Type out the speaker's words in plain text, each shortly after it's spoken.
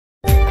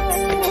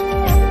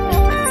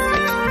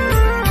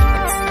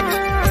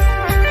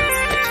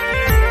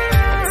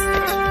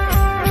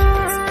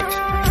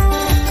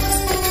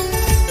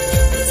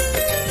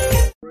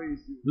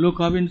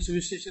லூக்காவின்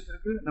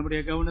சுவிசேஷத்திற்கு நம்முடைய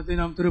கவனத்தை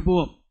நாம்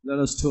திருப்புவோம். Let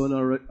us turn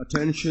our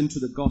attention to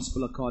the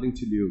gospel according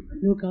to Luke.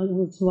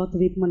 லூக்காவின் சுவார்த்தை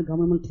வைத்து మన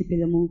గమనం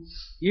తిప్పేదము.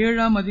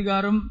 7ஆம்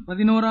அதிகாரம்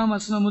 11ஆம்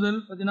வசனம் முதல்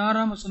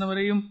 16ஆம் வசனம்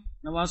வரையும்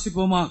நாம்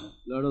வாசிப்போமாக.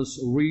 Let us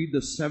read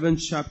the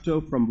 7th chapter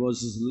from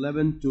verses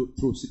 11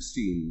 through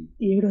 16.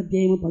 7వ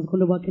అధ్యాయం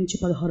 11వ వాక్యం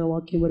నుంచి 16వ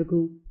వాక్యం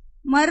వరకు.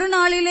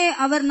 மறுநாளிலே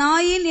அவர்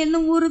நாயின்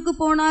என்னும் ஊருக்கு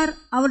போனார்.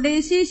 அவருடைய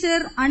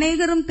சீஷர்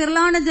அநேகரும்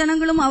திரளான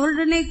ஜனங்களும்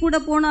அவருடனே கூட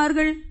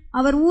போனார்கள்.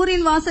 அவர்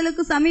ஊரின்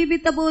வாசலுக்கு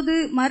சமீபித்த போது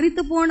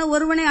மரித்து போன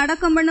ஒருவனை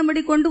அடக்கம்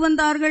பண்ணும்படி கொண்டு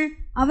வந்தார்கள்.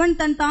 அவன்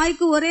தன்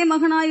தாய்க்கு ஒரே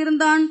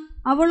மகனாயிருந்தான்.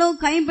 அவளோ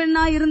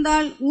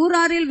கைம்பெண்ணாயிருந்தாள்.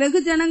 ஊராரில்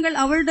வெகு ஜனங்கள்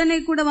அவளுடனே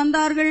கூட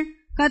வந்தார்கள்.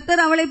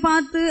 கர்த்தர் அவளை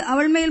பார்த்து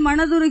அவள் மேல்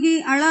மனதுருகி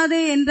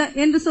அழாதே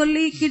என்று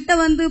சொல்லி கிட்ட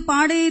வந்து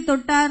பாடையை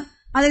தொட்டார்.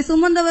 அதை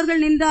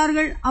சுமந்தவர்கள்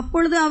நின்றார்கள்.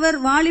 அப்பொழுது அவர்,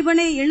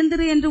 வாலிபனே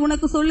எழுந்திரு என்று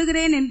உனக்கு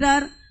சொல்லுகிறேன்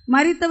என்றார்.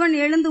 மரித்தவன்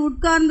எழுந்து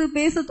உட்கார்ந்து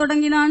பேசத்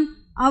தொடங்கினான்.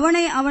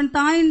 அவனை அவன்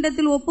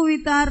தாயினிடத்தில்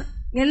ஒப்புவித்தார்.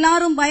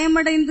 எல்லாரும்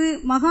பயமடைந்து,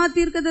 மகா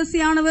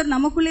தீர்க்கதரிசியானவர்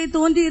நமக்குள்ளே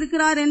தோன்றி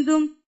இருக்கிறார்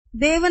என்றும்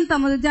தேவன்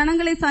தமது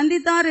ஜனங்களை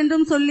சந்தித்தார்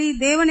என்றும் சொல்லி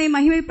தேவனை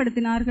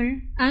மகிமைப்படுத்தினார்கள்.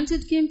 And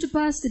it came to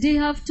pass the day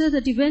after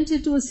that he went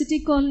into a city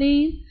called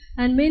Nain,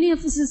 and many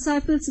of his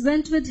disciples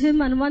went with him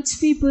and much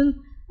people.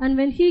 And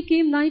when he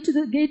came nigh to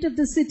the gate of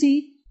the city,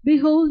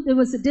 behold, there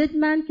was a dead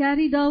man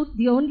carried out,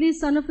 the only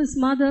son of his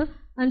mother,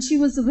 and she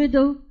was a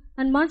widow,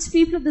 and much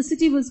people of the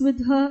city was with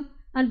her.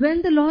 And when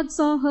the Lord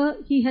saw her,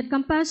 he had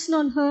compassion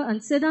on her,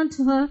 and said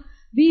unto her,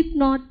 Weep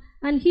not.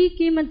 And he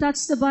came and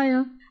touched the bier,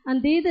 and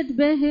they that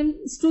bare him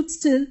stood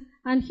still.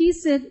 And he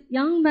said,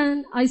 Young man,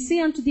 I say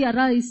unto thee,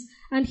 arise.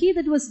 And he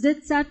that was dead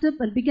sat up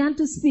and began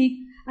to speak,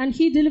 and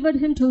he delivered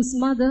him to his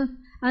mother.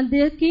 And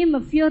there came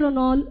a fear on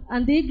all,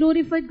 and they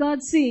glorified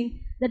God, saying,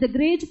 that a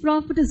great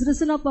prophet is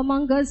risen up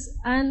among us,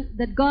 and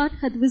that God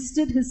hath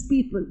visited his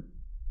people.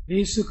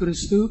 இயேசு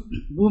கிறிஸ்து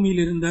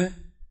பூமியில் இருந்த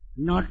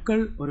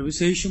நாட்கள் ஒரு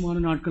விசேஷமான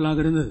நாட்களாக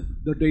இருந்தது.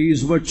 The days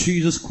where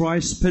Jesus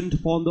Christ spent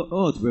upon the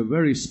earth were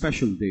very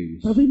special days.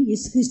 ప్రభువైన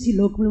యేసుక్రీస్తు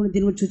లోకంలో ఉన్న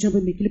దినములు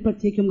చూచినప్పుడు మిక్కిలి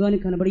ప్రత్యేకంగానే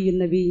కనబడి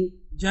ఉన్నవి.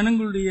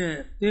 ஜனங்களுடைய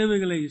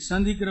தேவைகளை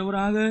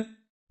சந்திக்கிறவராக,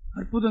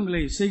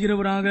 அற்புதங்களை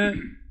செய்கிறவராக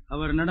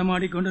அவர்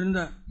நடமாடி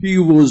கொண்டிருந்தார். He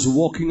was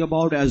walking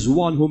about as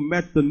one who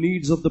met the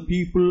needs of the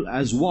people,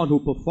 as one who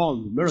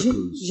performed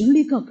miracles.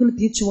 జనులకు అక్కలు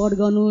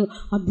తీర్చేవాడుగాను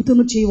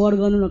అద్భుతములు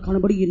చేయవాడుగాను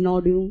కనబడి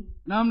ఉన్నాడు.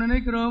 நாம்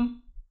நினைக்கிறோம்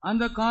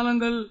அந்த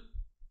காலங்கள்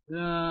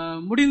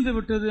முடிந்து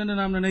விட்டது என்று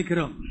நாம்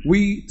நினைக்கிறோம்.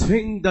 We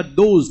think that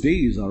those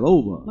days are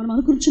over. మనం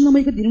అనుకుంటున్నాము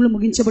ఇక దినములు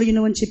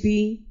ముగించబడినవని చెప్పి.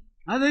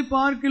 அதை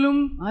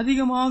பார்க்கிலும்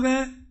அதிகமாக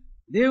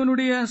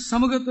தேவனுடைய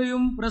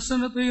சமூகத்தையும்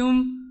பிரசன்னத்தையும்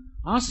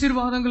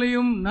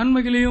ஆசீர்வாதங்களையும்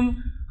நன்மைகளையும்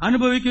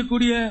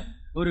அனுபவிக்கக்கூடிய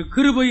ஒரு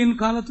கிருபையின்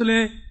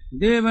காலத்திலே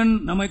தேவன்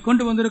நம்மை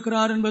கொண்டு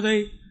வந்திருக்கிறார் என்பதை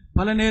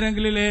பல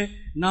நேரங்களிலே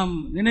நாம்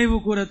நினைவு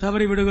கூற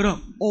தவறிவிடுகிறோம்.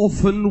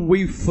 Often we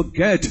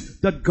forget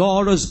that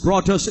God has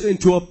brought us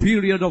into a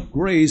period of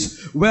grace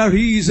where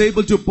He is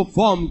able to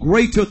perform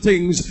greater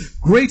things,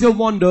 greater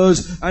wonders,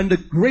 and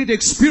great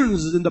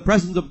experiences in the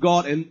presence of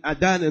God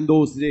than in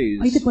those days.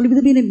 అయితే పలు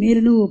విధమైన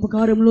మేలును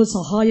ఉపకారములు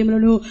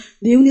సహాయములను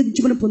దేవుని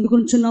నుంచి మనం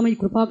పొందుకొనుచున్నాము. ఈ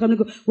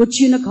కృపాకరణకు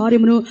వచ్చి ఉన్న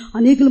కార్యమును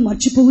అనేకులు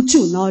మర్చిపోవచ్చు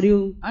ఉన్నారు.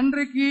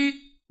 அன்றைக்கு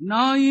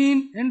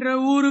நாயின் என்ற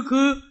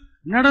ஊருக்கு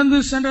நடந்து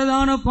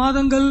சென்றதான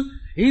பாதங்கள்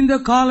இந்த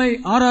காலை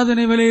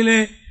ஆராதனை வேளையிலே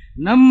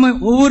நம்ம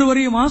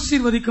ஒவ்வொருவரையும்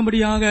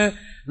ஆசீர்வதிக்கும்படியாக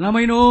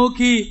நம்மை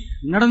நோக்கி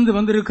நடந்து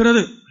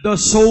வந்திருக்கிறது. The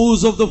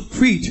soles of the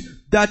feet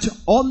that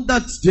on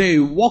that day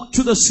walked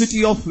to the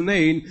city of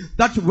Nain,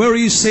 that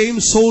very same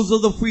soles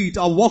of the feet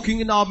are walking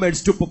in our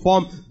midst to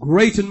perform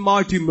great and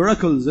mighty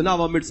miracles in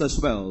our midst as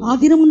well. ఆ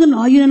దినమందు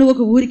నాయన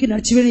ఒక ఊరికి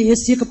నడిచి వెళ్ళిన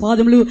యేసు యొక్క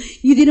పాదములు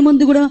ఈ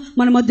దినమందు కూడా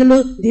మన మధ్యలో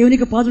దేవుని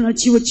యొక్క పాదములు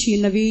నడిచి వచ్చి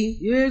ఉన్నవి.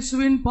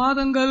 இயேசுவின்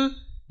பாதங்கள்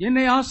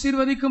என்னை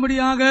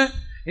ஆசீர்வதிக்கும்படியாக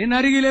என்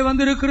அருகிலே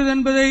வந்திருக்கிறது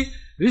என்பதை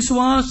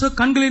விசுவாச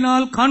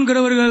கண்களினால்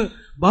காண்கிறவர்கள்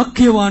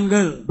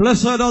பாக்கியவான்கள்.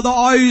 Blessed are the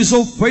eyes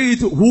of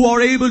faith who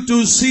are able to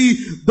see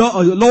the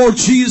Lord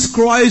Jesus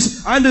Christ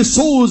and the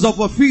soles of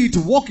our feet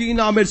walking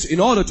in our midst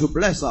in order to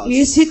bless us.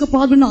 యేసు యొక్క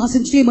పాదములను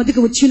ఆశించి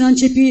మధ్యకు వచ్చినా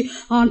అని చెప్పి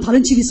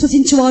తలంచి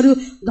విశ్వసించేవారు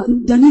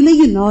ధన్యులై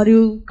ఉన్నారు.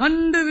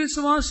 கண்டு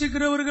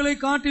விசுவாசிக்கிறவர்களை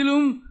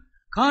காட்டிலும்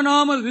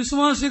காணாமல்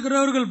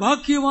விசுவாசிக்கிறவர்கள்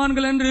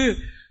பாக்கியவான்கள் என்று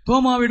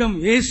தோமாவிடம்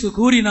இயேசு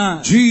கூறினார்.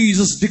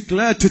 Jesus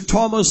declared to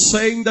Thomas,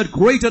 saying that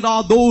greater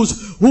are those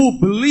who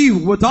believe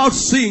without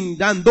seeing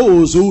than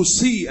those who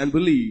see and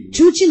believe.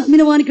 చూచి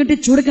నమ్మిన వారి కంటే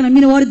చూడక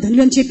నమ్మిన వారు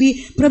ధన్యులు అని చెప్పి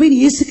ప్రభువైన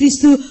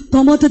యేసుక్రీస్తు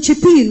తోమాతో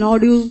చెప్పి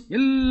ఉన్నాడు.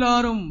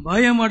 எல்லாரும்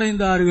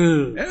பயமடைந்தார்கள்.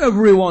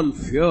 Everyone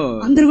feared.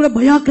 అందరూ కూడా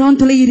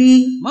భయాక్రాంతులైరి.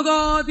 மகா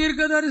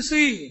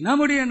தீர்க்கதரிசி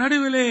நம்முடைய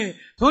நடுவிலே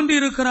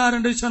தோன்றியிருக்கிறார்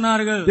என்று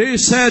சொன்னார்கள். They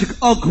said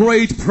a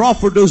great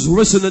prophet is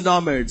risen in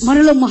our midst.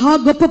 మనలో మహా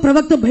గొప్ప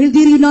ప్రవక్త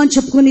బయలుదేరినా అని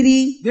చెప్పుకొనిరి.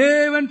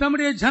 தேவன்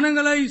தம்முடைய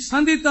ஜனங்களை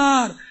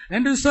சந்தித்தார்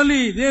என்று சொல்லி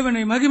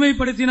தேவனை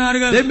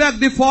மகிமைப்படுத்தினார்கள். They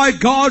magnified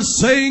God,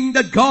 saying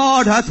that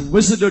God hath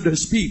visited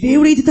his people.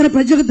 దేవుడైతే తన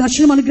ప్రజలకు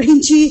దర్శనం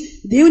అనుగ్రహించి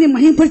దేవుని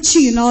మహిమపరిచి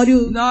ఉన్నారు.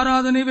 இந்த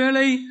ஆராதனை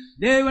வேளை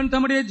தேவன்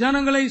தம்முடைய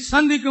ஜனங்களை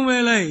சந்திக்கும்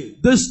வேளை.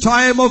 This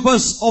time of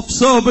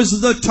service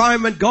is the time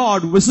when God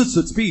visits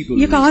its people.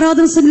 ఈ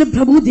ఆరాధన సమయంలో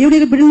ప్రభువు దేవుని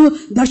యొక్క బిడ్డలను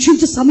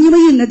దర్శించే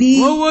సమయమై ఉన్నది.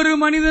 ஒவ்வொரு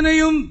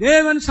மனிதனையும்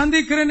தேவன்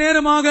சந்திக்கிற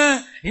நேரமாக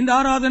இந்த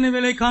ஆராதனை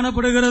வேளை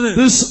காணப்படுகிறது.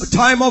 This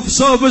time of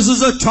service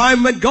is a time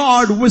when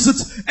God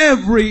visits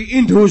every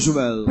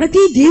individual.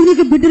 ప్రతి దేవుని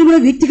యొక్క బిడ్డను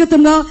కూడా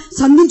వ్యక్తిగతంగా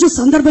సంధించే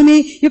సందర్భమే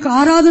ఈ యొక్క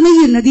ఆరాధన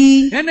ఉన్నది.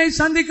 என்னை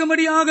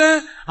சந்திக்கும்படியாக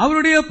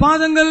அவருடைய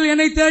பாதங்கள்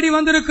என்னை தேடி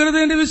வந்திருக்கிறது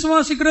என்று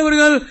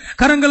விசுவாசிக்கிறவர்கள்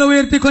கரங்களை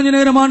உயர்த்தி கொஞ்ச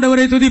நேரம்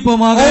ஆண்டவரை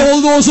துதிப்போமாக. All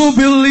those who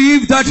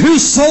believe that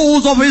his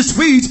soles of his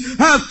feet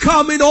have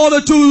come in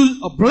order to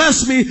bless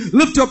me,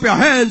 lift up your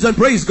hands and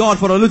praise God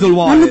for a little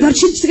while. నన్ను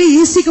దర్శించగా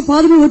యేసు యొక్క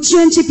పాదములు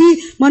వచ్చాయని చెప్పి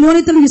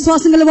మనోనేతలు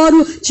విశ్వాసం గల వారు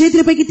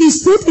చేతులపైకి తీసి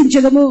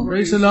స్తుతించదము.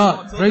 Praise the Lord,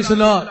 praise the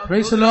Lord,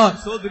 praise the Lord.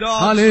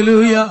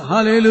 Hallelujah,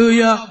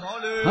 hallelujah,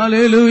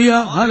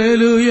 hallelujah,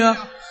 hallelujah.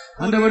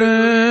 ஆண்டவரே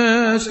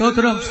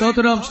ஸ்தோத்திரம்,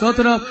 ஸ்தோத்திரம்,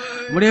 ஸ்தோத்திரம்.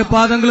 உம்முடைய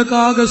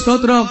பாதங்களுக்காக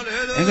ஸ்தோத்திரம்.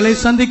 எங்களை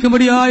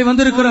சந்திக்கும்படியாய்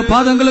வந்திருக்கிற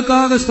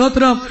பாதங்களுக்காக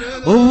ஸ்தோத்திரம்.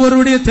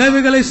 ஒவ்வொருடைய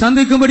தேவைகளை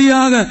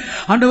சந்திக்கும்படியாக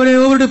ஆண்டவரே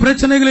ஒவ்வொரு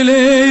பிரச்சனைகளிலே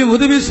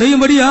உதவி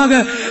செய்யும்படியாக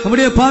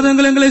உம்முடைய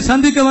பாதங்கள் எங்களை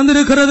சந்திக்க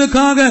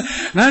வந்திருக்கிறதுக்காக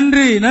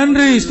நன்றி,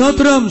 நன்றி.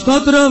 ஸ்தோத்திரம்,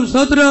 ஸ்தோத்திரம்,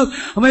 ஸ்தோத்திரம்.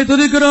 உம்மை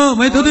துதிக்கிறோம்,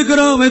 உம்மை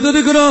துதிக்கிறோம், உம்மை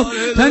துதிக்கிறோம்.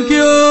 Thank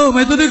you.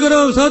 உம்மை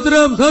துதிக்கிறோம்.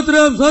 ஸ்தோத்திரம்,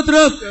 ஸ்தோத்திரம்,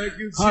 ஸ்தோத்திரம்.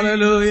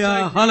 ஹalleluya,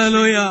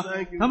 ஹalleluya.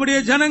 நம்முடைய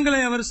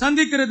ஜனங்களை அவர்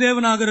சந்திக்கிற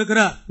தேவனாக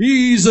இருக்கிறார். He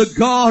is a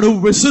God who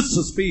visits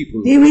his people.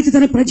 దేవుడైతే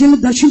తన ప్రజలను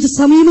దర్శించే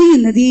సమయమై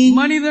ఉన్నది.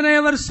 மனிதனை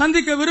அவர்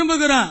சந்திக்க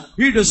விரும்புகிறார்.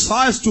 He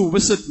desires to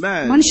visit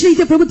man.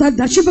 మనిషినైతే ప్రభు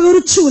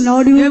దర్శింపగొచ్చు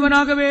ఉన్నాడు.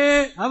 தேவனாகவே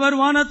அவர்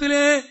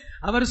வானத்திலே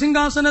அவர்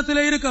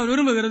சிங்காசனத்திலே இருக்க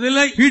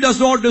விரும்புகிறதில்லை. He does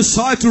not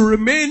desire to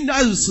remain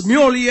as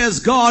merely as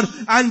God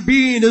and be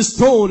in his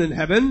throne in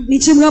heaven.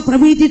 నిజంగా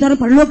ప్రభు అయితే తన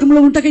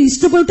పరలోకంలో ఉండక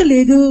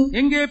ఇష్టపడలేదు.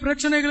 எங்கே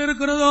பிரச்சனைகள்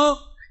இருக்கிறதோ,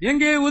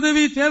 எங்கே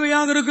உதவி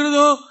தேவையாக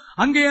இருக்கிறதோ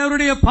அங்கே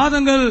அவருடைய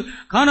பாதங்கள்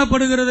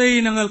காணப்படுகிறதை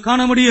நாங்கள் காண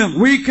முடியும்.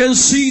 We can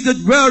see that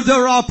where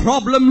there are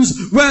problems,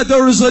 where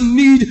there is a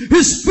need,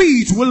 his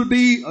feet will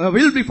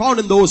be found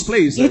in those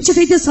places.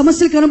 ఎచ్చటైతే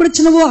సమస్యలు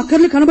కనబడుచునవో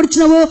అక్కర్లు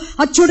కనబడుచునవో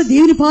అచ్చోట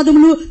దేవుని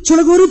పాదములు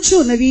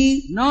చూడగోరుచున్నవి.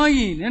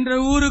 நாயின் என்ற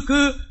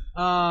ஊருக்கு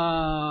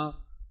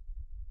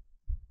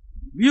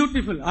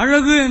பியூட்டிஃபுல்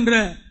அழகு என்ற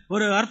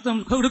ஒரு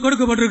அர்த்தம்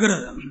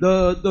கொடுக்கப்பட்டிருக்கிறது.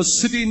 The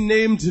city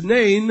named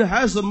Nain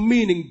has a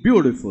meaning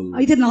beautiful.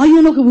 అయితే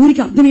నాయోను ఒక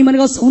ఊరికి అర్థం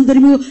ఏమనగా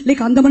సౌందర్యము లేక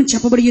అందమని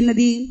చెప్పబడి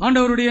ఉన్నది.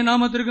 ஆண்டவருடைய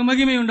நாமத்திற்கு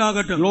மகிமை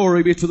உண்டாகட்டும்.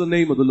 Glory be to the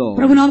name of the Lord.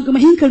 ప్రభు నామముకు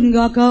మహిమ కలుగును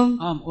గాక.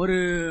 ஆம், ஒரு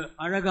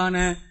அழகான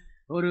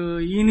ஒரு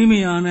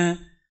இனிமையான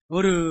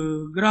ஒரு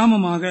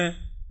கிராமமாக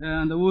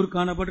அந்த ஊர்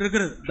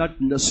காணப்பட்டிருக்கிறது. That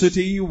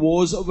city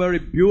was a very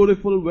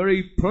beautiful, very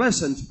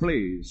pleasant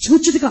place.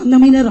 చూచుటకు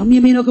అందమైన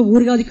రమ్యమైన ఒక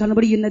ఊరుగా అది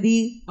కనబడి ఉన్నది.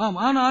 ஆம்,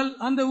 ஆனால்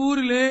அந்த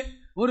ஊரிலே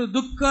ஒரு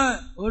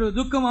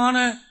துக்கமான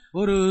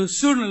ஒரு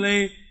சூழ்நிலை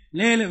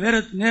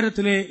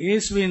நேரத்திலே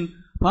இயேசுவின்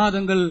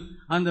பாதங்கள்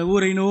அந்த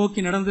ஊரை நோக்கி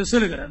நடந்து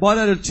செல்கிறது. But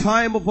at a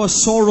time of a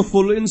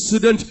sorrowful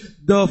incident,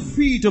 the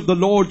feet of the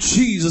Lord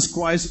Jesus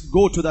Christ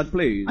go to that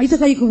place.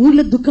 అయితే ఈ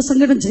ఊర్లో దుఃఖ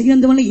సంఘటన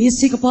జరిగినందువల్ల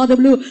యేసు యొక్క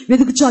పాదములు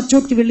వెదుకుచు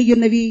అచ్చోటికి వెళ్లి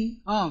ఉన్నవి.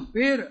 ஆம்,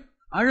 பேர்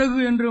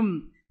அழகு என்றும்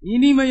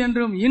இனிமை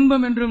என்றும்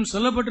இன்பம் என்றும்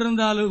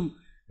சொல்லப்பட்டிருந்தாலும்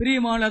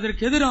பிரியமான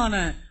அதற்கு எதிரான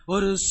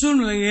ஒரு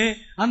சூழ்நிலையே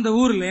அந்த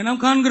ஊரிலே நாம்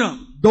காண்கிறோம்.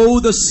 Though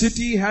the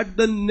city had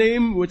the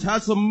name which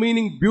has a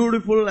meaning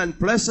beautiful and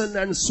pleasant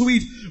and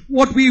sweet,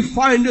 what we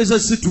find is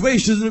a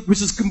situation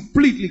which is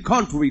completely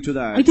contrary to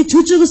that. అయితే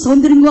చూచుటకు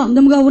సౌందర్యంగా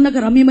అందంగా ఉన్న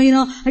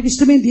రమ్యమైన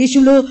ఇష్టమైన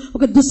దేశంలో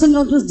ఒక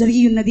దుస్సంఘటన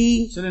జరిగి ఉన్నది.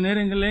 சில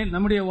நேரங்களிலே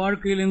நம்முடைய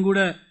வாழ்க்கையிலும் கூட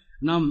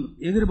நாம்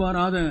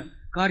எதிர்பாராத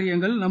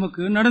காரியங்கள்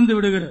நமக்கு நடந்து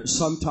விடுகிறது.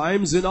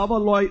 Sometimes in our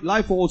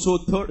life also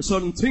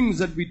certain things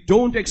that we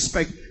don't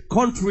expect,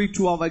 contrary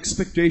to our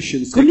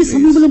expectations. కొన్ని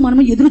సమయంలో మనం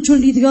ఎదురు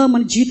చూడని రీతిగా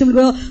మన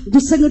జీవితంలో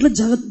దుస్సంఘటనలు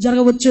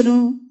జరగవచ్చును.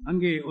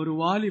 அங்கே ஒரு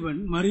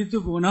வாலிபன் மரித்து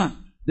போனான்.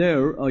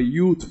 There a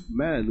youth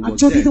man was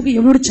అచ్చోటికి dead. ఒక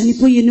యవనుడు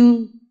చనిపోయెను.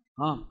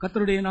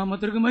 கர்த்தருடைய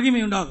நாமத்திற்கு மகிமை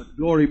உண்டாகட்டும்.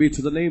 Glory be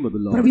to the name of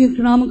the Lord. ప్రభువు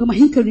యొక్క నామముకు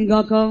మహిమ కలుగును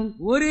గాక.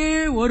 ஒரே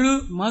ஒரு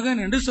மகன்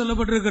என்று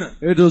சொல்லப்பட்டிருக்கிறது.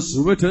 It is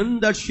written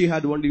that she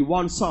had only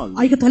one son.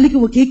 ఆ యొక్క తల్లికి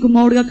ఒకే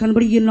కుమారుడుగా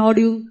కనబడి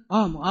ఉన్నాడు.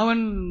 ஆம்,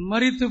 அவன்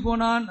மரித்து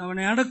போனான்.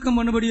 அவனை அடக்கம்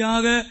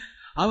பண்ணும்படியாக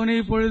அவனை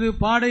இப்பொழுது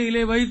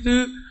பாடையிலே வைத்து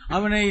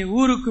அவனை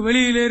ஊருக்கு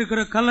வெளியிலே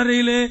இருக்கிற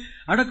கல்லறையிலே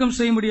அடக்கம்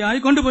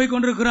செய்யும்படியாய் கொண்டு போய்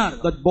கொண்டிருக்கிறார்.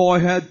 That boy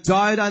had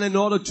died, and in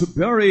order to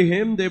bury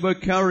him, they were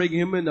carrying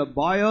him in a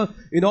bier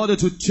in order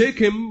to take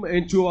him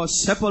into a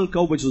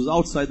sepulchre which was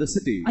outside the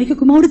city. ఆ యొక్క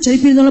కుమారుడు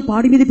చనిపోయిన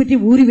పాడి మీద పెట్టి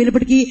ఊరి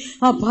వెలుపటికి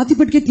ఆ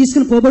పాతిపెట్టికి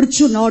తీసుకుని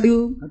పోబడుచున్నాడు.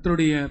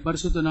 கர்த்தருடைய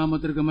பரிசுத்த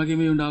நாமத்திற்கு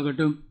மகிமை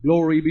உண்டாகட்டும்.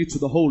 Glory be to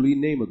the holy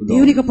name of the Lord.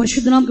 దేవుని యొక్క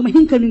పరిశుద్ధ నామముకు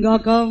మహిమ కలుగును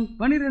గాక.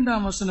 12వ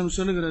వచనం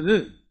சொல்லுகிறது,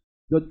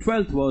 The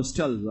 12th verse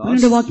tells us,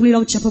 12వ వాక్యంలో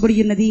చెప్పబడి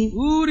ఉన్నది,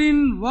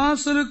 ஊரின்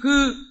வாசலுக்கு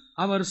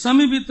அவர்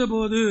சமீபித்த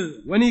போது,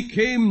 when he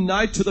came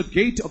nigh to the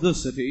gate of the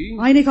city,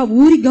 ఆయన ఆ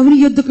ఊరి గవిని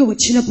యొద్దకు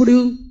వచ్చినప్పుడు,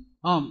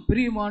 ஆம்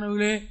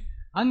பிரியமானவர்களே,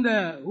 அந்த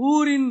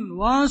ஊரின்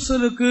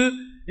வாசலுக்கு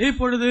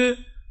இப்பொழுது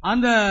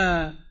அந்த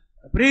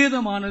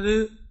பிரேதமானது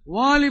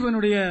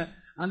வாலிபனுடைய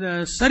அந்த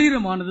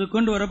சரீரமானது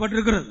கொண்டு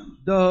வரப்பட்டிருக்கிறது.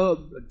 The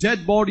dead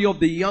body of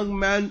the young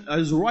man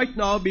is right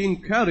now being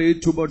carried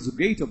towards the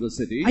gate of the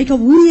city. ఇక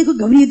ఊరి యొక్క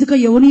గవిని ఎదుక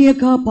ఎవని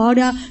యొక్క పాడ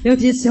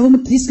లేకపోతే శవము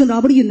తీసుకొని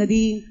రాబడి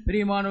ఉన్నది.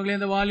 பிரியமானவர்களே,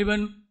 இந்த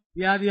வாலிபன்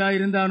வியாதியா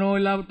இருந்தானோ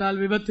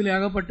இல்லாவிட்டால் விபத்தில்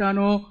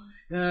அகப்பட்டானோ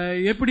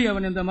எப்படி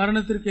அவன் இந்த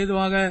மரணத்திற்கு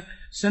ஏதுவாக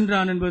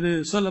சென்றான் என்பது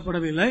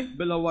சொல்லப்படவில்லை.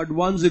 Beloved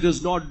ones, it is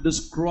not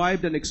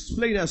described and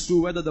explained as to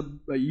whether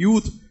the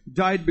youth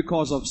died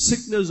because of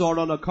sickness or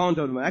on account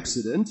of an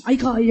accident.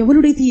 ఇక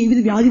ఎవరుడైతే ఏ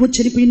విధ వ్యాధి వచ్చి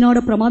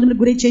చనిపోయినాడో ప్రమాదానికి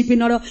గురై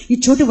చనిపోయినాడో ఈ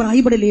చోట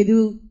వ్రాయబడలేదు.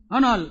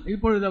 ஆனால்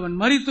இப்பொழுது அவன்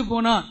மரித்து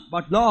போனான்.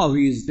 But now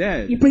he is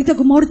dead. ఇప్పుడైతే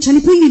కుమారుడు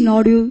చనిపోయి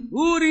ఉన్నాడు.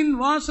 ஊரின்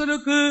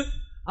வாசலுக்கு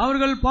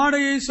அவர்கள்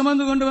பாடையை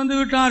சுமந்து கொண்டு வந்து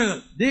விட்டார்கள்.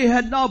 They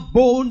had now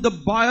borne the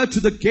bier to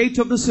the gate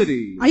of the city.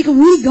 ఇక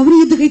ఊరి గవిని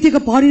ఎదుకైతే ఇక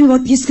పాడిని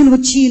వారు తీసుకొని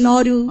వచ్చి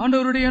ఉన్నారు.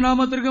 ஆண்டவருடைய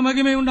நாமத்திற்கு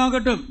மகிமை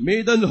உண்டாகட்டும். May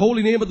the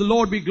holy name of the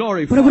Lord be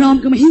glorified. ప్రభు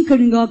నామముకు మహిమ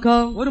కలుగుగాక.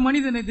 ஒரு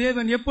மனிதனை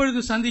தேவன்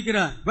எப்பொழுது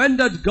சந்திக்கிறார்? When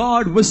did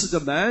God visit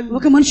a man?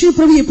 ఒక మనిషిని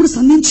ప్రభు ఎప్పుడు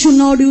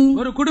సంధించున్నాడు?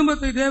 ஒரு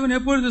కుటుంబத்தை தேவன்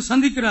எப்பொழுது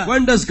சந்திக்கிறார்?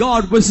 When does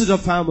God visit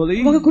a family?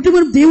 ఒక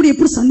కుటుంబం దేవుడు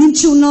ఎప్పుడు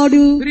సంధించి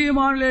ఉన్నాడు?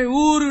 பிரியமானவர்களே,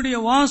 ஊருடைய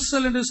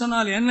வாசல் என்று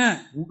சொன்னால் என்ன?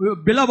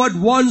 Beloved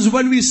ones,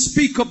 when we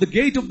speak of the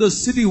gate of the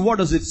city, what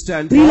does it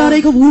stand for? ప్రియులారా,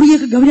 ఇక ఊరి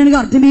యొక్క గవిని అనగా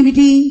అర్థం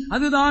ఏమిటి?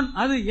 அதுதான்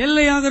அது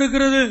எல்லையாக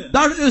இருக்கிறது.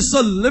 That is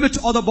the limit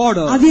or the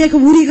border. అది యొక్క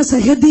ఊరి యొక్క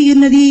సరిహద్దు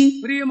ఉన్నది.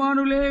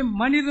 பிரியமானவர்களே,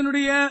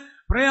 மனிதனுடைய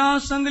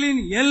பிரயாசங்களின்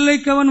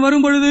எல்லைக்கு அவன்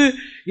வரும்பொழுது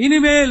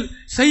இனிமேல்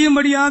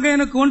செய்யும்படியாக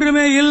எனக்கு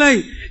ஒன்றுமே இல்லை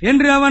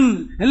என்று அவன்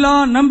எல்லா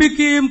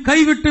நம்பிக்கையும்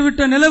கைவிட்டு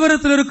விட்ட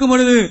நிலவரத்தில் இருக்கும்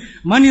பொழுது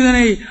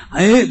மனிதனை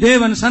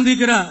தேவன்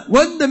சந்திக்கிறார்.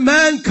 When the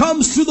man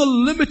comes to the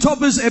limit of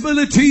his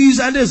abilities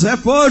and his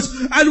efforts,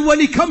 and when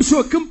he comes to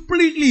a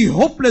completely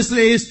hopeless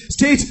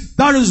state,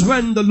 that is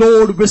when the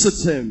Lord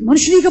visits him.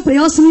 మనుషుని యొక్క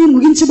ప్రయాసము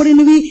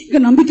ముగించబడినవి,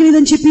 ఇక నమ్మిక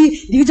లేదని చెప్పి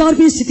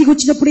దిగజారిపోయే స్థితికి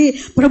వచ్చినప్పుడే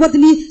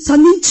ప్రభువుని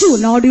సంధించి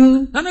ఉన్నాడు.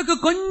 தனக்கு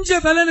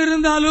கொஞ்சம் பலன்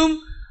இருந்தாலும்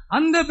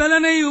அந்த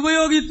பலனை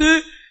உபயோகித்து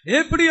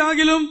எப்படி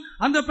ஆகிலும்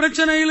அந்த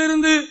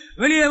பிரச்சனையிலிருந்து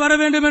வெளியே வர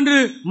வேண்டும் என்று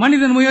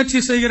மனிதன் முயற்சி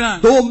செய்கிறான்.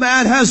 Though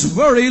man has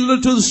very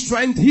little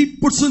strength, he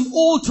puts in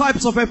all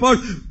types of effort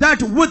that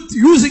with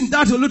using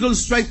that little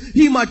strength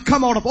he might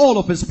come out of all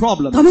of his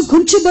problems. తమ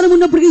కొంచెం బలం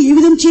ఉన్నప్పటికీ ఏ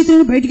విధం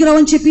చేతనే బయటికి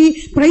రావని చెప్పి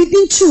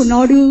ప్రయత్నించు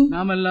ఉన్నాడు.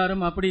 நாம்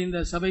எல்லாரும் அப்படி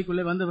இந்த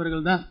சபைக்குள்ளே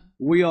வந்தவர்கள் தான்.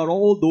 We are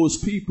all those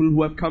people who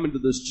have come into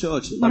this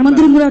church.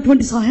 మనమందరం కూడా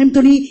అటువంటి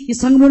సహాయంతోని ఈ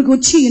సంఘంలోకి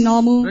వచ్చి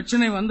ఉన్నాము.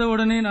 பிரச்சனை வந்த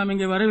உடனே நாம்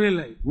இங்கே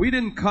வரவில்லை. We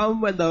didn't come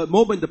when the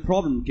moment the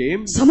problem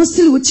came.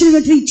 సమస్యలు వచ్చిన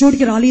వెంటనే ఈ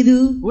చోటికి రాలేదు.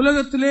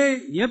 உலகத்திலே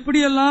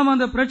எப்படியெல்லாம்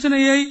அந்த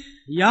பிரச்சனையை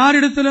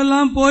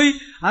யாரிடத்திலெல்லாம் போய்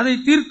அதை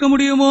தீர்க்க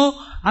முடியுமோ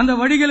அந்த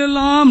வழிகள்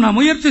எல்லாம் நாம்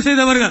முயற்சி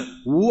செய்தவர்கள்.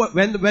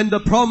 When the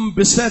problem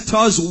beset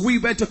us, we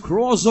went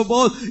across the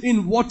world in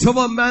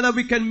whatever manner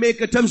we can make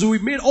attempts. We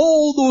made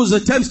all those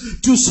attempts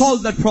to solve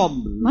that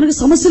problem. మనకు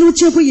సమస్యలు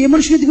వచ్చినప్పుడు ఏ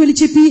మనుషులకు వెళ్ళి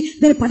చెప్పి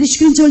దాన్ని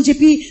పరిష్కరించాలని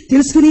చెప్పి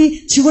తెలుసుకుని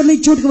చివరిలో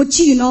ఈ చోటుకు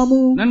వచ్చి ఉన్నాము.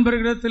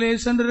 நண்பர்களிடத்திலே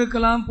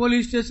சென்றிருக்கலாம்,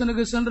 போலீஸ்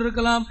ஸ்டேஷனுக்கு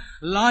சென்றிருக்கலாம்,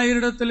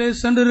 லாயரிடத்திலே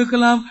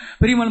சென்றிருக்கலாம்,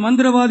 பெரிய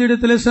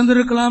மந்திரவாதியிடத்திலே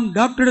சென்றிருக்கலாம்,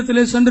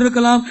 டாக்டரிடத்திலே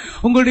சென்றிருக்கலாம்.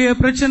 உங்களுடைய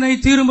பிரச்சனை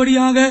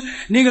தீரும்படியாக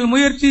நீங்கள்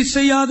முயற்சி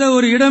செய்யாத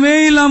ஒரு இடமே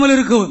இல்லாமல்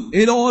இருக்கும்.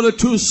 In order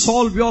to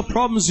solve your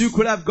problems, you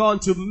could have gone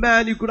to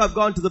man, you could have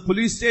gone to the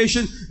police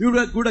station, you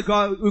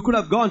could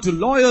have gone to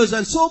lawyers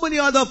and so many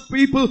other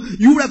people.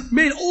 You would have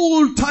made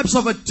all types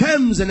of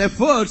attempts and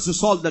efforts to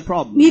solve that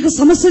problem. మీకు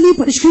సమస్యని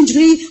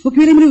పరిష్కరించని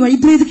ఒకవేళ మీరు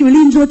వైద్యుల దగ్గరికి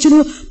వెళ్ళి ఉండవచ్చును,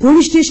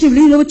 police station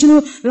వెళ్ళి ఉండవచ్చును,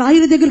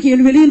 లాయర్ దగ్గరికి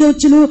వెళ్ళి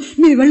ఉండవచ్చును,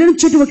 మీరు వెళ్ళడం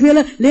చోటు ఒకవేళ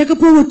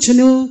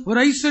లేకపోవచ్చును.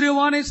 ஒரு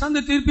ஐஸ்வர்யவானை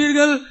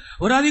சந்தித்திருப்பீர்கள்,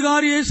 ஒரு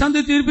அதிகாரியை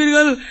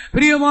சந்தித்திருப்பீர்கள்,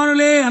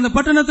 பிரியமானவர்களே அந்த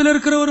பட்டணத்தில்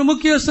இருக்கிற ஒரு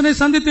முக்கியஸ்தனை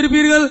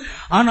சந்தித்திருப்பீர்கள்.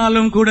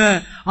 ஆனாலும் கூட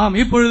ஆம்,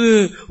 இப்பொழுது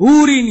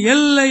ஊரின்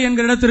எல்லை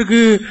என்கிற இடத்திற்கு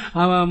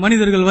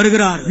மனிதர்கள்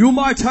வருகிறார்கள். You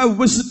might have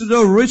visited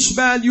a rich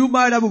man, you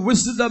might have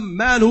visited a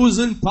man who is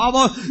in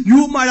power,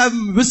 you might have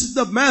visited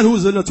a man who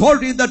is in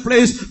authority in that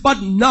place, but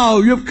now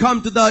you have come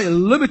to the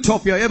limit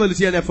of your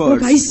ability and efforts.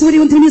 ఒక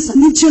ఐశ్వర్యవంతుని మీరు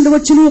సంధించి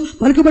ఉండవచ్చును,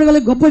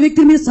 పలుకుబడగల గొప్ప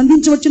వ్యక్తిని మీరు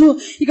సంధించవచ్చును.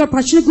 ఇక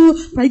ప్రశ్నకు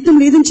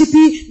ప్రయత్నం లేదని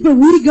చెప్పి ఇప్పుడు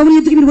ఊరి గమని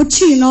ఎదుగు మీరు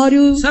వచ్చి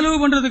ఉన్నారు. செலவு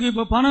பண்றதுக்கு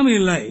இப்ப பணம்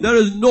இல்லை. There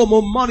is no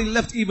more money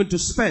left even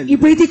to spend.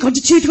 ఇప్పుడైతే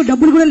ఖర్చు చేయడానికి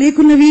డబ్బులు కూడా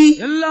లేకున్నవి.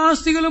 எல்லா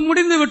ఆస్తిகளும்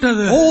முடிந்து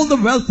விட்டது. All the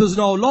wealth is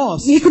now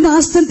lost. మీకున్న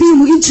ఆస్తి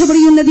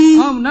ముగించబడి ఉన్నది.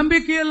 ஆம்,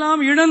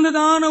 நம்பிக்கையெல்லாம்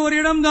இழந்ததான ஒரு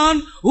இடம்தான்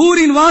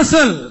ஊரின்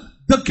வாசல்.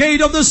 The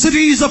gate of the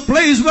city is a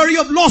place where you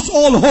have lost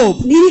all hope.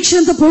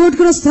 నిరీక్షణతో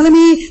పోగొట్టుకున్న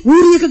స్థలమే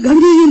ఊరి యొక్క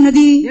గవిని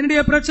ఉన్నది. என்னுடைய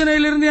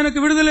பிரச்சனையிலிருந்து எனக்கு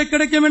விடுதலை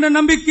கிடைக்கும் என்ற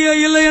நம்பிக்கையே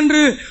இல்லை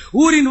என்று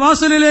ஊரின்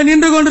வாசலிலே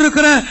நின்று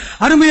கொண்டிருக்கிற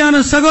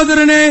அருமையான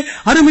சகோதரனே,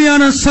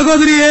 அருமையான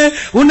சகோதரியே,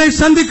 உன்னை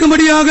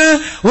சந்திக்கும்படியாக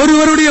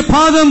ஒருவருடைய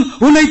பாதம்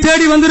உன்னை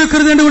தேடி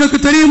வந்திருக்கிறது என்று உனக்கு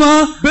தெரியுமா?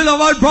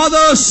 Beloved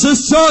brother,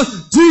 sister,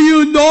 Do you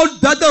know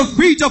that the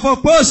feet of a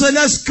person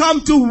has come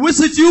to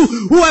visit you,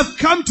 who have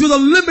come to the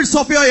limits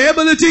of your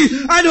ability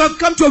and who have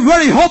come to a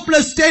very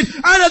hopeless state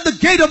and at the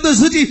gate of the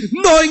city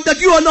knowing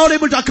that you are not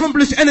able to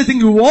accomplish anything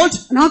you want?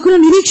 నాకున్న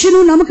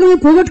నిరీక్షను నమ్మకం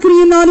పోగొట్టుకుని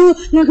ఉన్నాను,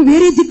 నాకు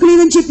వేరే దిక్కు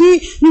లేదని చెప్పి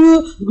నువ్వు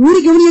గూడి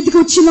గమని ఎత్తుకు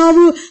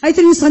వచ్చినావు. అయితే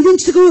నువ్వు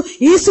సంధించుటకు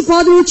యేసు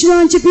పాదం వచ్చినా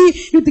అని చెప్పి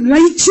నువ్వు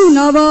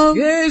గ్రహించున్నావా?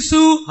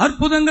 యేసు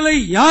అద్భుతங்களை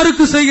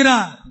யாருக்கு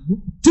செய்கிறார்?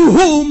 To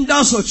whom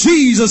does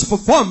Jesus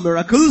perform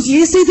miracles?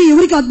 యేసైతే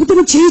ఎవరికి అద్భుతం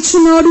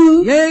చేయుచున్నాడు?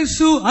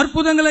 యేసు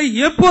అద్భుతங்களை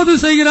எப்போது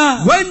செய்கிறார்?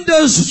 When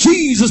does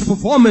Jesus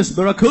perform his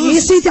miracles?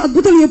 యేసైతే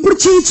అద్భుతం ఎప్పుడు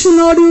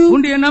చేయుచున్నాడు?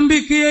 உன்னுடைய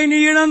நம்பிக்கையை நீ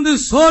இழந்து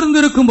சோர்ந்து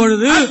இருக்கும்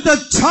பொழுது, at the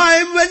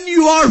time when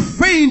you are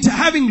faint,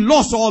 having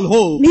lost all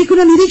hope.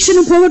 నీకున్న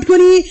నిరీక్షను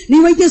పోగొట్టుకొని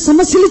నీవైతే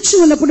సమస్యలిచ్చు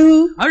ఉన్నప్పుడు,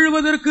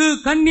 அழுவதற்கு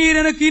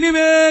கண்ணீர் எனக்கு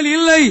இனிமேல்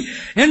இல்லை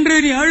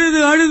என்று நீ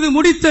அழுது அழுது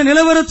முடித்த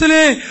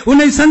நிலவரத்திலே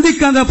உன்னை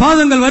சந்திக்க அந்த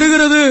பாதங்கள்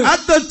வருகிறது.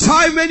 At the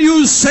time when you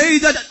say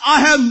that I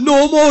have no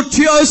more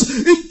tears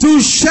to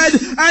shed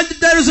and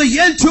there is a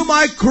end to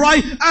my cry,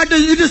 and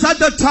it is at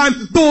that time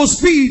those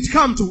feet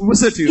come to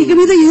visit you. ఇక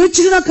మీద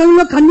ఏడ్చిన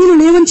కళ్ళలో కన్నీరు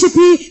లేవని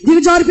చెప్పి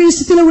దిగజారిపోయే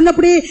స్థితిలో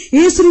ఉన్నప్పుడే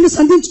యేసుని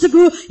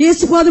సంధించుటకు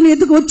యేసు పాదం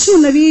ఎద్దుకు వచ్చి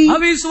ఉన్నవి.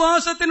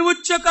 அவிசுவாசத்தின்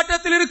உச்ச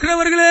கட்டத்தில்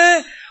இருக்கிறவர்களே,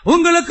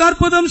 உங்களுக்கு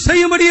அற்புதம்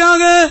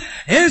செய்யும்படியாக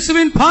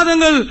இயேசுவின்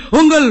பாதங்கள்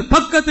உங்கள்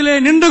பக்கத்திலே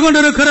நின்று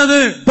கொண்டிருக்கிறது.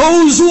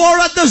 Those who are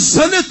at the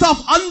zenith of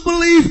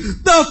unbelief,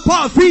 the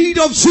feet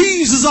of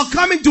Jesus are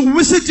coming to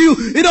visit you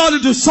in order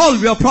to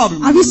solve your problem.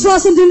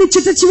 అవిశ్వాసం నుండి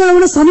చిట్ట చివరన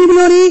ఉన్న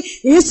సమయంలోనే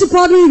యేసు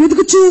పాదం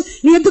వెతుకుచు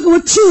నీ ఎద్దుకు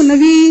వచ్చి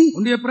ఉన్నవి.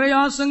 உன்னுடைய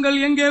பிரயாசங்கள்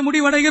எங்கே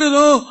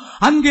முடிவடைகிறதோ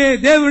அங்கே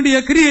தேவனுடைய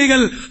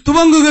கிரியைகள்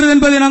துவங்குகிறது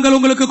என்பதை நாங்கள்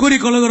உங்களுக்கு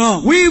கூறிக்கொள்கிறோம்.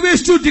 We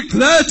wish to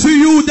declare to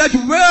you that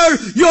where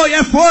your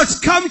efforts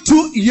come to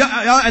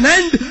an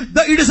end,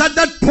 it is at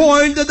that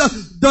point that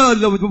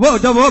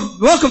the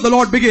work of the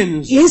Lord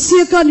begins. యేసు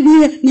యొక్క నీ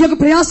యొక్క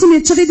ప్రయాసం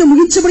ఎచ్చటైతే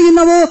ముగించబడి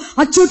ఉన్నావో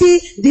అచ్చోటి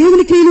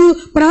దేవుని క్రియలు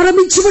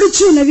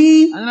ప్రారంభించబడుచు ఉన్నవి.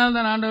 அதனால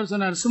தான் ஆண்டவர்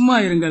சொன்னார், சும்மா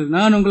இருங்கள்,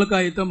 நான்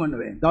உங்களுக்கு யுத்தம்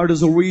பண்ணுவேன். That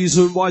is the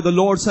reason why the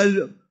Lord said,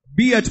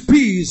 be at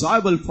peace, I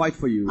will fight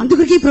for you.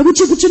 అందుకొరకే ప్రభు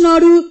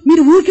చెప్పుచున్నాడు,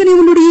 మీరు ఊరికనే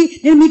ఉండుడి,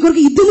 నేను మీ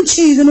కొరకు యుద్ధం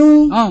చేయగలను.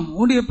 ஆம்,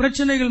 உன்னுடைய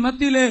பிரச்சனைகள்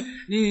மத்தியிலே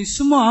நீ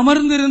சும்மா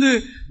அமர்ந்திருந்து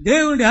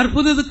தேவனுடைய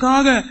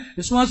அற்புதத்துக்காக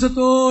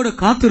விசுவாசத்தோடு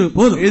காத்திரு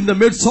போதும். In the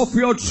midst of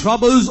your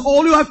troubles,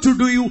 all you have to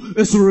do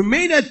is to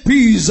remain at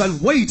peace and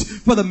wait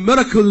for the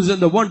miracles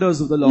and the wonders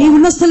of the Lord. నీ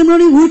ఉన్న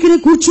స్థలంలోనే ఊరికనే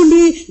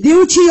కూర్చుండి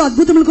దేవుడు చేయు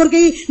అద్భుతముల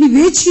కొరకై నీ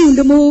వేచి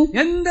ఉండము.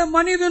 எந்த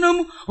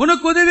மனிதனும்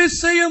உனக்கு உதவி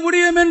செய்ய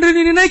முடியும் என்று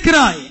நீ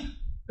நினைக்கிறாய்?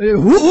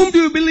 Whom do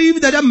you believe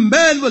that a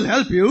man will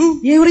help you?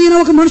 ఎవరైనా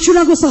ఒక మనుషుడు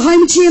నాకు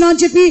సహాయం చేయనా అని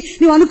చెప్పి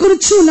నీవు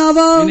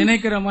అనుకొనుచున్నావా? நீ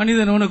நினைக்கிற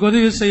மனிதன் உனக்கு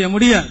உதவி செய்ய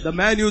முடியாது. The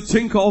man you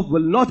think of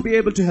will not be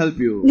able to help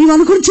you. నీవు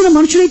అనుకొనుచున్న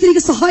మనుషుడైతే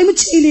నీకు సహాయం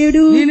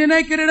చేయలేడు. நீ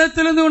நினைக்கிற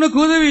இடத்திலிருந்து உனக்கு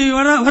உதவி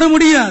வர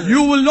முடியாது.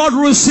 You will not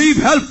receive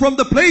help from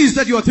the place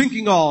that you are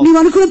thinking of.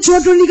 నీవు అనుకున్న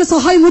చోట నీకు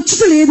సహాయం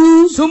వచ్చుటలేదు.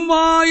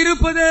 சும்மா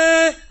இருப்பதே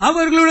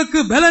அவர்களுக்கு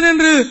பலன்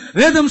என்று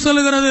வேதம்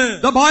சொல்லுகிறது.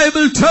 The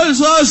Bible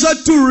tells us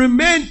that to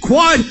remain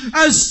quiet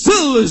and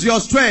still is your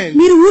strength.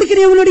 మీరు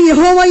ఊరికనే ఉన్నాడు,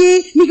 యెహోవాయే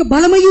మీకు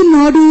బలమై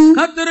ఉన్నాడు.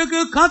 கர்த்தருக்கு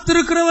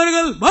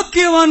காத்திருக்கிறவர்கள்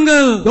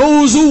பாக்கியவான்கள்.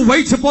 Those who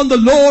wait upon the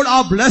Lord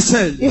are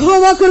blessed.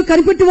 యెహోవాకు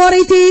కనిపెట్టు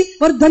వారైతే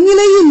వారు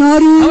ధన్యులై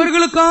ఉన్నారు.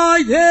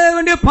 அவர்களுக்காய்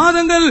தேவனுடைய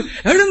பாதங்கள்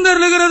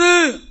எழுந்தருளுகிறது.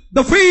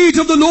 The feet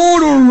of the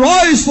Lord will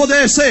rise for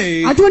their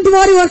sake. అటువంటి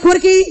వారి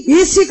కొరకై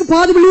యేసు యొక్క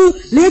పాదములు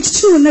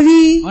లేచుచు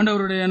ఉన్నవి.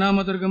 ஆண்டவருடைய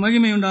நாமத்திற்கு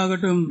மகிமை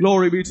உண்டாகட்டும்.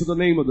 Glory be to the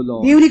name of the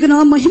Lord. దేవునికి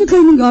నామ మహిమ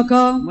కలుగును గాక.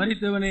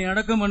 மரித்தவனை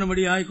அடக்கம்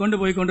பண்ணும்படியாய் கொண்டு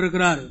போய்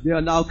கொண்டிருக்கிறார். They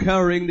are now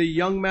carrying the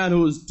young man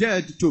who is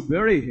dead to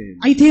bury him.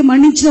 అయితే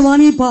మరణించిన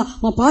వాని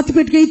మా పాతి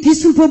పెట్టుకై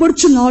తీసుకుని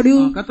పోబడుచున్నాడు.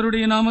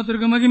 கர்த்தருடைய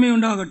நாமத்திற்கு மகிமை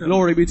உண்டாகட்டும்.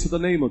 Glory be to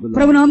the name of the Lord.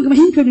 ప్రభు నామముకు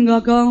మహిమ కలుగును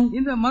గాక.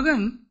 இந்த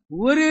மகன்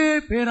ஒரே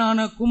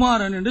பேரான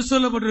குமாரன் என்று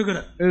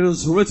சொல்லப்பட்டிருக்கிறார். It is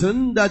written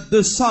that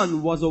this son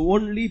was the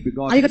only ఆ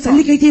begotten యొక్క son.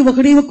 తల్లికైతే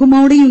ఒకడే ఒక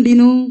కుమారుడై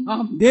ఉండెను.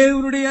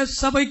 தேவனுடைய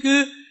சபைக்கு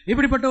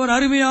இப்படிப்பட்ட ஒரு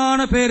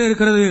அருமையான பெயர்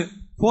இருக்கிறது.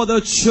 For the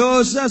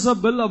church has a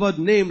beloved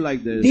name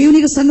like this.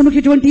 దేవునికి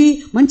సంఘముకి ఇటువంటి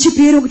మంచి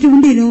పేరు ఒకటి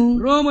ఉండెను.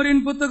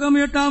 ரோமரின் புத்தகம்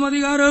 8ஆம்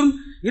அதிகாரம்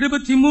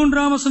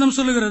 23ஆம் வசனம்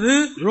சொல்லுகிறது.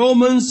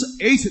 Romans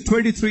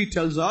 8:23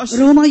 tells us.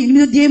 రోమా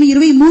 8వ అధ్యాయం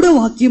 23వ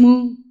వాక్యము.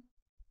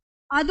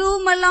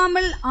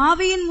 அதுவுமல்லாமல்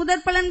ஆவியின்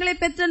முதற் பலன்களை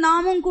பெற்ற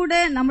நாமும் கூட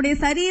நம்முடைய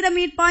சரீர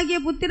மீட்பாகிய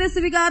புத்திர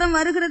சுவிகாரம்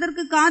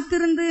வருகிறதற்கு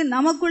காத்திருந்து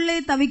நமக்குள்ளே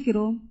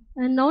தவிக்கிறோம்.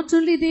 And not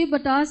only they,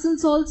 but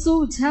ourselves also,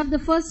 which have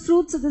the first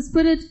fruits of the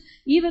Spirit,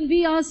 even we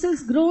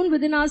ourselves groan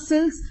within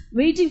ourselves,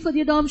 waiting for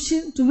the adoption,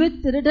 to wit,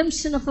 the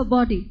redemption of our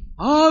body.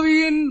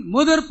 ஆவியின்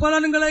முதற்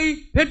பலன்களை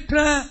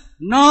பெற்ற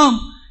நாம்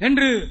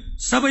என்று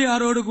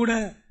சபையாரோடு கூட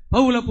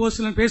பவுல்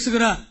அப்போஸ்தலன்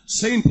பேசுகிறார்.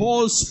 Saint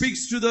Paul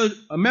speaks to the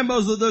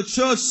members of the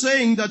church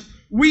saying that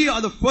we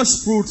are the first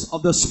fruits of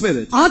the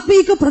Spirit.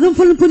 ఆత్మీయ ప్రథమ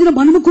ఫలం పొందిన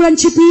మనము కూడా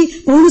అని చెప్పి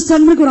పౌలు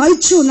సంఘముకు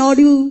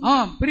రాయిచున్నాడు.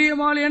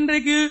 பிரியமானவர்களே,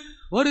 என்றைக்கு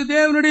ஒரு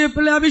தேவனுடைய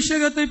பிள்ளை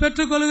அபிஷேகத்தை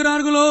பெற்றுக்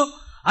கொள்கிறார்களோ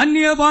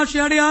அந்நிய பாஷை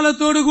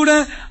அடையாளத்தோடு கூட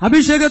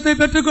அபிஷேகத்தை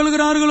பெற்றுக்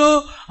கொள்கிறார்களோ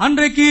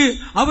அன்றைக்கு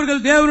அவர்கள்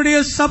தேவனுடைய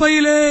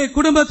சபையிலே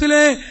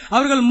குடும்பத்திலே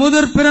அவர்கள்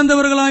முதற்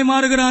பிறந்தவர்களாய்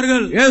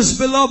மாறுகிறார்கள். Yes,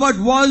 beloved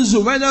ones,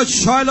 when a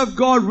child of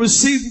God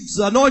receives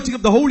the anointing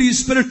of the Holy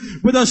Spirit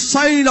with a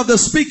sign of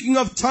the speaking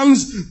of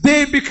tongues,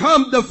 they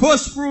become the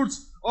first fruits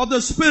of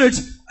the Spirit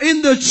in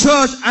the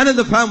church and in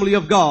the family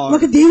of God.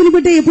 ఒక దేవుని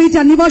బిడ్డ ఎప్పుడైతే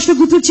అన్ని భాషల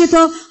గుర్తు చేత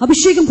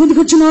అభిషేకం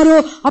పొందుకొచ్చున్నారో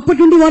అప్పటి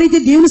నుండి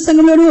వారైతే దేవుని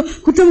సంఘంలోను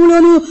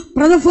కుటుంబంలోను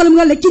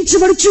ప్రథమఫలంగా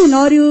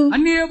లెక్కించబడుచున్నారు.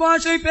 అన్య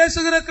భాషை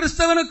பேசுகிற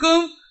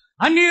கிறிஸ்தவனுக்கும்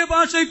அந்நிய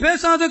பாஷை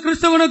பேசாத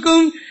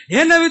கிறிஸ்தவனுக்கும்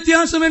என்ன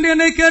வித்தியாசம் என்று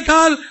என்னை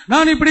கேட்டால்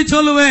நான் இப்படி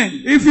சொல்லுவேன்.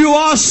 If you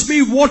ask me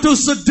what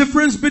is the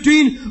difference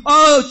between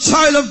a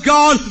child of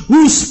God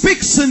who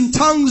speaks in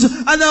tongues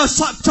and a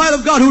child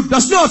of God who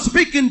does not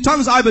speak in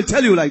tongues, I will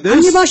tell you like this.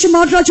 అన్య భాష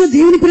మాట్లాడుచు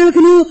దేవుని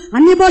పిల్లలకును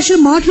అన్య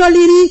భాష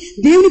మాట్లాడలేని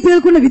దేవుని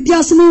పిల్లలకున్న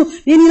వ్యత్యాసము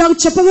నేను ఇలా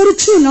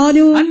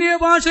చెప్పవచ్చున్నాను. అన్య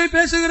భాషை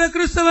பேசுகிற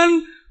கிறிஸ்தவன்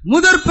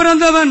முதற்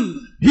பிறந்தவன்.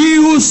 He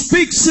who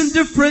speaks in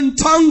different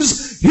tongues,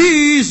 he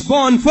is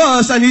born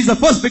first and he is the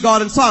first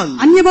begotten son.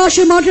 అన్య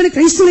భాష మాట్లాడే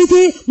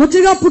క్రైస్తవులైతే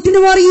మొదటగా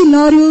పుట్టినవారు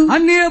ఉన్నారు.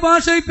 అన్య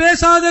భాషை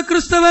பேசாத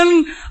கிறிஸ்தவன்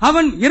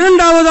அவன்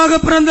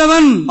இரண்டாவதாக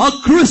பிறந்தவன். A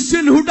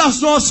Christian who does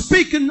not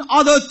speak in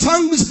other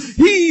tongues,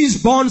 he is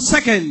born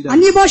second.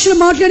 అన్య భాషలు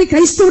మాట్లాడే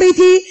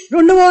క్రైస్తవుడైతే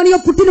రెండవవానిగా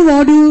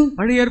పుట్టినవాడు.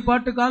 பழைய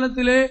ஏற்பாட்டு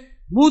காலத்திலே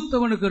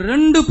மூத்தவனுக்கு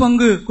 2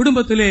 பங்கு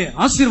குடும்பத்திலே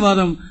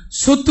ஆசீர்வாதம்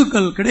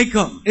சொத்துக்கள்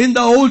கிடைக்கும். In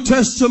the Old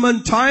Testament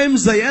times,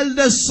 the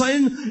eldest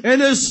son in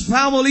his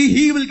family,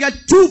 he will get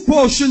 2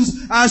 portions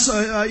as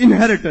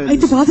inheritance.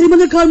 అయితే పాత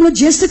నిబంధన కాలంలో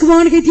జ్యేష్ఠ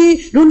కుమారునికైతే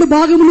 2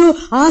 భాగములు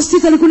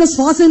ఆస్తి తనకున్న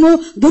స్వాసము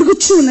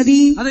దొరుకుచు ఉన్నది.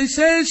 அதை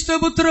சேஷ்ட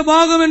புத்திர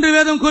பாகம் என்று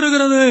வேதம்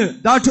கூறுகிறது.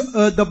 That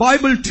the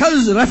Bible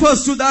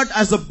refers to that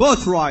as a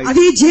birthright.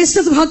 అది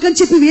జ్యేష్ఠ భాగం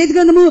చెప్పి వేద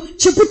గ్రంథము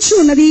చెప్పుచు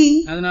ఉన్నది.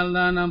 அதனால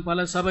தான் நாம்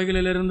பல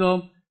சபைகளில்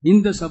இருந்தோம்.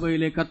 இந்த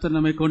சபையிலே கர்த்தர்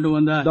நம்மை கொண்டு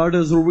வந்தார். That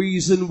is the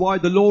reason why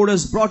the Lord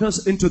has brought us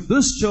into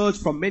this church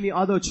from many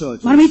other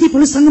churches. మనమైతే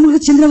ఇప్పుడు సంఘములకు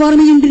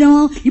చెందినవారమై ఉండినా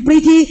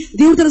ఇప్పుడైతే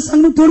దేవుడు తన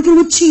సంఘం తోడుకొని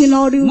వచ్చి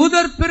ఉన్నాడు.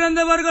 முதற்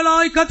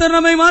பிறந்தவர்களாய் கர்த்தர்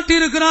நம்மை மாற்றி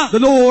இருக்கிறார்.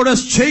 The Lord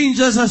has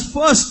changed us as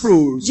first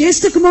fruits.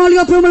 జ్యేష్ఠ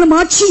కుమారులుగా ప్రభువును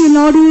మార్చి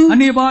ఉన్నాడు.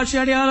 அந்நிய பாஷை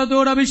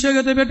அடையாளத்தோடு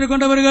அபிஷேகத்தை பெற்றுக்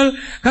கொண்டவர்கள்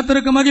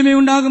கர்த்தருக்கு மகிமை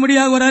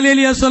உண்டாகும்படியாக ஒரு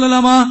அல்லேலூயா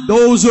சொல்லலாமா?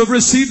 Those who have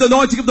received the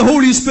anointing of the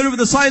Holy Spirit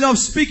with the sign of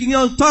speaking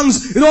in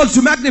tongues in order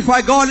to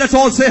magnify God, let's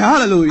all say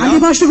hallelujah.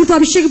 అన్ని భాషలకు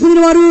అభిషేకం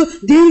పొందిన వారు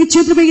దేవునికి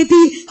చేతులపై ఎత్తి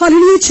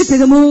హల్లెలూయా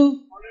చెప్పెదము.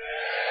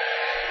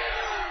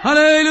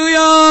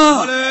 హల్లెలూయా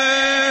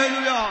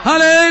Hallelujah.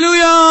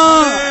 ஹல்லேலூயா.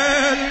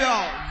 Hallelujah.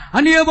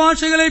 அந்நிய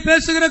பாஷைகளை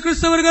பேசுகிற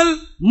கிறிஸ்தவர்கள்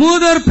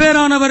மூதர்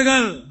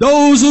பேரானவர்கள்.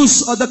 Those who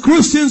are the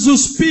Christians who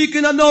speak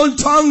in unknown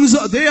tongues,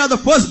 they are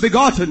the first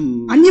begotten.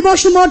 అన్ని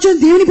భాషలు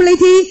మాట్లాడే దేవుని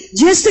పిల్లలైతే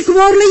జ్యేష్ఠ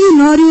కుమారులై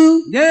ఉన్నారు.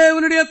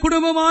 தேவனுடைய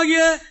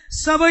குடும்பமாகிய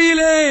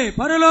சபையிலே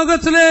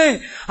பரலோகத்திலே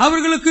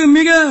அவர்களுக்கு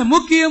மிக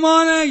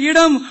முக்கியமான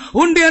இடம்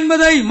உண்டு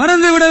என்பதை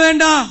மறந்துவிட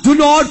வேண்டாம். Do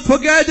not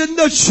forget, in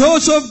the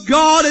church of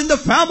God, in the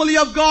family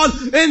of God,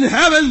 in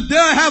heaven,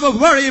 they have a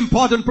very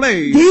important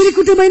place. దేవుని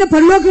కుటుంబమైన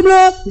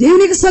పరలోకంలో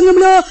దేవుని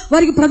సంఘంలో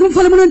వారికి ప్రథమ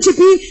ఫలములు అని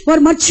చెప్పి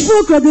వారు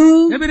మర్చిపోకూడదు.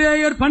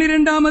 எபிரேயர்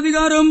 12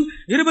 அதிகாரம்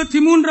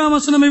 23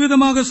 வசனம்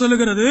விதமாக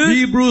சொல்லுகிறது.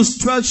 Hebrews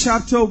 12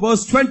 chapter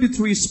verse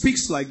 23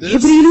 speaks like this.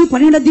 హెబ్రీయులు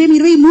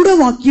 12:23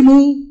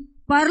 వాక్యము.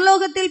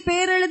 பரலோகத்தில்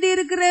பேர்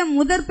எழுதியிருக்கிற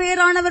முதற்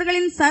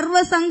பேரானவர்களின் சர்வ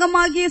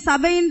சங்கமாகிய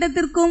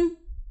சபையிண்டத்திற்கும்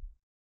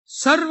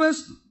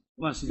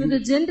to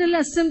the general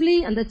assembly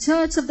and the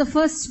church of the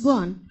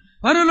firstborn.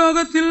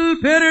 பரலோகத்தில்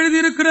பேர்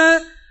எழுதியிருக்கிற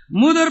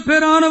முதற்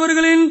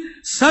பேரானவர்களின்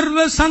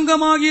சர்வ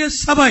சங்கமாகிய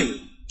சபை,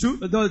 To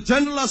the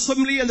general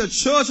assembly and the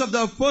church of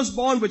the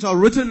firstborn which are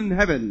written in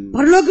heaven.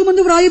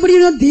 పరలోకమందు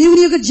వ్రాయబడిన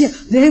దేవుని యొక్క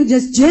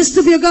జ్యేష్ఠ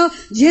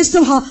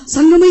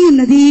సంఘమై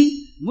ఉన్నది.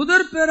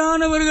 முதற்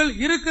பேரானவர்கள்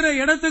இருக்கிற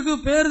இடத்துக்கு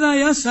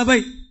பேர்தாயா சபை.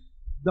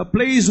 The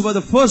place where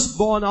the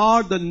firstborn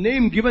are, the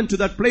name given to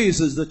that place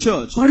is the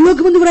church.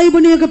 పరలోకమందు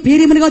వ్రాయబడిన యొక్క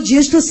పేరేమనగా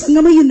జ్యేష్ఠ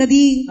సంఘమై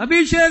ఉన్నది.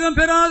 அபிஷேகம்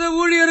பெறாத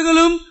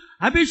ஊழியர்களும்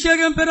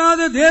அபிஷேகம்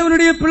பெறாத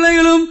தேவனுடைய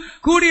பிள்ளைகளும்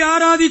கூடி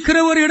ஆராதிக்கிற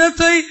ஒரு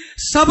இடத்தை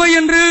சபை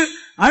என்று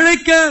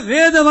அழைக்க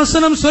வேத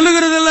வசனம்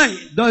சொல்லுகிறதில்லை.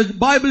 The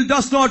Bible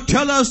does not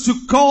tell us to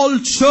call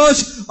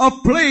church a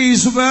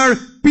place where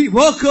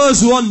workers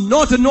who are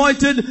not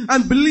anointed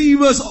and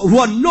believers who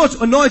are not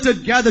anointed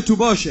gather to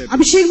worship.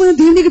 అభిషేకమైన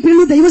దేవునికి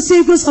పిల్లలు దైవ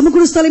సేవకులు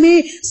సమకూడు స్థలమే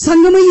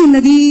సంఘమై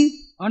ఉన్నది.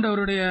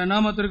 ஆண்டவருடைய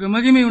நாமத்திற்கு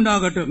மகிமை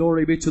உண்டாகட்டும்.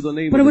 Glory be to the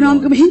name of Prabhu the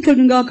నామముకు Lord. మహిమ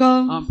కలుగును గాక.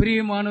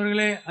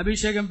 பிரியமானவர்களே,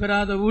 அபிஷேகம்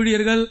பெறாத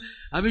ஊழியர்கள்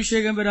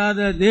அபிஷேகம் பெறாத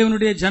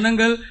தேவனுடைய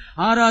ஜனங்கள்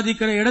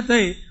ஆராதிக்கிற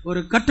இடத்தை ஒரு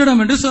கட்டடம்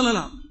என்று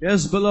சொல்லலாம்.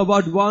 Yes,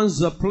 beloved ones,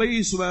 a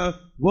place where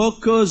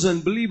workers and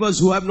believers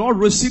who have not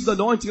received the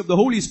anointing of the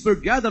Holy Spirit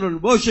gather and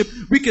worship,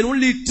 we can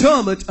only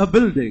term it a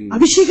building.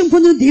 అభిషేకం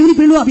పొందిన దేవుని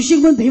పిల్లలు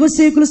అభిషేకం పొందిన దైవ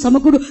సేవకులు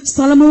సమకూడు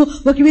స్థలము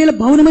ఒకవేళ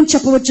భవనమని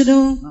చెప్పవచ్చును.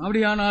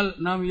 அப்படியானால்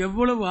நாம்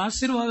எவ்வளவு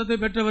ஆசீர்வாதத்தை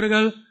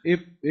பெற்றவர்கள்.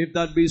 If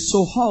that be so,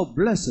 how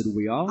blessed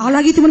we are.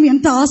 అలాగైతే మనం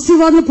ఎంత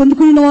ఆశీర్వాదం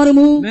పొందుకున్న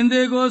వారము.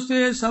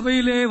 பெந்தேகோஸ்தே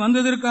சபையிலே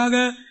வந்ததற்காக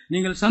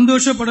நீங்கள்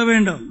சந்தோஷப்பட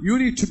வேண்டும். You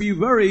need to be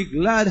very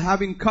glad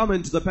having come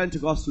into the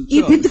Pentecostal ఈ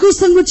church. పెంతెకోస్తు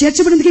సంఘంలో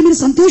చేర్చబడినందుకు మీరు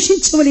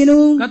సంతోషించవలెను.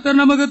 கர்த்தர்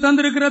நமக்கு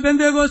தந்திருக்கிற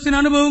பெந்தேகோஸ்தின்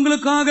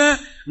அனுபவங்களுக்காக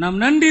நாம்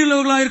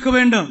நன்றியுள்ளவர்களாக இருக்க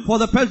வேண்டும். For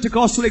the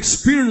Pentecostal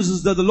experiences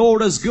that the Lord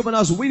has given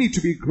us, we need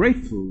to be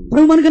grateful.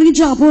 ప్రభు మనకు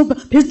కలిగించిన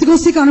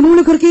పెంతెకోస్తు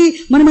అనుభవముల కొరకు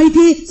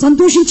మనమైతే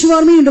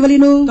సంతోషించువారమై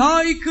ఉండవలెను.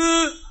 தாய்க்கு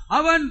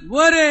அவன்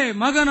ஒரே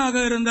மகனாக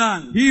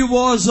இருந்தான். He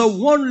was a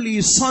only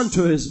son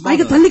to his mother.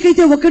 ఆయన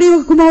తల్లికైతే ఒక్కడే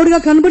ఒక కుమారుడిగా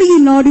కనబడి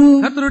ఉన్నాడు.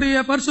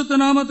 கர்த்தருடைய பரிசுத்த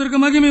நாமத்திற்கு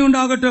மகிமை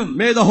உண்டாகட்டும்.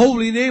 May the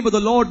holy name of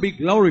the Lord be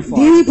glorified.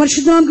 దేవుని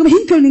పరిశుద్ధ నామముకు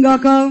మహిమ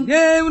కలుగుగాక.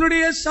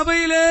 தேவனுடைய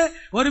சபையிலே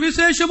ஒரு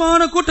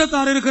விசேஷமான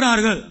கூட்டத்தார்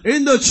இருக்கிறார்கள்.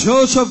 In the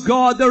church of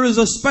God there is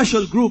a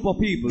special group of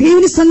people.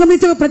 దేవుని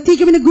సంఘములో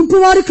ప్రత్యేకమైన గుంపు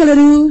వారు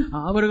కలరు.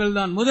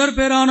 அவர்கள்தான் முதற்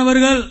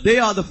பேரானவர்கள். They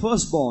are the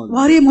firstborn.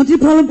 వారే మొదటి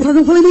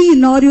ప్రథమఫలమై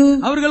ఉన్నారు.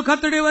 அவர்கள்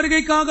கர்த்தருடைய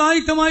வருகைக்காக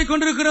ஆயத்தமாய்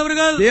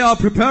கொண்டிருக்கிறவர்கள். They are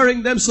preparing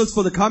themselves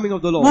for the coming of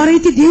the Lord.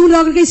 వారైతే దేవుని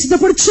రాకడకై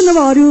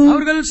సిద్ధపడుచున్నవారు.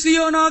 அவர்கள்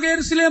சீயோனாக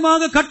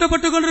எருசலேமாக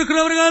கட்டப்பட்டு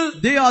கொண்டிருக்கிறவர்கள்.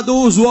 They are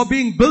those who are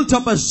being built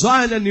up as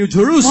Zion and New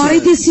Jerusalem.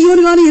 వారైతే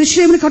సీయోను గాని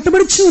యెరూషలేమును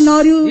కట్టబడుచు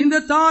ఉన్నారు. இந்த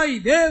தாய்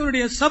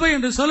தேவனுடைய சபை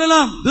என்று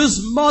சொல்லலாம். This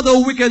mother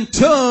we can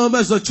term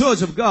as the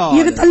church of God.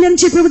 ఈ తల్లి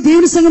అని చెప్పి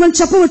దేవుని సంఘం అని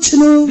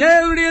చెప్పవచ్చును.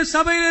 தேவனுடைய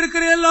சபையில்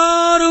இருக்கிற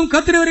எல்லாரும்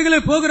கர்த்தருடைய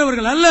வருகையிலே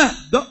போகிறவர்கள் அல்ல.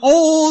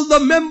 All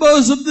the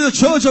members of the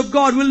church of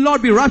God will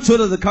not be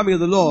raptured at the coming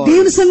of the Lord.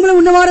 దేవుని సంఘంలో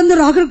ఉన్నవారందరూ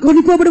రాకడ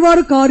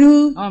కొనిపోబడేవారు కారు.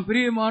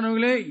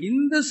 பிரியமானவர்களே,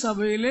 இந்த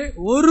சபையிலே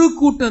ஒரு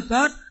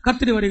கூட்டத்தார்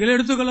கர்த்தருடைய வருகையிலே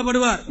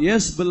எடுத்துக்கொள்ளப்படுவார்.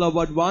 Yes,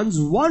 beloved ones,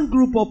 one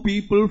group of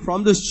people from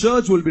this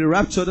church will be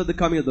raptured at the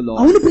coming of the Lord.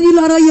 అవును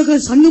ప్రియులారా, ఈ యొక్క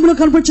సంఘంలో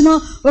కనపడుచున్న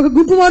ఒక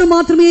గుంపు వారు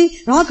మాత్రమే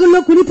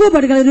రాకడలో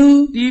కొనిపోబడగలరు.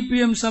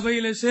 TPM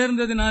சபையிலே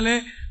சேர்ந்ததினாலே,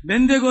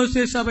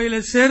 பெந்தேகோஸ்தே சபையிலே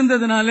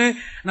சேர்ந்ததினாலே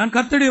நான்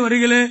கர்த்தருடைய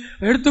வருகையிலே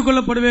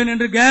எடுத்துக்கொள்ளப்படுவேன்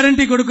என்று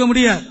கேரண்டி கொடுக்க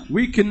முடியாது.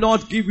 We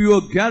cannot give you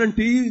a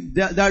guarantee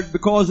that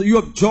because you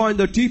have joined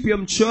the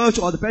TPM church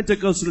or the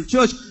Pentecostal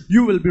church,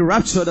 you will be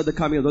raptured at the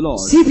coming of the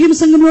Lord. CPM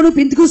సంఘంలోను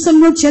Pentecost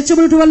సంఘంలో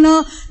చేర్చబడటం వలన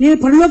నేను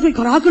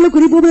పరలోక రాకడలో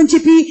కొనిపోబడని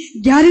చెప్పి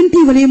guarantee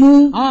ఇవ్వలేము.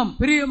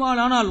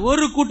 பிரியமானால்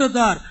ஒரு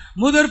கூட்டத்தார்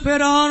முதற்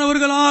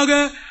பேரானவர்களாக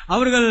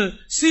அவர்கள்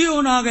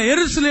சீயோனாக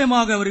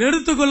எருசலேமாக அவர்கள்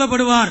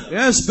எடுத்துக்கொள்ளப்படுவார்.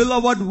 Yes,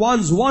 beloved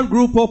ones, one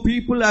group of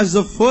people as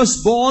the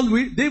firstborn,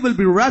 they will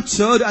be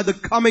raptured at the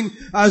coming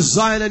as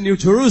Zion and New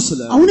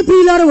Jerusalem. అవును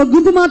ప్రియులారా, ఒక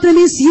గుంపు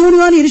మాత్రమే సీయోను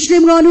గాని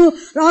యెరూషలేము గాను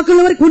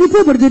రాకడలో వరకు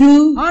కొనిపోబడదురు.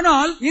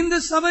 ஆனால் இந்த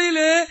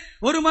சபையிலே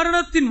ஒரு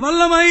மரணத்தின்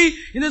வல்லமை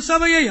இந்த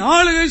சபையை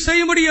ஆளுகை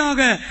செய்யும்படியாக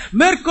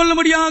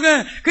மேற்கொள்ளும்படியாக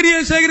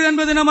கிரியை செய்கிறது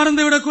என்பதை நாம்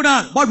மறந்துவிடக்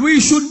கூடாது. But we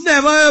should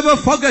never ever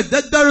forget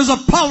that there is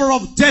a power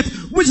of death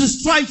which is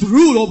trying to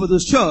rule over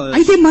this church.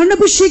 అయితే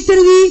మరణపు శక్తి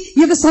అనేది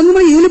ఈ యొక్క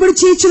సంఘములో ఏలుబడి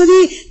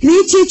చేయుచున్నది, క్రియ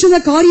చేయుచున్న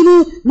కార్యము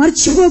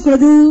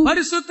మర్చిపోకూడదు.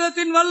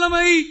 பரிசுத்தத்தின்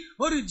வல்லமை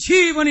ஒரு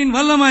ஜீவனின்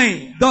வல்லமை.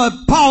 The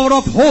power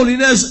of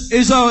holiness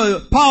is a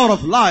power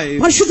of life.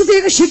 పరిశుద్ధత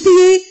యొక్క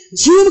శక్తియే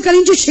జీవము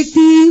కలిగించే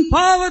శక్తి.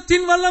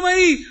 பாவத்தின் வல்லமை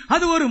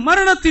அது ஒரு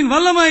மரணத்தின்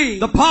வல்லமை.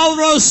 The power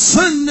of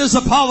sin is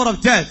the power of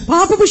death.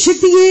 పాపపు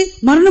శక్తియే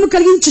మరణము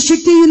కలిగించే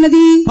శక్తి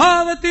ఉన్నది.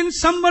 பாவத்தின்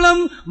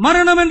சம்பளம்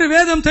மரணம் என்று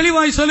வேதம்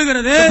தெளிவாய்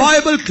சொல்லுகிறது. The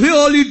Bible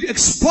clearly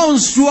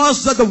expounds to us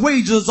that the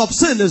wages of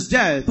sin is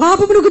death.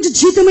 పాపమునకు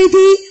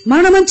జీతమైతే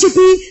మరణం అని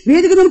చెప్పి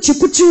వేదగ్రంథం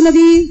చెప్పుచూ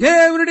ఉన్నది.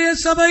 தேவனுடைய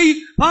சபை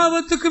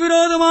பாவத்துக்கு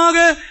விரோதமாக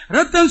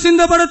ரத்தம்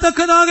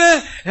சிந்தப்படத்தக்கதாக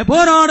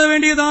போராட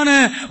வேண்டியதான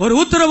ஒரு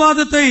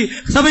உத்தரவாதத்தை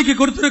சபைக்கு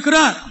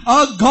கொடுத்திருக்கிறார்.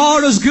 God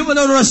has given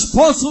a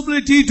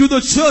responsibility to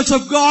the church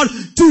of God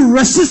to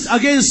resist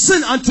against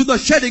sin unto the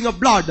shedding of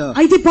blood.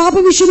 అయితే పాప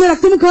విషయంలో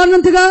రక్తము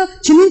కారణంతగా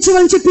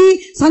క్షమించవని చెప్పి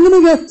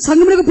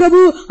సంఘమునకు ప్రభు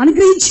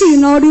అనుగ్రహించి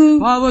ఉన్నాడు.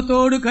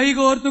 பாவத்தோடு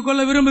கைகோர்த்துக்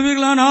கொள்ள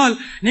விரும்புவீர்களானால்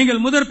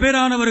நீங்கள் முதற்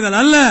பேரானவர்கள்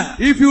அல்ல.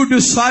 If you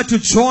decide to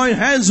join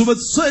hands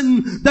with sin,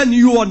 then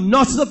you are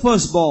not the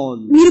firstborn.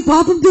 మీరు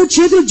పాపంతో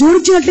చేతులు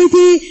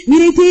జోడించినట్లయితే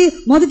మీరైతే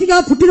మొదటిగా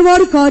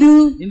పుట్టినవారు కారు.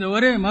 இந்த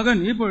ஒரே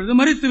மகன் இப்பொழுது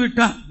மரித்து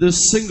விட்டான். This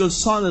single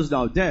son is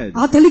now dead.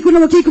 ఆ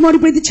తల్లికున్న ఒకే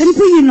కుమారుడు అయితే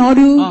చనిపోయి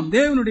ఉన్నాడు.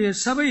 தேவனுடைய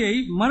சபையை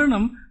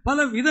மரணம்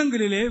பல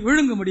விதங்களிலே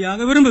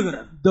விழுங்கும்படியாக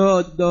விரும்புகிறார்.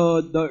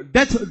 The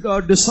death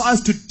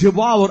decides to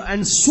devour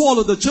and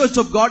swallow the church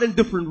of God in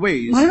different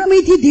ways.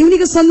 మరణమైతే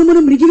దేవుని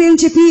సంఘమును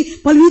మృగివేయని చెప్పి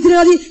పలు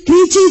విధాలు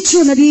క్రియ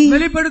చేయుచున్నది.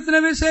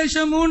 வெளிப்படுத்தின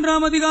விசேஷம்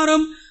 3ஆம்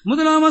அதிகாரம்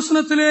 1ஆம்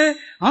வசனத்திலே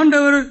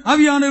ஆண்டவர்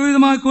ஆவியானவர்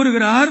விதமாக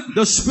கூறுகிறார்.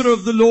 The Spirit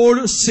of the Lord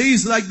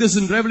says like this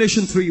in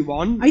Revelation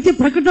 3:1. అయితే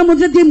ప్రకటన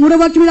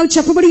 3వ వాక్యంలో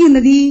చెప్పబడి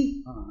ఉన్నది.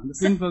 அந்த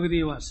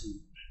பின்பகுதியை வாசிங்க.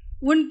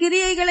 உன்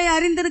கிரியைகளை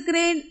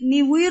அறிந்திருக்கிறேன், நீ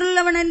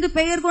உயிருள்ளவன் என்று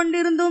பெயர்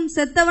கொண்டிருந்தும்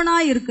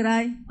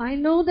செத்தவனாயிருக்கிறாய். I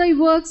know thy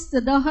works,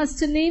 that thou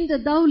hast a name,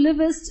 that thou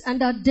livest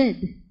and art dead.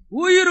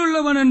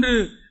 உயிருள்ளவன் என்று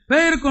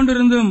பெயர்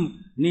கொண்டிருந்தும்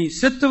நீ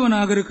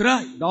செத்தவனாக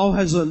இருக்கிறாய். Thou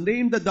hast a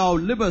name that thou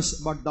livest,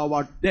 but thou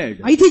art dead.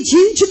 అయితే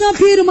జీవించిన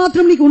పేరు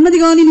మాత్రం నీకు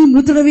ఉన్నది గాని నీ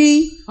మృతుడవే.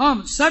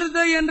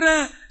 சர்தை என்ற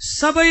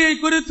சபையை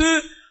குறித்து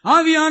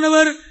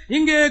ஆவியானவர்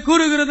இங்கே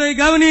கூறுகிறதை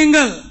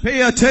கவனியுங்கள். Pay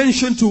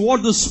attention to what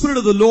the Spirit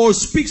of the Lord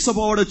speaks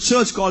about a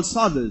church called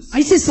Sardis.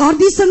 అయితే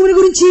సార్దీస్ సంఘం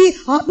గురించి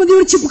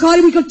ఆత్మదేవుడు చెప్పు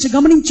కార్యము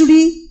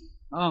గమనించుడి.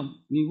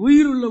 நீ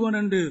உயிருள்ளவன்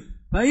என்று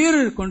பெயர்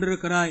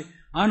கொண்டிருக்கிறாய்,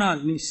 ஆனால்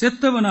நீ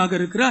செத்தவனாக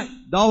இருக்கிறாய்.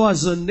 Thou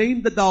hast a name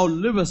that thou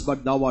livest, but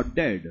thou art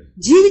dead.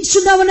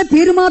 జీవించున్నావన్న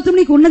పేరు మాత్రం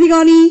నీకు ఉన్నది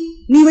గాని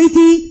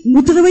నీవైతే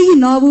ముద్రవై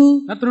ఉన్నావు.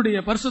 கர்த்தருடைய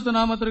பரிசுத்த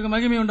நாமத்திற்கு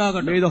மகிமை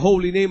உண்டாகட்டும். May the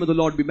holy name of the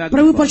Lord be magnified.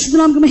 ప్రభు పరిశుద్ధ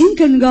నామమునకు మహిమ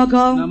కలుగును గాక.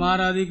 நாம்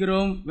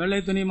ஆராதிக்கிறோம்,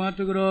 வெள்ளை துணி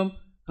மாற்றுகிறோம்,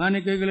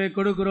 காணிக்கைகளை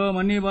கொடுக்கிறோம்,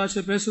 அந்நிய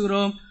பாஷை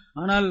பேசுகிறோம்,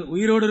 ஆனால்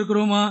உயிரோடு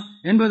இருக்கிறோமா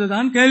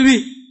என்பதுதான் கேள்வி.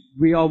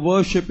 We are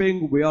worshipping,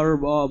 we are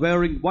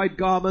wearing white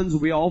garments,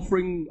 we are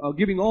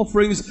giving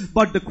offerings,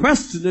 but the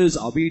question is,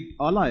 are we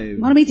alive?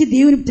 మనమైతే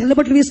దేవుని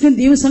తెల్లబట్టలు వేసుకుని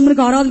దేవుని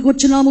సంఘమునకు ఆరాధనకు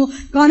వచ్చున్నాము,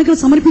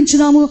 కానుకలు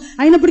సమర్పించున్నాము,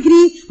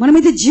 అయినప్పటికీ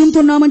మనమైతే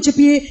జీవంతో ఉన్నామని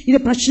చెప్పి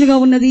ఇది ప్రశ్నగా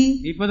ఉన్నది.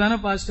 இப்பதானே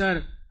பாஸ்டர்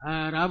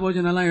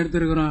ராபோஜன் எல்லாம்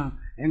எடுத்திருக்கிறோம்,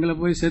 எங்களை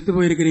போய் செத்து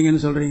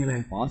போயிருக்கிறீங்கன்னு சொல்றீங்களே.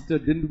 Pastor,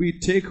 didn't we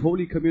take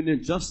Holy Communion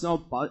just now?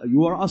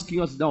 You are asking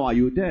us now, are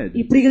you dead?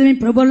 ఇప్పుడు కదా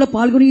మేము ప్రభువులో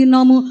పాల్గొని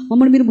ఉన్నాము,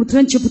 మమ్మల్ని మీరు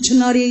ముద్రని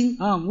చెప్పుచున్నారే.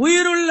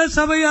 உயிருள்ள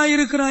சபையா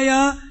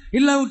இருக்கிறாயா,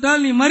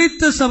 இல்லாவிட்டால் நீ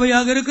மரித்த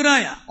சபையாக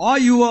இருக்கிறாயா?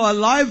 Are you a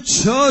alive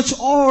church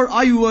or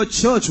are you a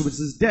church which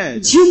is dead?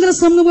 జీవంగల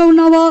సంఘంగా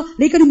ఉన్నావా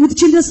లేక నీ మృతి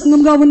చెందిన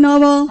సంఘంగా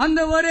ఉన్నావా? அந்த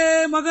ஒரே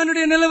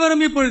மகனுடைய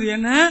நிலவரம் இப்பொழுது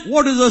என்ன?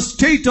 What is the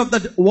state of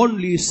that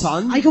only son?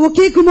 ఆ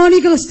ఒకే కుమారుని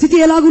యొక్క స్థితి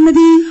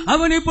ఎలాగున్నది?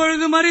 அவன்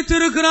இப்பொழுது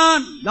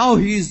மரித்திருக்கிறான். Now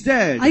he is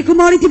dead. ఆ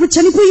కుమారుడు ఇప్పుడు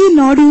చనిపోయి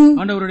ఉన్నాడు.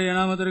 ஆண்டவருடைய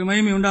நாமத்திற்கு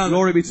மகிமை உண்டாகட்டும்.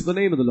 Glory be to the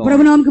name of the Lord.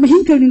 ప్రభువు నామమునకు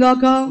మహిమ కలుగును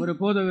గాక. ஒரு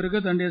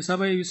போதகருக்கு தன்னுடைய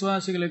சபை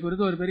விசுவாசிகளை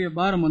குறித்து ஒரு பெரிய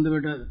பாரம் வந்து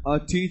விட்டது. A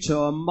teacher,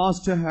 a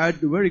master had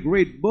a very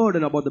great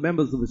burden about the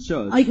members of the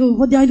church. ఆ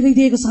ఉపాధ్యాయుడు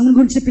అయితే ఈ సంఘం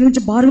గురించి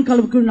పిలిచి భారం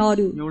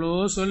కలుపుకున్నాడు.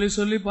 எவ்வளவோ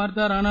சொல்லி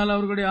பார்த்தார், ஆனால்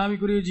அவர்களுடைய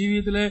ஆவிக்குரிய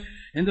ஜீவியத்திலே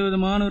எந்த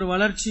விதமான ஒரு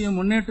வளர்ச்சியும்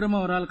முன்னேற்றமும்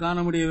அவரால் காண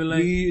முடியவில்லை.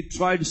 He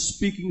tried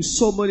speaking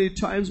so many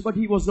times, but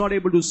he was not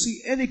able to see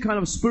any kind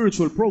of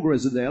spiritual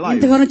progress in their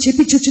life. ఎంతగానో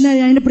చెప్పి చూచిన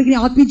అయినప్పటికీ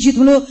ఆత్మీయ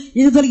జీవితంలో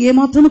ఎదుగుదల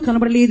ఏమాత్రమూ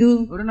కనబడలేదు.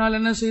 ஒரு நாள்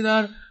என்ன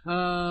செய்தார்,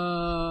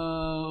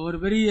 ஒரு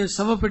பெரிய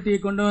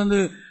சவப்பெட்டியை கொண்டு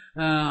வந்து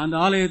அந்த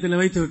ஆலயத்தில்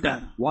வைத்து விட்டார்.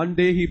 One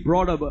day he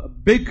brought a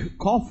big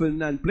coffin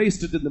and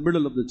placed it in the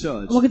middle of the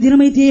church. ఒక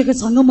దినమైతే ఒక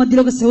సంఘం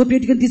మధ్యలో ఒక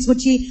శవపేటికను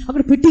తీసుకొచ్చి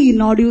అక్కడ పెట్టి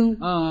ఉన్నాడు.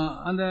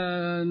 அந்த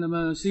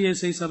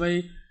சிஎஸ்ஐ சபை,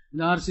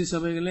 இந்த ஆர்சி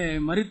சபைகளே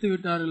மரித்து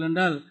விட்டார்கள்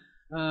என்றால்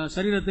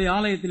சரீரத்தை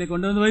ஆலயத்திலே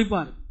கொண்டு வந்து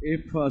வைப்பார்.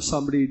 If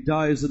somebody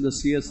dies in the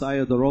CSI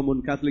or the Roman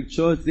Catholic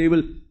Church, they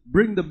will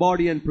bring the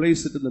body and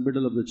place it in the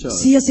middle of the church.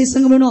 CSI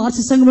సంఘంలోను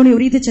RC సంఘంలోను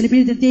ఎవరైతే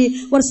చనిపోయితే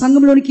వారి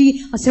సంఘంలోనికి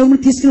ఆ శవమును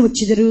తీసుకుని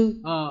వచ్చేదరు.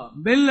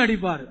 Bell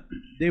అడిపారు.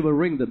 They will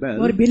ring the bell.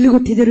 వారు bell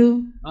కొట్టేదరు.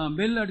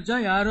 Bell అడిచా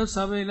arrow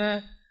సభైల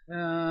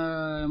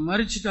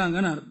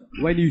మరిచిటాంగని అర్థం.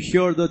 When you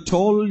hear the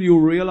toll, you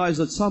realize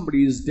that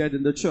somebody is dead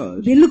in the church.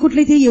 Bell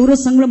కొట్లయితే ఎవరో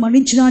సంఘంలో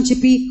మరణించినా అని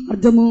చెప్పి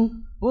అర్థము.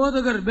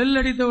 போதகர் பெல்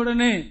அடித்த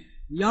உடனே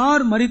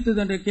யார் மரித்தது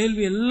என்ற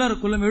கேள்வி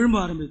எல்லாருக்குள்ளும் எழும்ப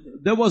ஆரம்பித்தது.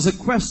 There was a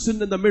question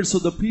in the midst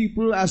of the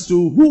people as to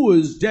who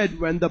is dead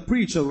when the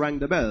preacher rang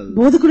the bell.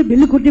 బోధకుడు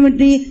బెల్ కొట్టిన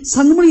వెంటనే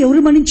సంఘములో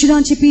ఎవరు మరణించినా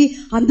అని చెప్పి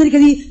అందరికీ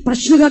అది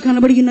ప్రశ్నగా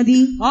కనబడినది.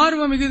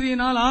 ஆர்வ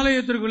மிகுதியினால்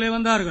ஆலயத்திற்குள்ளே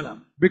வந்தார்களாம்.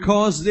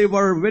 Because they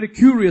were very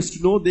curious to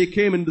know, they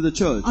came into the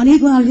church.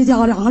 అనేక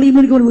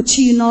ఆలయంలోకి వారు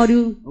వచ్చి ఉన్నారు.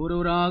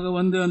 ஒருவராக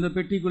வந்து அந்த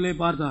பெட்டிக்குள்ளே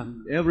பார்த்தார்.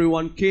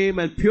 Everyone came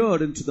and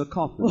peered into the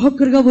coffin.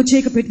 ఒక్కొక్కరుగా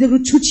వచ్చి పెట్టి దగ్గర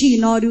చూచి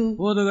ఉన్నారు.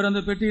 போதகர்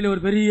அந்த பெட்டியில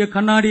ஒரு பெரிய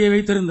கண்ணாடியை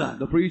வைத்திருந்தார்.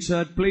 The preacher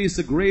had placed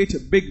a great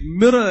big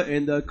mirror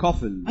in the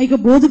coffin.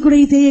 ఇక బోధకుడు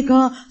అయితే ఇక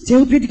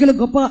శవపేటికలో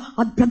గొప్ప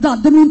పెద్ద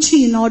అద్దం ఉంచి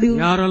ఉన్నాడు.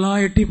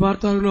 யாரெல்லாம் எட்டி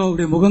பார்த்தார்களோ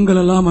அவருடைய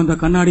முகங்கள் எல்லாம் அந்த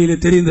கண்ணாடியிலே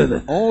தெரிந்தது.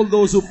 All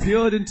those who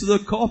peered into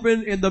the coffin,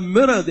 in the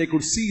mirror they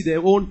could see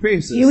their own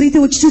faces. ఎవరైతే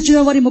వచ్చి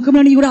చూచిన వారి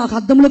ముఖములన్నీ కూడా ఆ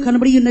అద్దంలో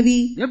కనబడి ఉన్నవి.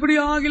 எப்படி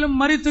ஆகிலும்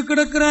மரித்து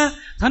கிடக்கிற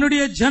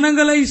தன்னுடைய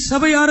ஜனங்களை,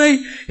 சபையாரை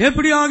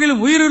எப்படி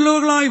ஆகிலும்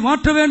உயிருள்ளவர்களாய்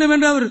மாற்ற வேண்டும்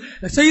என்று அவர்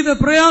செய்த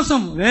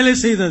பிரயாசம் வேலை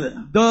செய்தது.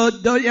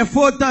 The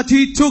effort that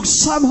he took,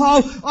 somehow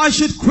I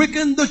should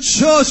quicken the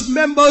church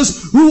members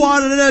who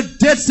are in a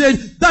dead state,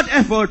 that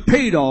effort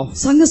paid off.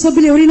 సంఘ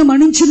సభ్యులు ఎవరైనా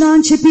మరణించినా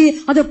అని చెప్పి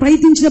అది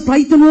ప్రయత్నించిన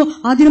ప్రయత్నము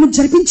ఆ దినము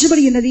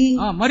జరిపించబడి ఉన్నది.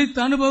 మరిత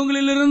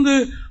అనుభవங்களிலிருந்து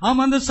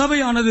அந்த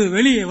சபையானது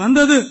வெளியே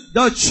வந்தது.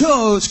 The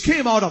church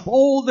came out of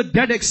all the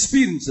dead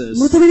experiences.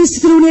 మృతమైన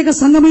స్థితిలో ఉన్న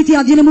సంఘమైతే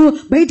ఆ దినము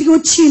బయటికి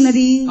వచ్చి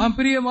ఉన్నది.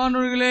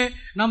 பிரியமானவர்களே,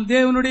 நாம்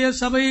தேவனுடைய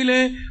சபையிலே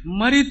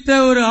மரித்த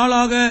ஒரு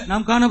ஆளாக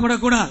நாம்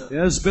காணப்படக்கூடாது.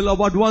 Yes,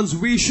 beloved ones,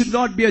 we should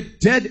not be a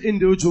dead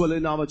individual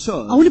in our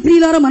church. అవును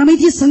ప్రియులారా,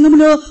 మనమైతే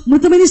సంఘములో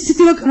మృతమైన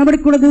స్థితిలో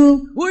కనబడకూడదు.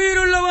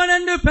 உயிருள்ளவன்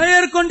என்று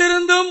பெயர்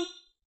கொண்டிருந்தும்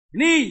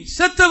நீ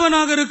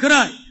செத்தவனாக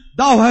இருக்கிறாய்.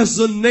 Thou hast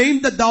the name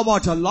that thou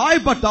art alive,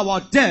 but thou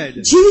art dead.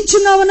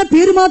 జీవించున్నావన్న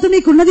పేరు మాత్రం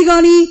నీకున్నది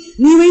గాని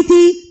నీవైతే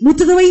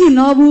మృతుడవై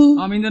ఉన్నావు.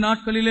 இந்த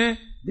நாட்களிலே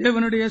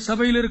தேவனுடைய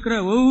சபையில் இருக்கிற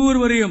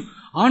ஒவ்வொருவரையும்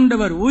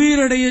ஆண்டவர்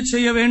உயிரடைய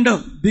செய்ய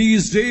வேண்டும்.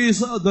 These days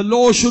the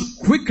Lord should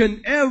quicken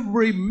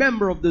every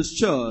member of this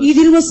church. ఈ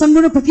దినమున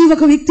సంఘంలో ప్రతి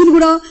ఒక్క వ్యక్తిని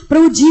కూడా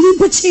ప్రభు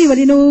జీవింప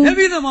చేయవలెను.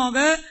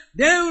 எவ்விதமாக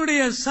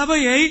தேவனுடைய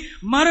சபையை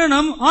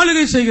மரணம்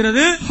ஆளுகை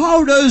செய்கிறது? How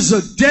does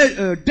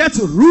death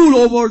rule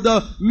over the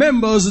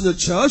members in the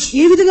church?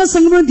 ఏ విధంగా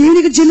సంఘంలో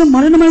దేవునికి జనం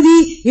మరణం అనేది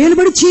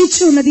ఏలుబడి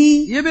చేయొచ్చు ఉన్నది.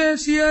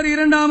 எபேசியர்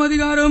 2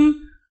 அதிகாரம்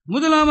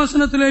 1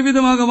 வசனத்திலே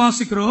விதமாக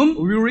வாசிக்கிறோம்.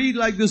 We read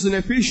like this in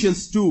Ephesians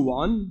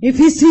 2:1.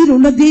 ఎఫెసీయులు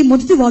 2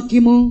 మొదటి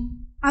వాక్యము.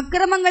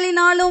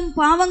 அக்கிரமங்களினாலும்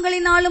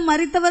பாவங்களினாலும்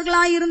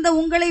மரித்தவர்களாயிருந்த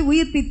உங்களை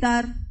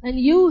உயிர்ப்பித்தார். And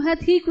you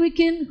hath he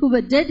quickened who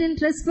were dead in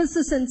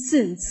trespasses and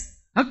sins.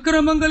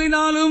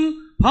 அக்கிரமங்களினாலும்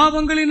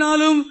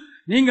பாவங்களினாலும்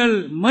நீங்கள்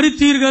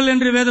மரித்தீர்கள்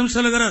என்று வேதம்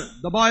சொல்கிறது.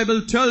 The Bible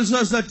tells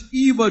us that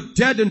ye were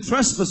dead in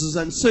trespasses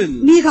and sin.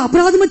 నీకు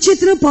అపరాధము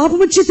చేతను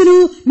పాపము చేతను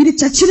మీరు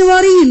చచ్చిన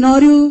వారై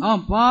ఉన్నారు.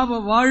 பாவ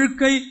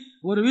வாழ்க்கை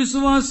ஒரு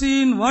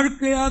விசுவாசியின்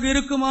வாழ்க்கையாக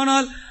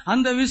இருக்குமானால்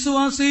அந்த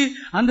விசுவாசி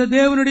அந்த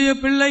தேவனுடைய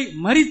பிள்ளை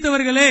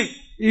மரித்தவர்களே.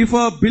 If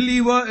a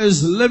believer is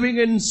living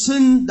in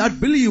sin, that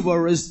believer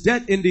is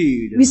dead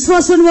indeed.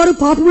 విశ్వాసమున్న వారు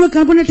పాపములో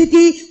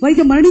కనపడినట్లయితే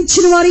వారికి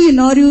మరణించిన వారై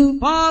ఉన్నారు.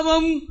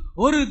 பாவம்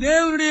ஒரு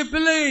தேவனுடைய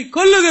பிள்ளையை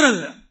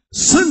கொல்லுகிறது.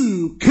 Sin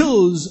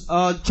kills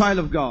a child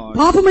of God.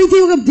 పాపమైతే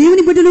ఒక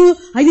దేవుని బిడ్డను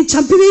అది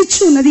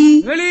చంపివేయుచున్నది.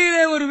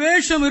 வெளியிலே ஒரு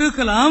வேஷம்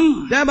இருக்கலாம்.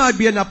 There might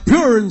be an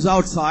appearance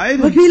outside.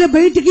 ఒకవేళ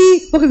బయటికి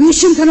ఒక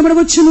వేషం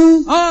కనబడవచ్చును.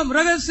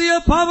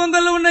 ரகசிய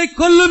பாவங்கள் உன்னை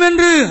கொல்லும்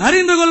என்று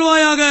அறிந்து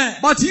கொள்வாயாக.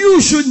 But you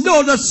should know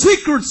that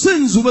secret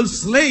sins will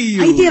slay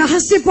you. అయితే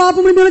రహస్య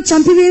పాపమును మనం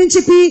చంపివేయని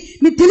చెప్పి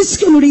మీరు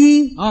తెలుసుకొనుడి.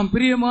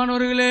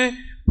 பிரியமானவர்களே,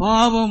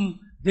 பாவம்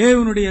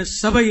தேவனுடைய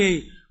சபையை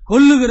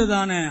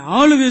கொல்லுகிறதான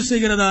ஆளுகை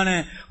செய்கிறதான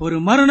ஒரு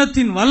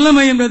மரணத்தின்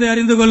வல்லமை என்பதை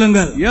அறிந்து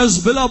கொள்ளுங்கள். Yes,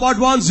 beloved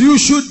ones, you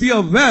should be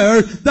aware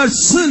that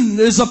sin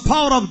is a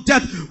power of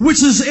death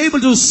which is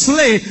able to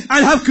slay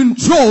and have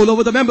control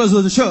over the members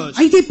of the church.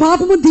 అయితే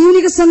పాపము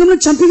దేవుని సంఘమును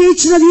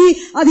చంపివేయుచున్నది.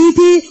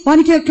 అదైతే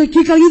వానికి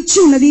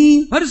కలిగించున్నది.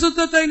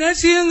 பரிசுத்தத்தை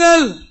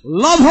நேசியுங்கள்.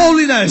 Love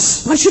holiness.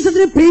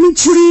 పరిశుద్ధతను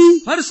ప్రేమించుడి.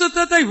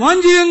 பரிசுத்தத்தை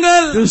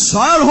வாஞ்சியுங்கள்.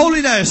 Desire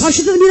holiness.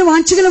 పరిశుద్ధత మీద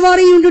వాంఛగల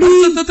వారై ఉండుడి.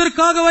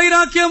 பரிசுத்தத்திற்காக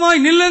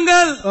வைராக்கியமாய்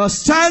நில்லுங்கள்.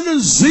 Stand in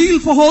zeal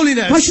for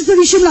holiness. పరిశుద్ధ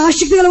విషయంలో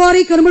ఆసక్తి గల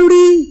వారై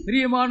కనబడుడి.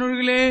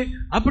 பிரியமானவர்களே,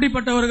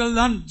 அப்படிப்பட்டவர்கள்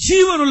தான்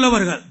ஜீவன்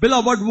உள்ளவர்கள்.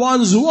 Beloved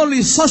ones,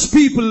 only such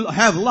people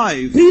have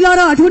life.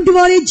 ప్రియులారా, అటువంటి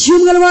వారే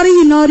జీవం గల వారై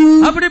ఉన్నారు.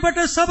 அப்படிப்பட்ட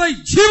சபை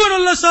ஜீவன்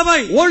உள்ள சபை.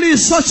 Only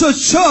such a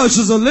church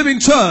is a living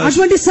church.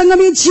 అటువంటి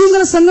సంఘమే జీవం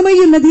గల సంఘమై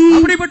ఉన్నది.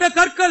 அப்படிப்பட்ட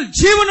கற்கள்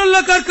ஜீவன் உள்ள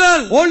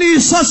கற்கள். Only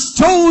such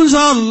stones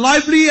are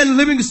lively and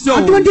living stones.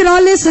 అటువంటి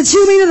రాళ్లే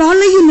సజీవమైన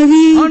రాళ్లై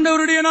ఉన్నవి.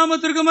 ஆண்டவருடைய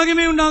நாமத்திற்கு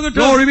மகிமை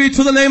உண்டாகட்டும். Glory be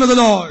to the name of the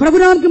Lord.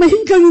 ప్రభునామముకు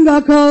మహిమ కలుగును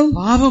గాక.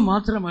 பாவம்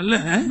மாத்திரமல்ல,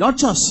 Not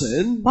just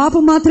sin.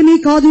 పాపం మాత్రమే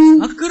కాదు,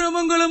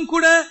 அக்கிரமங்களும்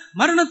கூட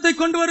மரணத்தை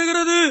கொண்டு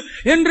வருகிறது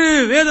என்று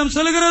வேதம்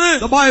சொல்கிறது.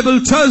 The Bible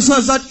tells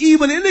us that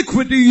even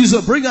iniquities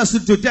bring us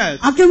into death.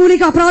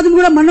 అక్రమమునికి అపరాధం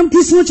కూడా మరణం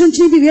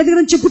తీసుకొచ్చి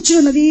వేదగ్రంథం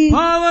చెప్పుచున్నది.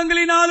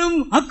 பாவங்களினாலும்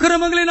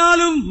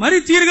அக்கிரமங்களினாலும்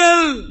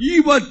மரித்தீர்கள்.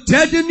 You were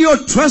dead in your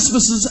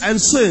trespasses and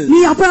sins.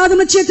 మీ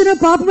అపరాధముల చేతను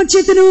పాపముల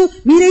చేతను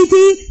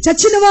మీరైతే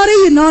చచ్చిన వారై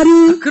ఉన్నారు.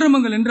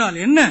 அக்கிரமங்கள் என்றால்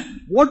என்ன?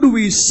 What do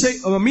we say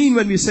mean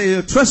when we say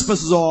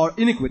trespasses or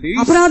iniquities?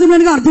 అపరాధం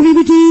అనగా అర్థం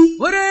ఏమిటి?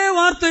 ஒரே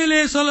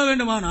வார்த்தையிலே சொல்ல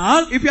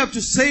வேண்டுமானால், If you have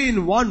to say in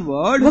one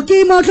word, ఒకే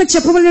మాటలో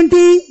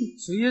చెప్పవాలంటే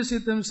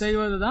சுயசித்தம்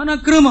செய்வதுதான்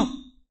அக்கிரமம்.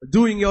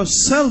 doing your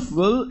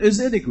self-will is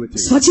iniquity.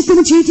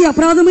 స్వచిత్తము చేతి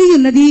అపరాధమై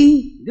ఉన్నది.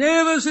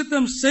 தேவ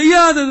சித்தம்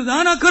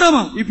செய்யாததுதான்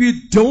அக்கிரமம். If you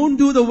don't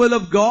do the will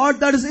of God,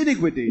 that is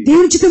iniquity.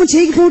 దేవుని చిత్తము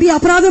చేయకపోవడం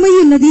అపరాధమై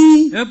ఉన్నది.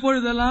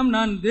 எப்பொழுதெல்லாம்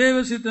நான் தேவ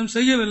சித்தம்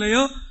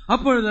செய்யவில்லையோ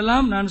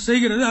அப்பொழுதெல்லாம் நான்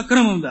செய்கிறது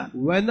அக்கிரமம் தான்.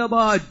 Whenever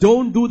I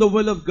don't do the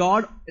will of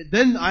God,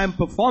 then I am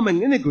performing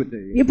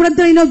iniquity.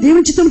 ఎప్పుడంతా నేను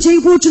దేవుని చిత్తము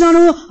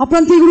చేయకపోవచ్చున్నానో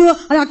అప్పుడంతా కూడా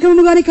అది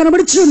అక్రమముగానే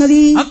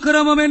కనబడుచున్నది.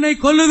 அக்கிரமம் என்னை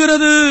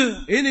கொல்லுகிறது.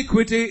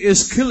 Iniquity is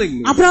killing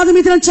me. అపరాధం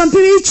ఇతరులను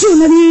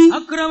చంపివేయుచున్నది.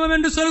 அக்கிரமம்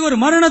என்று சொல்கிற ஒரு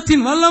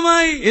மரணத்தின்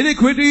வல்லமை.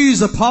 Iniquity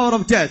is the power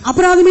of death.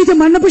 అపరాధం అయితే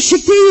మరణపు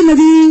శక్తి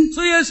ఉన్నది.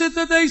 சுய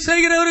சித்தத்தை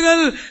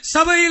செய்கிறவர்கள்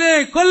சபையிலே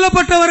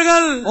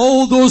கொல்லப்பட்டவர்கள்.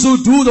 All those who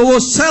do the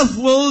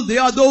self-will, they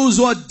are those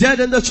who are dead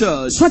in the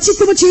church.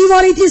 స్వచిత్తము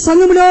చేయవారైతే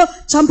సంఘములో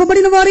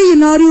చంపబడిన వారై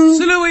ఉన్నారు.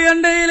 சிலுவை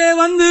அண்டையிலே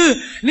வந்து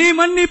நீ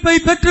மன்னிப்பை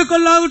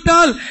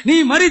பெற்றுக்கொள்ளாவிட்டால் நீ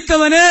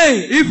மரித்தவனே.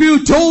 If you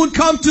don't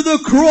come to the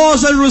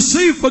cross and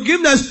receive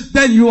forgiveness,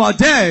 then you are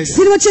dead.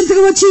 శిలువ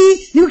చెంతకు వచ్చి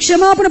నీవు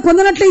క్షమాపణ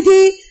పొందనట్లయితే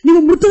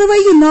నీవు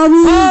మృతుడవై ఉన్నావు.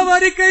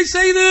 பாவரிக்கை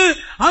செய்து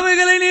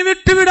அவைகளை நீ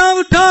விட்டு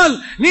விடாவிட்டால்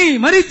நீ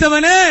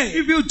மரித்தவனே.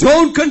 If you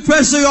don't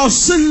confess your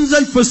sins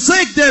and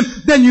forsake them,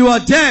 then you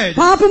are dead.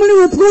 పాపమును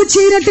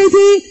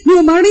ఒప్పుకోచేయనట్లయితే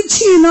నీవు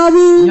మరణించి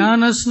ఉన్నావు.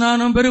 ஞான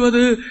ஸ்நானம்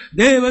பெறுவது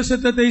தேவ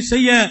சித்தத்தை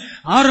செய்ய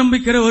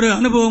ஆரம்பிக்கிற ஒரு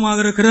அனுபவமாக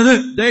இருக்கிறது.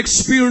 The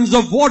experience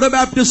of water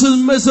baptism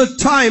is a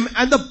time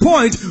and the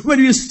point when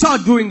you start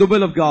doing the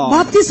will of God.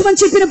 బాప్తిస్మం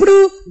చెప్పినప్పుడు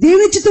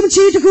దేవుని చిత్తము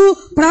చేయుటకు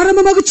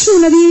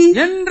ప్రారంభమగుచున్నది.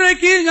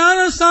 என்றைக்கு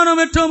ஞானஸ்தானம்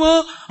பெற்றோமோ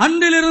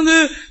அன்றிலிருந்து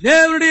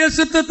தேவனுடைய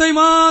சித்தத்தை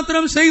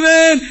மாத்திரம்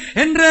செய்வேன்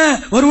என்ற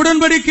ஒரு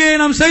உடன்படிக்கையை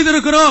நாம்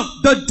செய்திருக்கிறோம்.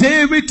 The day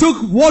we took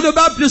water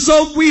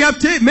baptism, we have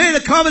made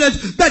a covenant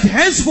that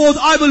henceforth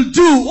I will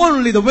do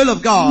only the will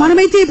of God.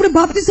 మనమైతే ఇప్పుడు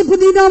బాప్తిసం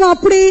పొందినామా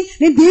అప్పుడే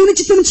నేను దేవుని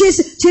చిత్తము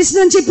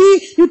చేసినని చెప్పి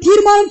నువ్వు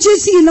తీర్మానం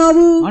చేసి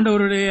ఉన్నావు.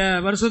 ஆண்டவருடைய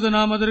பரிசுத்த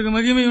நாமத்திற்கு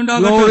மகிமை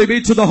உண்டாகட்டும். Glory be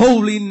to the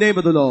holy name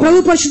of the Lord.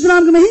 ప్రభు పరిశుద్ధ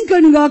నామముకు మహిమ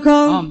కలుగును గాక.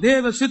 ஆம்,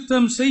 தேவ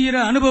சித்தம் செய்கிற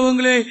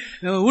அனுபவங்களே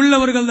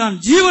உள்ளவர்கள் தான்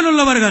ஜீவன்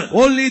உள்ளவர்கள்.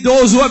 Only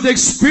those Those who have the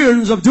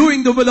experience of doing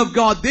the will of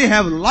God, they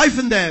have life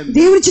in them.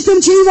 దేవుని చిత్తం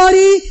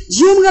చేయవారే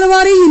జీవం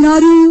గలవారే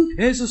ఉన్నారు.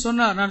 యేసు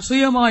சொன்னார், நான்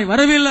சுயமாய்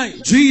வரவில்லை.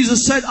 Jesus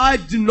said, I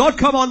did not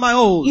come on my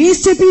own.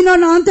 యేసు చెప్పినా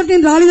నా అంతట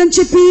నేను రాలేదని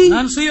చెప్పి,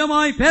 நான்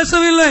சுயமாய்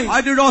பேசவில்லை.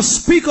 I did not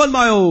speak on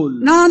my own.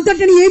 నా అంతట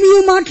నేను ఏమీ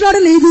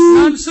మాట్లాడలేదు.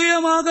 நான்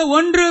சுயமாக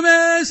ஒன்றுமே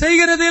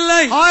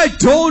செய்கிறதில்லை. I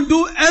don't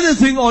do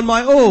anything on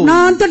my own. నా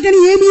అంతట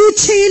నేను ఏమీ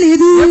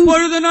చేయలేదు.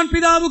 எப்பொழுது நான்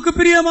பிதாவுக்கு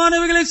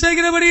பிரியமானவைகளை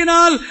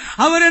செய்கிறபடியினால்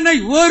அவர் என்னை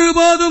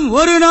ஒருபோதும்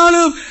ஒரு நாளும்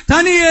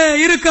தனியே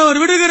இருக்க அவர்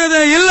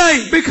விடுகிறதே இல்லை.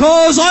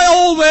 Because I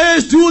always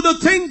do the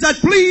things that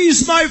please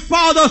my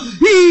Father,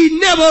 He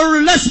never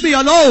lets me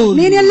alone.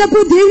 నేను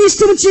ఎల్లప్పుడూ దేవుని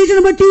ఇష్టం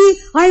చేయడం బట్టి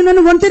ఆయన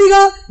నన్ను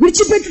ఒంటరిగా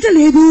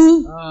విడిచిపెట్టలేదు.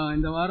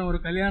 இந்த வாரம் ஒரு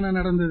கல்யாணம்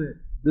நடந்தது.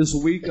 This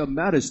week a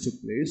marriage took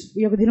place.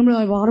 ఈ యొక్క దినంలో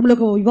వారంలో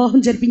ఒక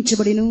వివాహం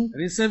జరిపించబడిను.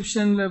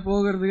 రిసెప్షన్ல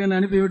పోகிறதுக்கு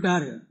అనిపి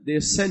విட்டாరు. They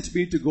sent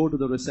me to go to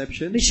the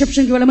reception.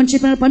 Reception కి వెళ్ళమని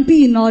చెప్పి పంపి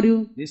ఉన్నారు.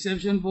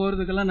 రిసెప్షన్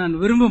పోறதுக்கெல்லாம் நான்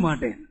விரும்ப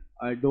மாட்டேன்.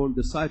 I don't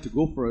decide to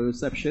go for a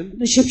reception.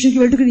 Reception కి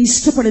వెళ్ళడానికి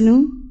ఇష్టపడను.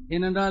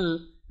 ஏனென்றால்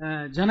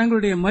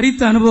ஜனங்களுடைய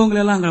மரித்த அனுபவங்களை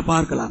எல்லாம் அங்க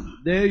பார்க்கலாம்.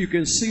 There you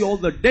can see all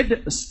the dead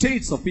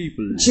states of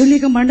people.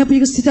 జీవిక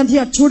మండపీక స్థితి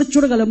అంతా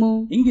చూడగలము.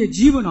 இங்கே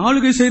ஜீவன்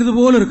ஆளுகை செய்யறது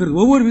போல இருக்குது.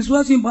 ஒவ்வொரு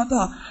விசுவாசியும்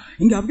பார்த்தா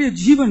இங்க அப்படியே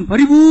ஜீவன்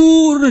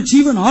பரிபூர்ண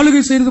ஜீவன்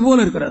ஆளுகை செய்யறது போல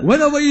இருக்கிறது.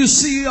 Whenever you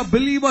see a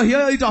believer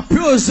here, it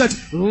appears that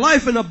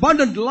life and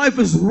abundant life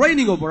is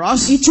reigning over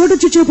us. ఈ చోట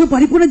చూచే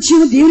పరిపూర్ణ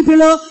జీవం దేవుని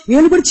పిల్ల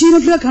ఏలుబడి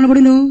జీవనట్లుగా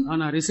కనబడును.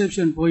 ஆனா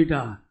reception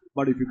போయిటా,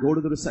 but if you go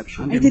to the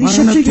reception,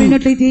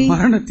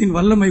 மரணத்தின்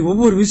வல்லமை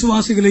ஒவ்வொரு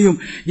விசுவாசிகளையும்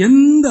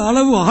எந்த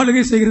அளவு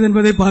ஆளுகை செய்கிறது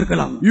என்பதை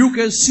பார்க்கலாம். You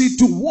can see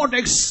to what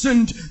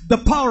extent the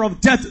power of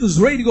death is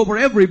reigning over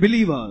every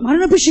believer.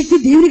 మరణపు శక్తి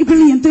దేవునికి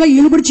పిల్లలు ఎంతగా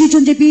ఏలుబడి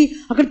చేయొచ్చని చెప్పి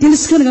అక్కడ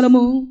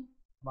తెలుసుకోగలము.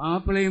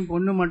 மாப்பிளையும்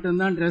பொண்ணு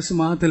மட்டும்தான் Dress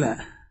மாத்தல.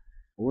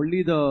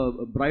 Only the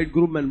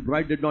bridegroom and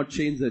bride did not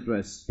change their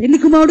dress. పెళ్లి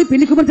కుమారుడు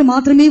పెళ్లి కుమార్తె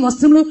మాత్రమే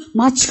వస్త్రములు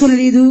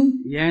మార్చుకోలేదు.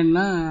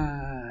 ஏன்னா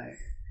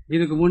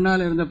இதுக்கு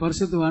முன்னால இருந்த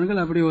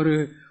பரிசுத்தவான்கள் அப்படி ஒரு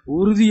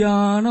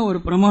உறுதியான ஒரு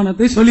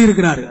பிரமாணத்தை சொல்லி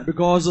இருக்கிறார்கள்.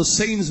 Because the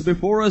saints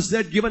before us they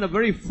had given a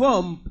very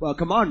firm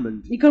commandment.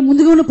 ఇక్కడ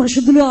ముందుగా ఉన్న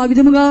పరిశుద్ధులు ఆ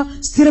విధముగా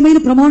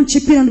స్థిరమైన ప్రమాణం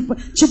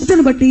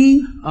చెప్తాను బట్టి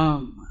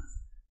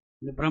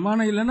இந்த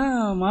பிரமாணம் இல்லனா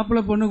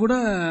மாப்பிள்ளை பொண்ணு கூட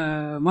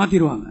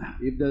மாத்திடுவாங்க.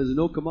 If there is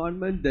no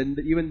commandment, then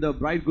even the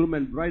bridegroom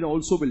and bride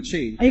also will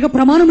change. అయ్యక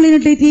ప్రమాణం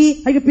లేనట్లయితే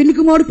అయ్యక పెళ్లి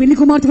కుమారుడు పెళ్లి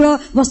కుమార్తె కూడా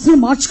వస్త్రం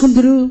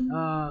మార్చుకుందరు.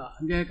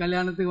 அங்கே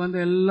கல்யாணத்துக்கு வந்த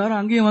எல்லாரும்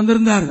அங்கேயே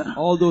வந்திருந்தாங்க.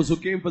 All those who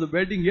came for the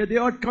wedding here, they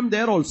had come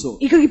there also.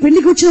 ఇక్కడికి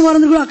పెళ్లికి వచ్చిన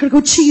వారందరూ కూడా అక్కడికి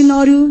వచ్చి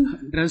ఉన్నారు.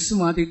 Dress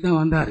மாத்திட்டு தான்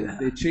வந்தாரு.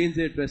 They changed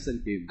their dress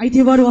and came.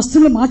 అయితే వారు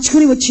వస్త్రాలు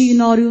మార్చుకొని వచ్చి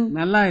ఉన్నారు.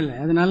 நல்லா இல்ல,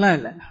 அது நல்லா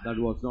இல்ல.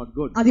 That was not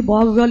good. అది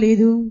బాగుగా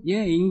లేదు.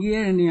 ஏன்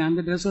இங்கேயே நீ அந்த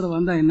Dressோட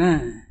வந்தா என்ன?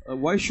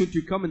 Why should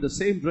you come in the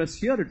same dress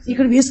here itself?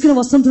 ఇక్కడ వేసుకున్న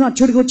వస్త్రంతో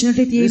అచ్చోడికి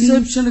వచ్చినట్లయితే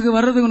రిసెప్షన్కి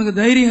వరదకు ఉనకు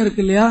ధైర్యం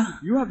இருக்கு இல்லையா?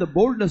 You have the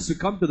boldness to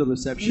come to the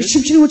reception.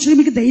 Reception వచ్చిన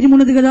మీకు ధైర్యం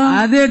ఉన్నది కదా.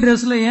 அதே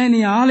Dressல ஏன்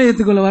நீ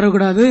ஆலயத்துக்குள்ள வர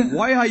கூடாது?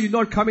 Why are you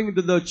not coming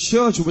into the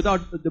church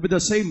with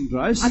the same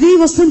dress? అదే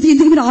వస్త్రంతో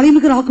ఎందుకు మీరు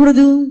ఆలయంకి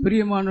రాకూడదు?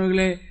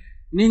 பிரியமானவர்களே,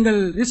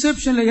 நீங்கள்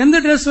ரிசெப்ஷன்ல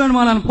எந்த Dress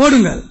வேணுமானாலும்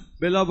போடுங்கள்.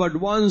 Beloved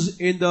ones,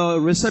 in the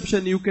reception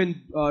you can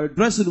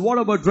dress in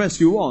whatever dress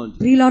you want.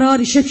 ప్రియులారా,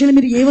 రిసెప్షన్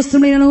మీరు ఏ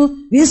వస్త్రమైనానో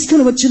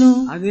వేసుకొని వచ్చును.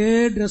 அதே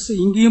Dress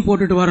இங்கேயும்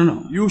போட்டுட்டு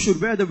வரணும். You should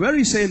wear the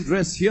very same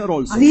dress here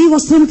also. అదే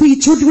వస్త్రంతో ఈ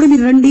చోటు కూడా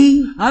మీరు రండి.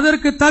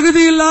 அதற்கு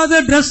தகுதி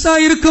இல்லாத Dress-ஆ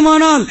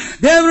இருக்குமானால்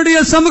தேவனுடைய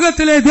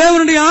சமூகத்திலே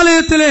தேவனுடைய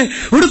ஆலயத்திலே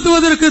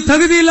உடுத்துவதற்கு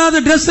தகுதி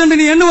இல்லாத Dress என்று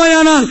நீ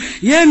எண்ணுவாயானால்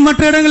ஏன்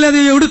மற்ற இடங்களில்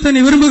அதை உடுத்த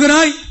நீ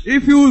விரும்புகிறாய்?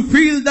 If you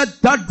feel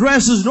that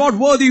dress is not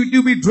worthy to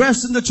be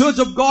dressed in the church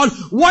of God,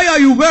 why are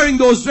you wearing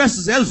those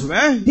dresses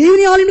elsewhere?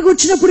 దేవుని ఆలయానికి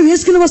వచ్చినప్పుడు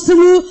వేసుకున్న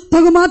వస్త్రములు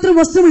తగు మాత్రం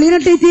వస్త్రం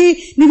లేనట్లయితే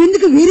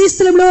నీవెందుకు వేరే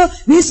స్థలంలో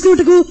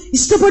వేసుకున్నట్టుకు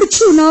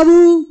ఇష్టపడుచున్నావు?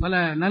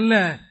 பல நல்ல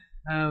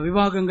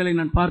விவாகங்களை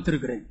நான்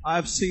பார்த்திருக்கிறேன். I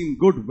have seen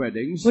good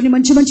weddings. కొన్ని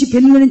మంచి మంచి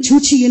పెళ్లిళ్ళని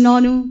చూచి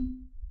ఉన్నాను.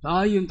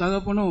 தாயும்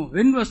தகப்பனும்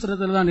வெண்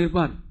வஸ்திரத்தில் தான்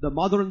இருப்பார். The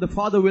mother and the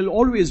father will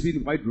always be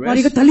in white dress.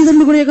 వారి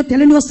తల్లిదండ్రులు కూడా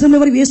తెల్లని వస్త్రం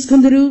వారు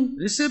వేసుకుందరు.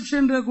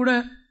 ரிசெப்ஷன்ல கூட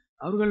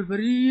அவர்கள்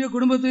பெரிய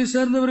குடும்பத்தை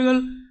சேர்ந்தவர்கள்,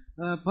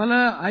 பல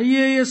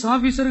IAS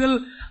ஆபீசர்கள்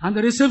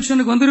அந்த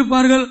ரிசெப்ஷனுக்கு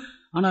வந்திருப்பார்கள்.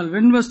 ஆனால்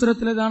வெண்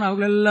வஸ்திரத்திலே தான்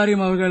அவர்கள்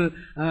எல்லாரையும் அவர்கள்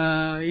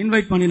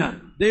இன்வைட் பண்ணினார்.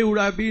 They would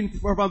have been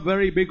from a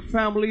very big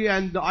family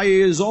and the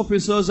IAS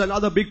officers and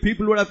other big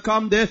people would have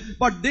come there,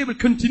 but they will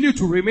continue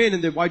to remain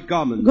in their white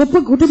garments.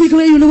 గొప్ప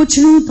కుటుంబీకులై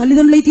ఉండవచ్చును.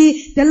 తల్లిదండ్రులైతే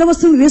తెల్ల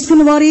వస్త్రం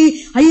వేసుకున్న వారి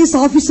IAS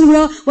ఆఫీసర్లు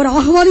కూడా వారు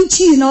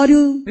ఆహ్వానించి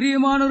ఉన్నారు.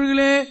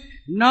 பிரியமானவர்களே,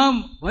 நாம்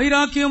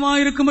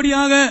வைராக்கியமாக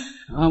இருக்கும்படியாக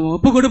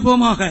ஒப்பு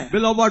கொடுப்போமாக.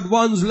 Beloved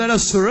ones, let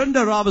us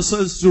surrender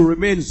ourselves to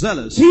remain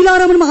zealous.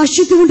 శ్రీలారమును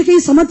ఆశ్చర్యముంటికి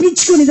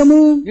సమర్పించుకొనిదము.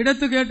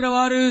 இடத்துக்கு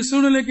ஏற்றவாறு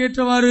சூழ்நிலைக்கு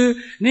ஏற்றவாறு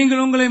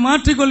நீங்கள் உங்களை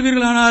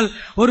மாற்றிக்கொள்வீர்களானால்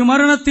ஒரு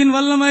மரணத்தின்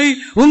வல்லமை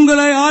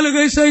உங்களை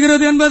ஆளுகை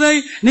செய்கிறது என்பதை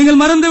நீங்கள்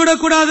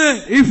மறந்துவிடக் கூடாது.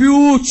 If you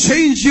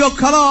change your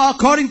color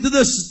according to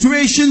the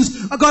situations,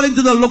 according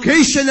to the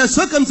location and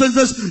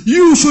circumstances,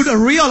 you should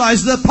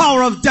realize the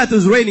power of death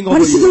is reigning over you.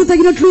 పరిస్థితులకు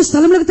తగినట్లు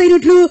స్థలములకు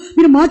తగినట్లు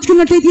మీరు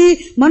మార్చుకున్నట్లయితే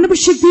మరణపు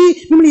శక్తి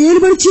మిమ్మల్ని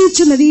ఏలుబడి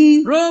చేయుచున్నది.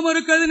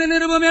 ரோமருக்கு எழுதின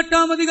நிருபம்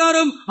 8ஆம்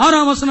அதிகாரம்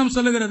 6ஆம் வசனம்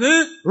சொல்லுகிறது.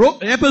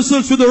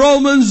 Epistle to the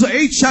Romans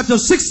 8 chapter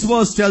 6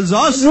 verse tells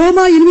us.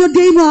 రోమా 8వ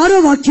అధ్యాయము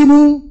 6వ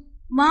వాక్యము.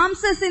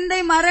 மாம்ச சிந்தை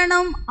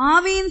மரணம்,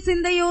 ஆவியின்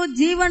சிந்தையோ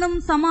ஜீவனும்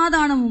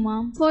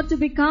சமாதானமுமாம். For to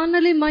be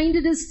carnally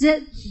minded is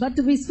death, but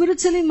to be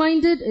spiritually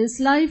minded is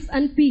life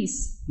and peace.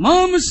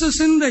 மாம்ச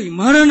சிந்தை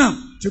மரணம்.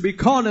 To be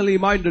carnally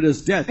minded is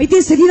death. అయితే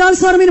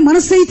శరీరానుసారమైన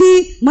మనస్సు అయితే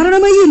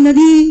మరణమై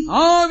ఉన్నది.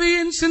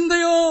 ஆவியின்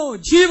சிந்தையோ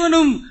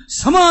ஜீவனும்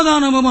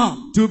சமாதானமுமாம்.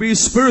 To be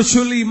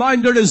spiritually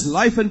minded is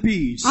life and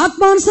peace.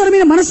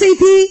 ఆత్మానుసారమైన మనస్సు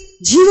అయితే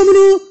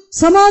జీవమును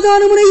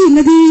సమాధానమునై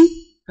ఉన్నది.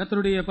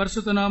 கர்த்தருடைய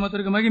பரிசுத்த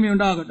நாமத்திற்கு மகிமை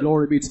உண்டாகட்டும்.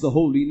 Glory be to the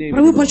holy name.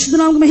 ప్రభు పరిశుద్ధ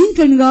నామమునకు మహిమ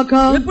కలుగుగాక.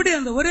 எப்படி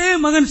அந்த ஒரே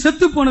மகன்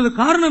செத்து போனது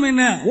காரணம்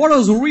என்ன? What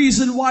was the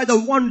reason why the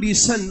only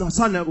son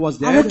was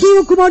dead? ఒకే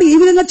ఒక కుమారుడు ఏ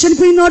విధంగా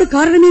చనిపోయినాడు,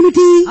 కారణం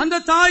ఏమిటి?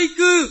 அந்த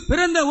தாய்க்கு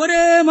பிறந்த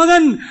ஒரே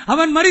மகன்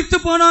அவன் மரித்து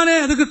போனானே,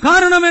 அதுக்கு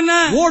காரணம் என்ன?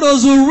 What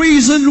was the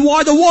reason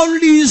why the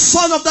only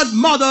son of that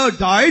mother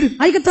died?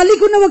 అయిక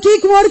తల్లికున్న ఒకే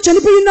కుమారుడు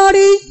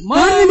చనిపోయినాడే,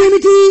 కారణం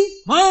ఏమిటి?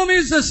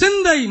 மாமிச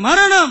சிந்தை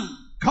மரணம்.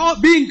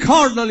 Being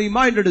carnally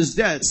minded is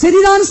death.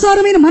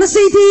 శరీరానుసారమైన మనస్సు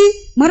అయితే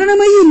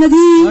మరణమై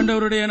ఉన్నది.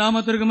 ஆண்டவருடைய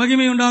நாமத்திற்கு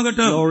மகிமை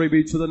உண்டாகட்டும். Glory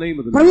be to the name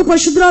of the Lord. ప్రభు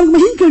పరిశుద్ధ నామమునకు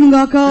మహిమ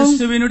కలుగుగాక.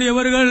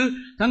 கிறிஸ்துவினுடையவர்கள்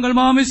தங்கள்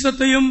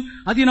மாமிசத்தையும்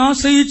அதன்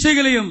ஆசை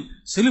இச்சைகளையும்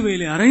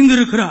சிலுவையிலே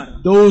அறைந்திருக்கிறார்.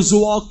 Those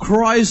who are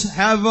Christ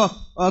have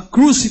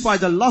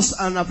crucified the lust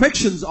and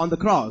affections on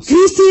the cross.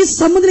 క్రీస్తు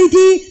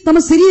సంబంధులైతే తమ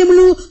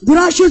శరీరములు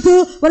దురాశలతో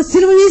వారు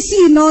సిలువ వేసి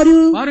ఉన్నారు.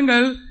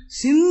 பாருங்கள்,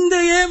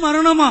 சிந்தையே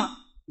மரணமா.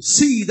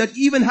 See that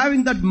even having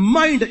that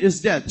mind is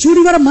death.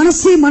 చూడి వారి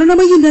మనస్సే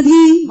మరణమై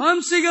ఉన్నది.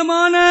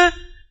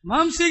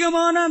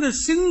 மாம்சிகமான அந்த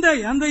சிந்தை,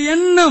 அந்த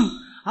எண்ணம்,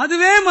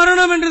 அதுவே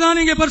மரணம்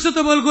என்றுதான் இங்கே பரிசுத்த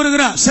பவுல்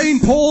கூறுகிறார். Saint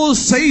Paul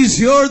says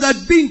here that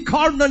being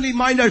carnally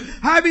minded,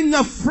 having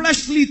a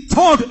fleshly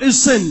thought is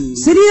sin.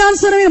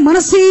 శరీరానుసారమైన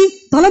మనస్సే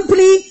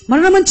తలంపులే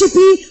మరణమని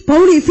చెప్పి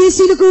పౌలు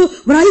ఎఫెసీయులకు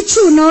వ్రాయిచు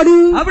ఉన్నాడు.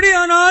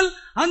 அப்படியானால்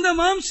அந்த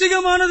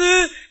மாம்சிகமானது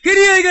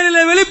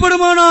கிரியைகளிலே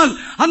வெளிப்படுமானால்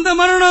அந்த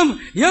மரணம்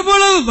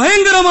எவ்வளவு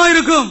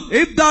பயங்கரமாயிருக்கும்.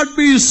 If that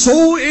be so,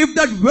 if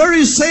that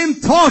very same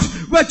thought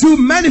were to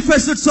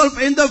manifest itself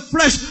in the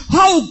flesh,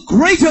 how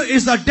greater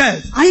is the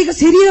death? ఆ యొక్క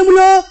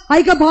శరీరములో ఆ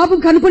యొక్క పాపం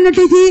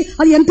కనపడినట్లయితే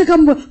అది ఎంత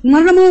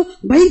మరణము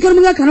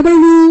భయంకరముగా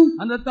కనబడును.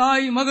 அந்த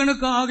தாய்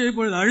మగనుக்காக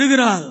இப்பொழுது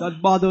అழுகிறார். That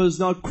mother is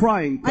not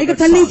crying. ఆ యొక్క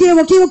తల్లి అయితే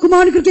ఒకే ఒక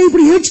కుమారునికే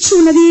ఇప్పుడు ఏడ్చుచు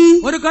ఉన్నది.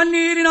 ஒரு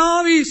கண்ணீரின்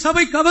ஆவி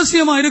சபைக்கு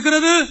அவசியமா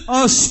இருக்கிறது.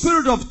 A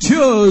spirit of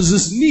tears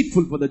is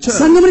needful for the church.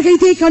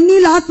 సంఘమునకైతే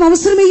కన్నీళ్ల ఆత్మ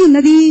అవసరమై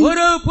ఉన్నది.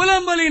 ஒரு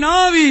புலம்பலின்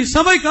ஆவி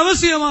சபைக்கு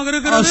அவசியமாக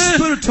இருக்கிறது. A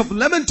spirit of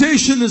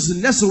lamentation is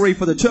necessary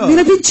for the church.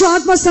 విలపించు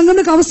ఆత్మ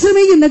సంఘమునకు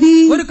అవసరమై ఉన్నది.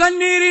 ஒரு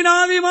கண்ணீரின்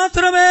ஆவி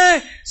மாத்திரமே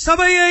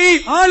சபையை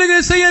ஆளுகை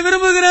செய்ய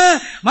விரும்புகிற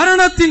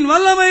மரணத்தின்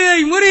வல்லமையை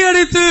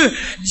முறியடித்து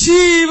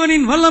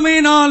ஜீவனின்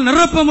வல்லமையினால்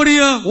நிரப்ப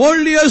முடியும்.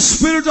 Only a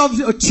spirit of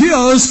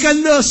tears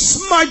can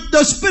smite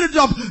the spirit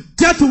of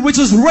death which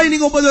is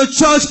reigning over the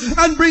church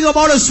and bring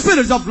about a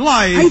spirit of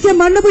life. అయితే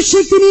మరణపు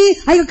శక్తిని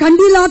ఆ యొక్క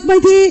కన్నీళ్ల ఆత్మ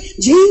అయితే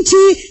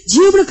జయించి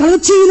జీవుడు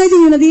కలగచేయునది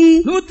ఉన్నది.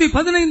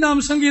 115ఆం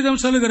సంగీతం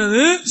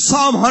சொல்லுகிறது.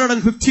 Psalm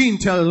 115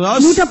 tells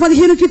us.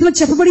 115 కీర్తనలో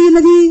చెప్పబడి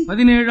ఉన్నది.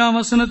 17ఆం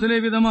వచనத்திலே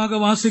விதமாக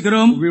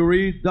வாசிக்கிறோம். We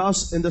read thus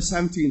in the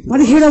 17th.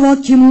 17వ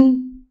వాక్యము.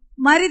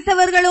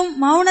 மரித்தவர்களும்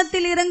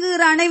மௌனத்தில்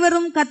இறங்குகிற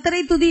அனைவரும்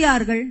கர்த்தரை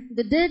துதியார்கள்.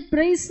 The dead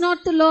praise not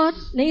the Lord,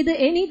 neither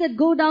any that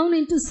go down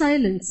into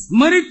silence.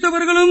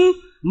 மரித்தவர்களும்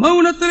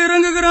மௌனத்தில்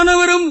இறங்குகிற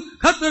அனைவரும்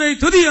கர்த்தரை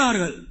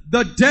துதியார்கள்.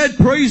 The dead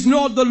praise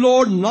not the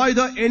Lord,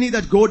 neither any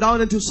that go down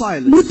into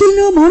silence.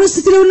 మృతుల్లో మౌన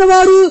స్థితిలో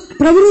ఉన్నవారు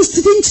ప్రభువును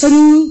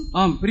స్తుతించరు.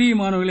 ஆம்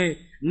பிரியமானவர்களே,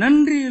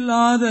 நன்றி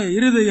இல்லாத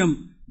இருதயம்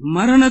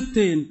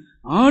மரணத்தின்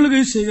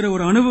ஆளுகை செய்கிற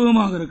ஒரு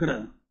அனுபவமாக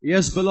இருக்கிறது.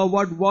 Yes,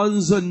 beloved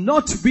ones,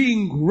 not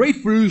being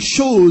grateful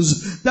shows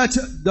that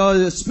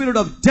the spirit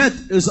of death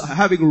is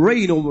having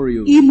reign over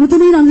you. ఈ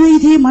మృతులైన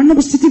అందరికీ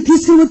మరణపు స్థితికి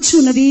తీసుకువచ్చి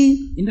ఉన్నది.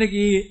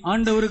 இன்றைக்கு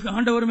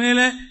ஆண்டவர் மேல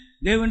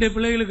தேவனுடைய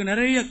பிள்ளைகளுக்கு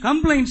நிறைய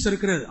கம்ப்ளைண்ட்ஸ்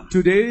இருக்கிறது.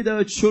 Today the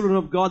children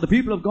of God, the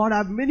people of God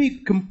have many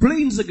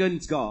complaints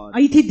against God.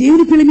 అయితే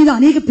దేవుని పిల్లల మీద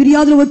అనేక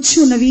ఫిర్యాదులు వచ్చి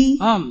ఉన్నవి.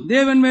 ஆம்,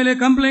 தேவன் மேலே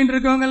கம்ப்ளைண்ட்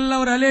இருக்கவங்க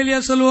எல்லாம் ஒரு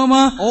ஹalleluya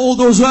சொல்லுவோமா? All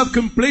those who have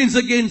complaints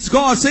against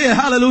God say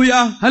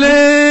hallelujah.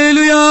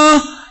 ஹalleluya.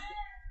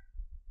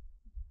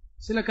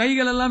 சில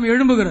கைகள் எல்லாம்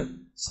எழும்புகிறது.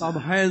 Some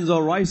hands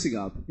are rising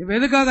up. இப்ப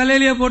எதுக்காக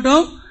ஹalleluya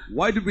போட்டோம்?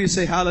 Why did we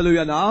say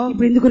hallelujah now?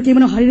 ఇప్పుడు ఎందుకొరకే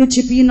మనం హల్లెలూయా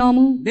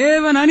చెప్పినాము?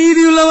 தேவன்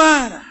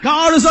அநீதியுள்ளவர்.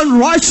 God is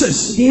unrighteous.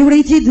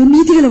 దేవుడైతే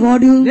దుర్నీతి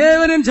గలవాడు.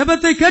 தேவனின்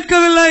ஜெபத்தை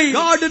கேட்கவில்லை.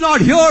 God did not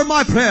hear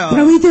my prayer.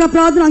 ప్రభువైతే నా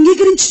ప్రార్థన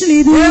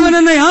అంగీకరించలేదు. தேவன்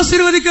என்னை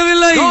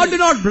ஆசீర్వదించவில்லை. God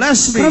did not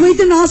bless me.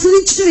 ప్రభువైతే నా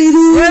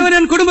ఆశీర్వదించలేదు. தேவன்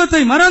என்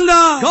குடும்பத்தை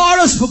மறந்தார். God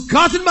has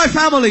forgotten my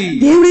family.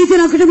 దేవుడైతే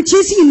నా కుటుంబం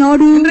చేసి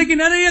ఉన్నాడు. இன்றைக்கு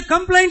நிறைய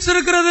கம்ப்ளைண்ட்ஸ்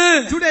இருக்கிறது.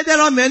 Today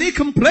there are many ఈ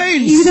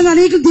complaints. విధంగా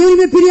అనేక దేవుని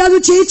మీద ఫిర్యాదు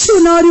చేయొచ్చు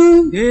ఉన్నారు.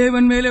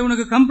 தேவன் மேலே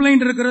உனக்கு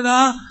கம்ப்ளைண்ட் இருக்கிறதா?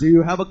 Do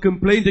you have a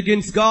complaint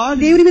against God?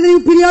 దేవుని మీద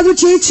నీవు ఫిర్యాదు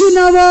చేయొచ్చు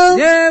ఉన్నావా?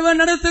 தேவன்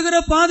நடத்துகிற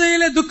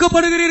பாதையிலே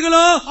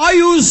துக்கப்படுகிறீர்களோ? Are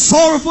you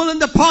sorrowful in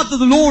the path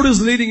that the Lord is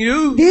leading you?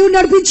 దేవుడు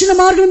నడిపించిన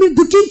మార్గం మీరు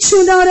దుఃఖించి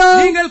ఉన్నారా?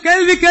 நீங்கள்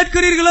கேள்வி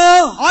கேட்கிறீர்களோ?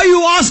 Are you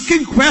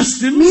asking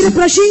questions? మీరు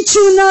ప్రశ్నించి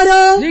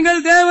ఉన్నారా?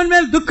 நீங்கள் தேவன்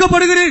மேல்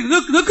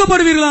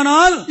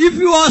துக்கப்படுவீர்களானால், If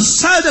you are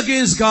sad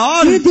against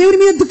God, మీరు దేవుని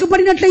మీద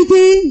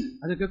దుఃఖపడినట్లయితే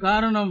அதுக்கு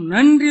காரணம்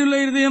நன்றியுள்ள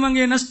இதயம்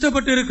அங்கே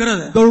நஷ்டப்பட்டு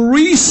இருக்கிறது. the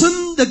reason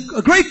the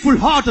grateful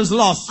heart is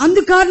lost.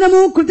 అందు కారణము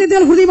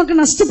కృతజ్ఞతల హృదయం అక్కడ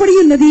నష్టపడి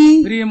ఉన్నది.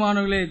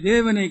 பிரியமானவர்களே,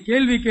 தேவனை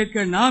கேள்வி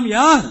கேட்க நாம்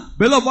யார்?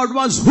 Beloved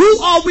ones, who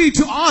are we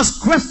to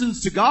ask questions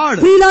to God?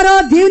 ప్రియులారా,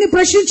 దేవుని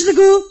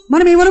ప్రశ్నించుటకు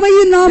మనం ఎవరమై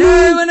ఉన్నాము?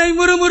 தேவனை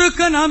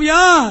முறுமுறுக்க நாம்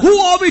யார்? Who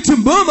are we to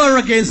murmur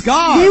against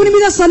God? దేవుని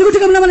మీద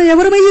సలుగుటకు మనం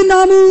ఎవరమై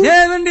ఉన్నాము?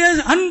 தேவனுடைய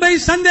அன்பை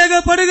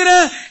சந்தேகப்படுகிற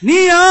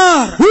நீ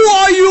யார்? Who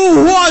are you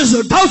who is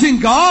doubting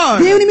God?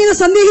 దేవుని మీద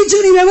సందేహించు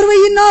నీవు ఎవరమై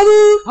ఉన్నావు?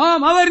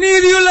 ஆம், அவர்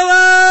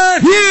நீதியுள்ளவர்.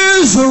 He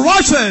is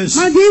righteous.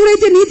 మన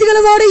దేవుడైతే నీతి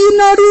గలవాడై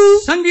ఉన్నాడు.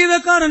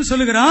 சங்கீதக்காரன்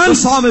சொல்லுகிறான், The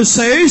psalmist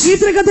says,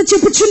 కీర్తనకర్త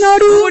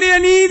చెప్పుచున్నాడు, உம்முடைய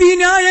நீதி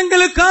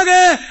நியாயங்களுக்காக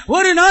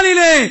ஒரு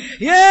நாளிலே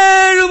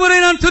 7 முறை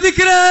நான்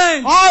துதிக்கிறேன்.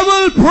 I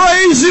will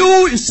praise you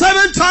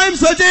 7 times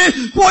a day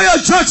for your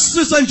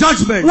justice and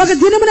judgment. ఒక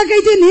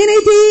దినమునకైతే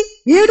నేనైతే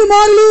 7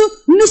 మార్లు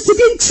నిన్ను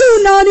స్తుతించు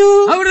ఉన్నాను.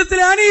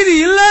 அவரிடத்தில் அநீதி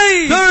இல்லை.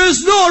 There is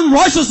no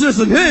unrighteousness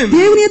in him.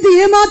 దేవుని యొక్క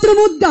ఏ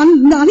మాత్రము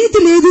అనీతి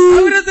లేదు.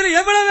 அவரிடத்தில்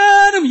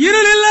எவ்வளவேனும்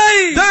இருள் இல்லை.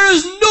 There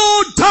is no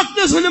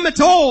darkness in him at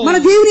all. మన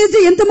దేవుని యొక్క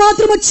ఎంత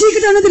మాత్రము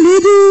చీకటి అన్నది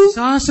లేదు.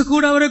 சாசு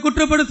கூட அவரை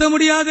குற்றப்படுத்த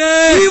முடியாது.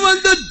 Even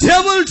the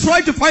devil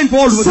tried to find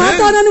fault with him.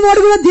 సాతాను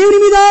వాడు కూడా దేవుని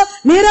మీద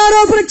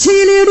నేరారోపణ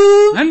చేయలేడు.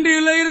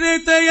 நன்றியுள்ள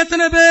இருதயத்தை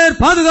எத்தனை பேர்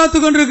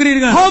பாதுகாத்துக்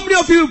கொண்டிருக்கிறீர்கள்? How many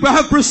of you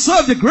have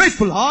preserved a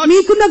grateful heart?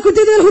 మీకున్న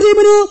కృతజ్ఞతల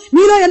హృదయమును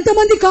మీలో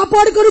ఎంతమంది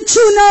కాపాడుకొనుచు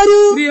ఉన్నారు?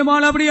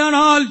 பிரியமான,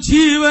 அப்படியானால்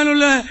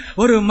ஜீவனுள்ள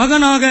ஒரு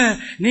மகனாக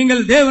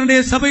நீங்கள் தேவனுடைய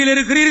சபையில்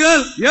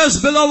இருக்கிறீர்கள். Yes,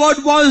 beloved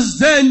ones,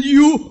 then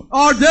you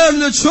are there in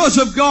the church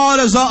of God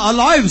as a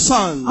alive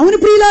son. అవును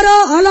ప్రియులారా,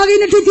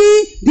 అలాగైనట్లయితే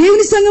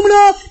దేవుని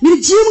సంఘములో మీరు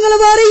జీవము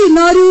గలవారై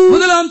ఉన్నారు.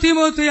 1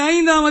 தீமோத்தேயு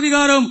 5ஆம்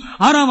அதிகாரம்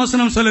 6ஆம்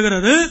வசனம்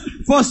சொல்லுகிறது.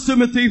 1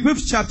 Timothy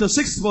 5th chapter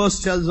 6th verse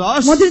tells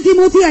us, 1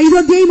 Timothy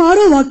 5వ అధ్యాయం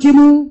 6వ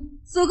వాక్యము,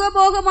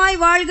 சுகபோகமாய்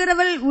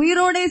வாழ்கிறவள்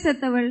உயிரோடே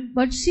செத்தவள்.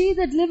 But she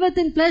that liveth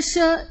in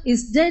pleasure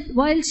is dead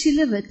while she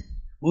liveth.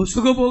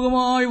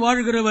 சுகபோகமாய்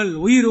வாழ்கிறவள்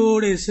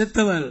உயிரோடே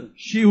செத்தவள்.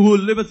 she who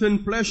liveth in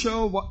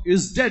pleasure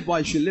is dead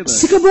while she liveth.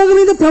 సుఖభోగం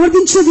మీద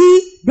ప్రవర్తించుది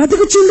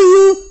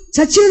బ్రతుకుచుండియు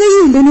చచ్చినదై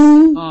ఉండెను.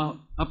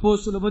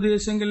 அப்போஸ்தல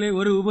உபதேசங்களிலே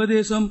ஒரு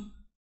உபதேசம்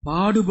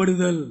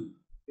பாடுபடுதல்.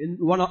 In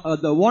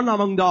the one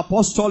among the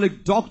apostolic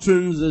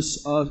doctrines is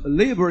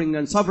laboring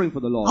and suffering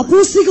for the Lord.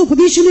 అపోస్తలిక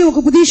ఉపదేశంలో ఒక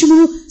ఉపదేశము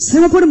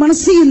శ్రమపడు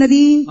మనస్సు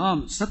ఉన్నది.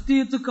 ஆம்,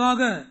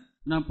 సత్యத்துக்காக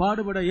நாம்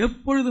பாடுபட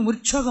எப்பொழுதும்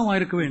உற்சாகமாக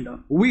இருக்க வேண்டும்.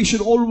 We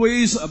should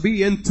always be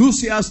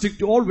enthusiastic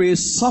to always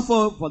suffer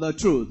for the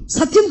truth.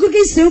 సత్యం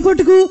కొరకై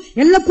శ్రమపడుటకు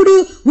ఎల్లప్పుడూ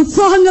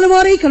ఉత్సాహం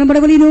గలవారై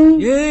కనబడవలెను.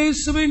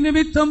 இயேசுவின்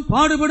நிமித்தம்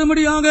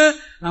பாடுபடும்படியாக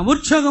நாம்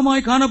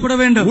உற்சாகமாய் காணப்பட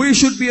வேண்டும். We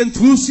should be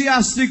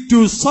enthusiastic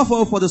to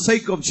suffer for the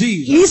sake of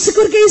Jesus. యేసు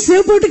కొరకై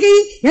శ్రమపడుటకై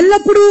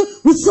ఎల్లప్పుడూ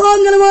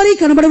ఉత్సాహం గలవారై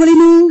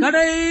కనబడవలెను.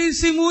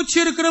 கடைசி மூச்சு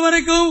இருக்கிற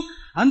வரைக்கும்,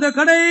 அந்த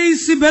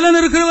கடைசி பலன்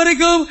இருக்கிற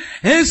வரைக்கும்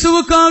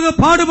இயேசுவுக்காக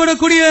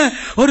பாடுபடக்கூடிய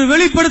ஒரு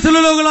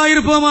வெளிப்படுத்தலுள்ளவர்களாய்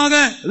இருப்போமாக.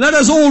 Let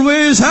us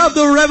always have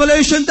the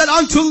revelation that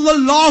until the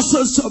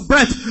last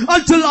breath,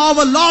 until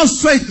our last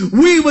strength,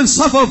 we will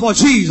suffer for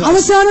Jesus.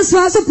 అవసాన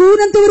శ్వాస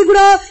పూర్ణంత వరకు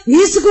కూడా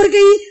యేసు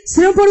కొరకై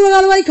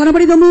శ్రమపడువారై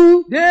కనబడదము.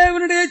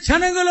 தேவனுடைய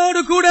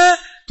ஜனங்களோடு கூட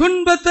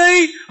துன்பத்தை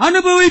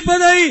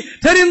அனுபவிப்பதை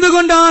தெரிந்து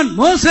கொண்டான்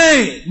மோசே.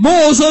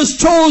 Moses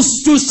chose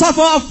to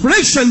suffer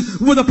affliction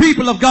with the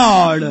people of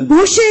God.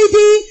 మోషే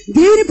అయితే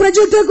దేవుని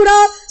ప్రజలతో కూడా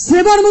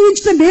శ్రమ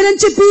అనుభవించడం మేలని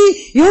చెప్పి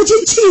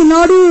యోచించి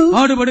ఉన్నాడు.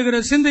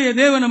 பாடுபடுகிற சிந்தையை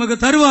தேவன் நமக்கு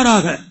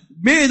தருவாராக.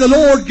 May the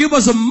Lord give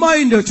us a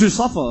mind to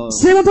suffer.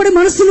 శ్రమపడే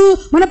మనసును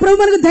మన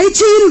ప్రభు మనకు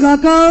దయచేయును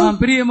గాక.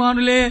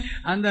 பிரியமானே,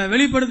 அந்த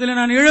வெளிப்படுத்தலை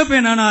நான்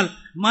இழப்பேனானால்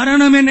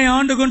மரணம் என்னை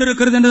ஆண்டு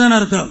கொண்டிருக்கிறது என்றுதான்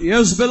அர்த்தம்.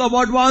 Yes,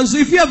 beloved ones,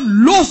 if you have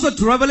lost that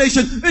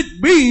revelation, it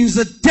means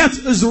that death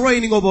is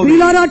reigning over you.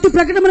 ప్రియులారా, అట్టి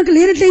ప్రకటన మనకు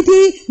లేనట్లయితే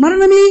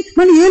మరణమే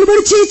మన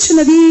ఏలుబడి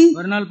చేయుచున్నది.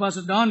 ஒரு நாள்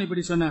பாஸ்டர் டான்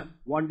இப்படி சொன்னார்.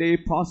 One day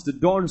Pastor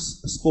Don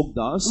spoke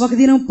thus. ఒక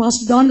దినం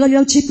పాస్టర్ డాన్ గారు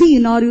ఇలా చెప్పి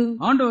ఉన్నారు.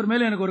 ஆண்டவர்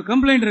மேல எனக்கு ஒரு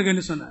கம்ப்ளைண்ட்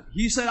இருக்குன்னு சொன்னார்.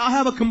 He said, I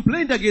have a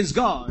complaint against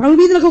God. ప్రభు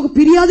మీద నాకు ఒక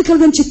ఫిర్యాదు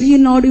కలదని చెప్పి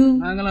ఉన్నాడు.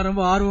 நாங்கெல்லாம்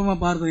ரொம்ப ஆர்வமா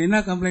பார்த்தோம்,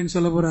 என்ன கம்ப்ளைண்ட்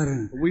சொல்ல போறாரு.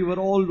 We were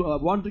all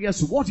wondering as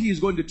what he is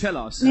going to tell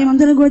us.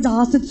 మేమందరం కూడా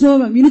ఆసక్తితో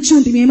వినుచు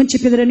ఉంటే ఏమని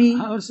చెప్పేదరని.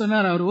 அவர்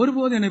சொன்னார், அவர்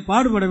ஒருபோதும் என்னை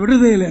பாடுபட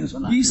விடுதே இல்லைன்னு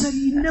சொன்னார். He said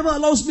he never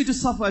allows me to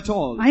suffer at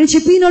all. ఆయన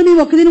చెప్పినాడు,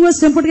 మేము ఒక్క దినం కూడా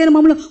శ్రమపడగానే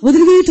మమ్మల్ని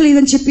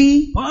వదిలివేయట్లేదని చెప్పి.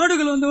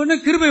 பாடுகள் வந்த உடனே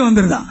கிருபை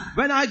வந்துருதா.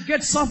 When I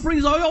get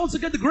sufferings, I also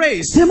get the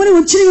grace. శ్రమను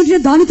వచ్చిన వెంటనే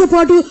దానితో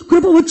పాటు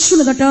కృప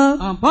వచ్చున్నదట.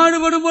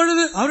 பாடுபடும்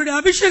பொழுது அவருடைய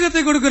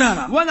அபிஷேகத்தை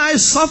கொடுக்கிறாரா. When I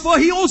suffer,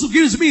 he also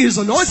gives me his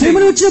anointing.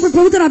 శ్రమను వచ్చినప్పుడు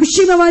ప్రభు తన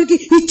అభిషేకం వారికి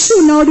ఇచ్చి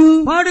ఉన్నాడు.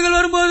 பாடுகள்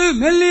வரும்போது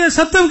மெல்லிய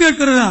சத்தம்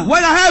கேட்கிறதா.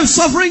 When I have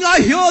suffering, I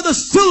hear the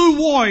still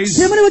voice.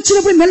 శ్రమను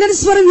వచ్చినప్పుడు మెల్లని ఆయన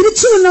స్వరం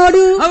విరిచి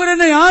ఉన్నాడు. அவர்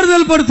என்னை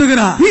ஆறுதல்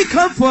படுத்துகிறார். He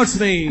comforts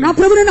me. నా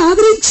ప్రభువు నన్ను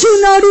ఆదరించి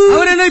ఉన్నాడు.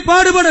 அவர் என்னை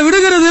பாடுபட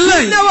விடுகிறதில்லை.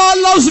 He never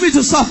allows me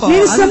to suffer.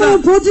 నేను శ్రమను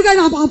పూర్తిగా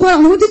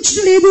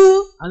అనుమతించడం లేదు.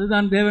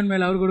 அதுதான் தேவன்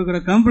மேல் அவர் கொடுக்கிற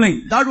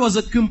complaint. That was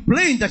a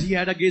complaint that he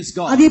had against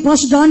God. అదే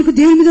పాస్టర్ జాన్కు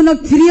దేవుని మీద ఉన్న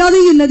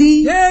ఫిర్యాదు ఉన్నది.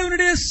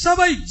 தேவனுடைய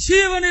சபை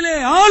ஜீவனிலே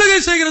ஆளுகை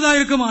செய்கிறதா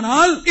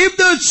இருக்குமானால், if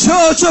the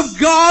church of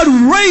God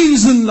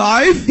reigns in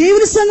life,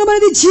 దేవుని సంఘం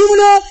అనేది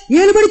జీవులో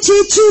ఏలుబడి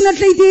చేయొచ్చు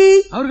ఉన్నట్లయితే,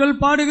 அவர்கள்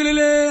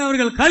பாடுகளிலே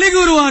அவர்கள் களி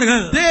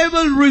கூறுவார்கள். they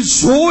will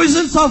rejoice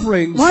in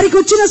suffering. వారికి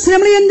వచ్చిన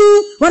శ్రమలందు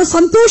వారు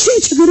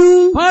సంతోషించుదురు.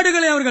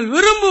 பாடுகளை அவர்கள்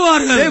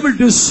விரும்புவார்கள். They will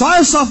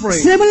desire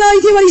suffering.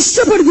 శ్రమలైతే వారు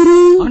ఇష్టపడుదురు.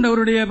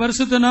 ஆண்டவருடைய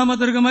பரிசுத்த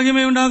நாமத்திற்கு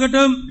மகிமை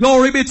உண்டாகட்டும்.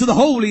 Glory be to the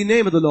holy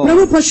name of the Lord.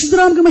 ప్రభు పరిశుద్ధ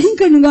నామముకు మహిమ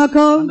కలుగును గాక.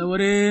 அந்த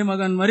ஒரே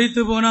மகன்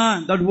மரித்து போனான்.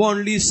 That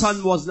only son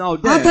was now ఆ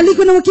dead.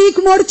 తల్లికి ఒకే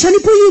కుమారుడు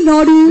చనిపోయి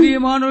ఉన్నాడు.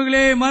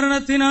 பிரியமானவர்களே,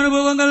 மரணத்தின்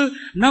அனுபவங்கள்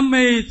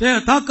நம்மை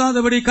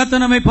தாக்காதபடி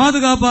கர்த்தர் நம்மை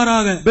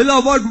பாதுகாப்பாராக.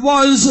 Beloved,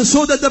 was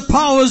so that the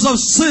powers of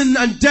sin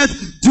and death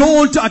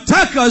don't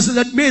attack us,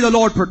 that may the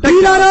Lord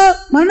protect us.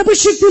 మరణపు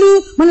శక్తులు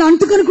మనల్ని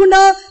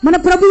అంటుకొనకుండా మన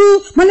ప్రభువు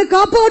మనల్ని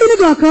కాపాడును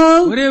గాక.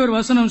 ஒரே ஒரு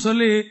வசனம்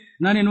சொல்லி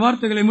நான் என்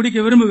வார்த்தைகளை முடிக்க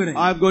விரும்புகிறேன்.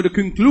 I am going to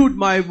conclude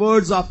my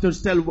words after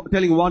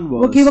telling one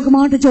word. ఒకే ఒక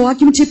మాట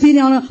వాక్యం చెప్పి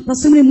నేను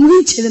ప్రసంగం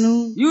ముగించెదను.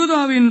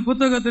 యూదాவின்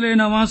புத்தகத்திலே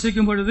நாம்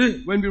వాసిக்கும் பொழுது,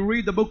 when we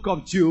read the book of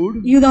Jude,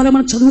 యూదాలో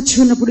మనం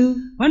చదవచ్చున్నప్పుడు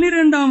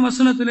 12ஆம்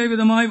వசனத்திலே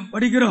விதமாய்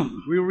படிக்கிறோம்.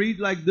 we read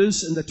like this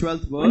in the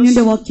 12th verse.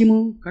 12వ వాక్యము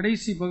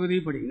கடைசி பகுதி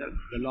படிங்கள்.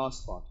 The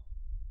last part.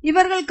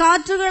 இவர்கள்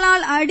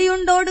காற்றுகளால்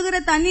அடியுண்டோடுகிற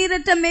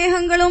தண்ணீரற்ற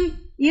மேகங்களும்,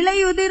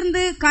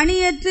 இலையுதிர்ந்து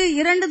கனியற்று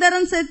 2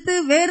 தரம் செத்து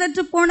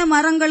வேரற்று போன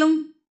மரங்களும்,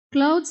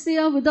 Clouds they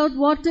are without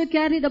water,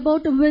 carried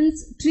about of winds,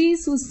 trees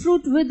whose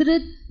fruit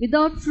withered,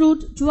 without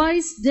fruit,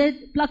 twice dead,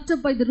 plucked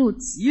up by the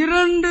roots.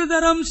 2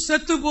 தரம்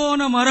செத்து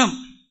போன மரம்.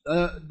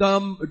 The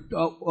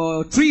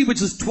tree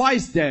which is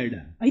twice dead.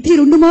 అయితే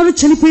 2 మార్లు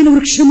చనిపోయిన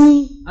వృక్షము,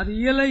 அது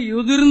இலை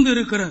உதிர்ந்து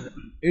இருக்கிறது.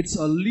 Its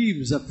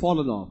leaves have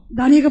fallen off.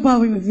 దాని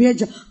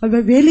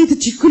యొక్క వేలైతే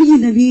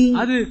చిక్కులినవి.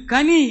 அது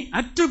கனி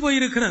అట్టు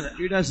పోయిరుக்கிறது.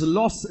 It has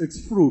lost its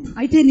fruit.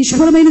 అయితే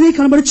నిష్ఫలమైనవి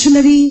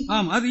కనబడుచున్నవి.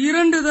 ஆம், அது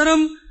 2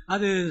 தரம்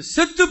அது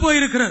செத்து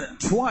போயிருக்கிறது.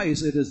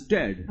 Twice it is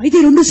dead. అయితే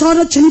 2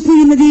 సార్లు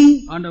చనిపోయినది.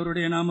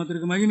 ஆண்டவருடைய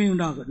நாமத்திற்கு மகிமை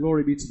உண்டாகட்டும்.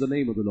 Glory be to the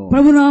name of the Lord.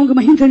 ప్రభు నామముకు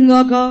మహిమ కలుగును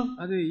గాక.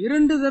 அது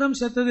 2 தரம்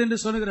செத்தது என்று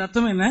சொல்லுகிற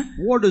அர்த்தம் என்ன?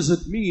 What does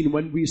it mean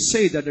when we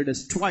say that it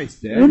is twice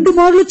dead? 2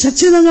 మార్లు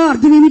చచ్చినగా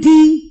అర్థం ఏమిటి?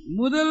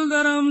 முதல்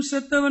தரம்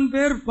செத்தவன்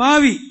பேர்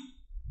பாவி.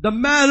 The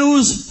man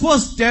who's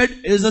first dead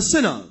is a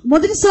sinner.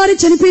 మొదటిసారి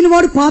చనిపోయిన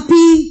వాడు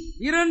పాపి.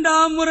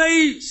 2ஆம் முறை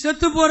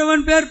செத்து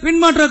போறவன் பேர்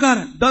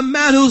பின்மாற்றக்காரன். The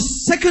man who's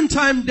second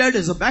time dead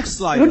is a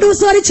backslider.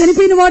 రెండోసారి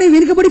చనిపోయిన వాడు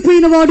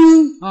వెనుకబడిపోయిన వాడు.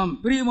 ஆம்,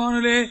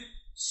 பிரியமானவர்களே,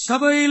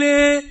 சபையிலே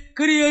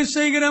கிரியை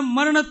செய்கிற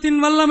மரணத்தின்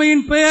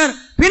வல்லமையின் பெயர்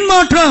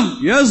பின்மாற்றம்.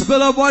 Yes,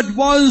 beloved, what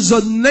was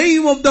the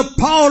name of the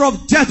power of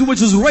death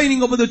which is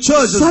reigning over the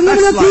church is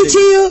సంఘములో backsliding.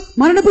 పీచే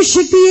మరణపు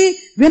శక్తి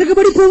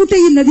వెనుకబడిపోవుట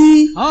ఉన్నది.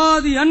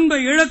 ஆதி அன்பை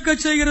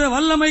இழக்கச் செய்கிற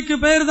வல்லமைக்கு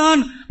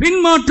பெயர்தான்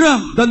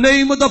பின்மாற்றம். The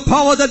name of the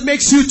power that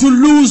makes you to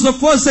lose the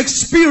first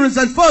experience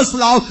and first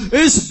love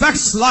is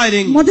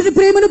backsliding. మొదటి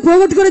ప్రేమను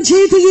పోగొట్టుకునే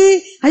చేతికి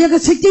ఆ యొక్క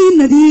శక్తి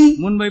ఉన్నది.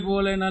 முன்பை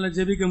போல என்னால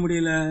ஜெபிக்க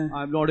முடியல.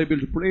 I am not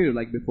able to pray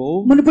like before.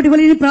 మునుపటి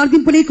వలె నేను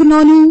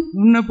ప్రార్థింపలేకున్నాను.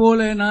 முன்ன போல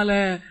என்னால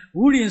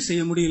ஊழியம்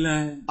செய்ய முடியல.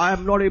 I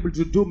am not able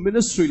to do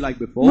ministry like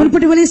before.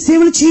 మునుపటి వలె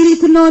సేవలు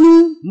చేయలేకున్నాను.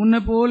 முன்ன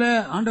போல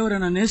ஆண்டவரை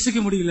நான் நேசிக்க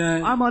முடியல.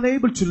 I am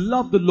unable to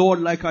love the Lord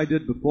like I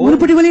did before.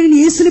 మునుపటి వలె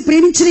నేను యేసుని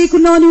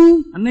ప్రేమించలేకున్నాను.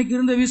 அன்னைக்கு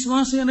இருந்த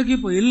விசுவாசம் எனக்கு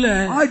இப்போ இல்ல.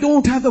 I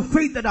don't have the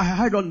faith that I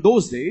had on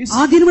those days.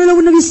 ఆ దినములలో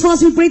ఉన్న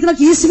విశ్వాసం ఇప్పుడైతే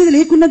నాకు యేసు మీద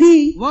లేకున్నది.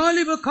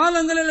 வாலிப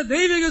காலங்களில்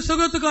தெய்வீக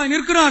சுகத்துக்காய்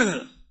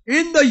நிற்கிறார்கள்.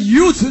 In the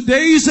youth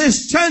days they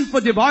stand for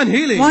divine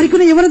healing.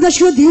 వారికున్న యవన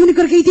దశలో దేవుని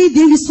కొరకైతే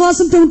దేవుని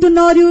విశ్వాసంతో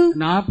ఉంటున్నారు.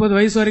 40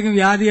 వయసు వరకు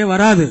వ్యాధియే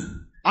వరాదు.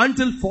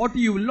 Until 40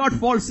 you will not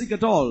fall sick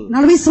at all.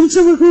 40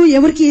 సంవత్సరం వరకు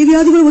ఎవరికి ఏ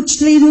వ్యాధి కూడా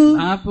వచ్చలేదు.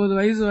 40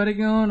 వయసు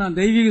వరకు நான்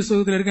தெய்வீக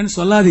சுகத்தில் இருக்கேன்னு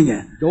சொல்லாதீங்க.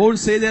 Don't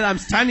say that I'm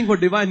standing for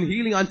divine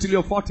healing until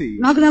you're 40.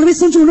 నాకు 40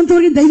 సంవత్సరం ఉన్నంత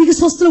వరకు దైవిక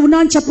స్వస్థతలో ఉన్నా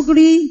అని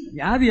చెప్పకుడి.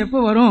 వ్యాధి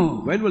எப்ப வரும்?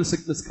 When will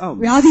sickness come?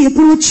 వ్యాధి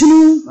ఎప్పుడు వచ్చును?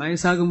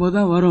 வயசாகும் போது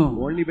தான் வரும்.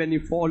 Only when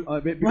you fall.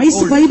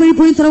 వయసు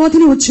పైబడిపోయిన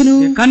తర్వాతనే వచ్చును.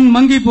 கண்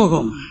மங்கி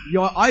போகும்.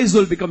 Your eyes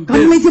will become dim.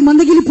 కళ్ళైతే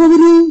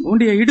మందగిలిపోవును.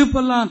 உன்னுடைய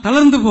இடுப்பெல்லாம்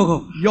தளர்ந்து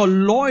போகும். Your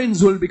loins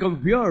will become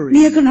weary.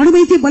 నీ యొక్క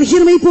నడుమైతే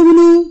బలహీనమైపోవును.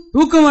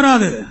 தூக்கம்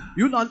வராது.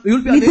 You'll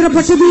be నిద్ర unable to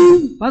పట్టదు.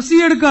 sleep. பசி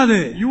எடுக்காது.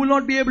 You will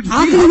not be able to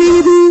ఆకలి sleep.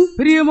 వేయదు.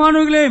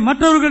 பிரியமானவர்களே,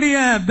 மற்றவர்களுடைய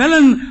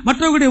பலன்,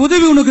 மற்றவர்களுடைய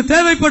உதவி உனக்கு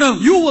தேவைப்படும்.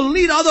 You will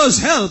need others'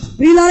 help.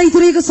 ప్రియులారా,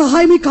 ఇతరుల యొక్క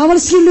సహాయం మీకు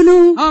కావాల్సి ఉండును.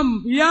 ஆம்,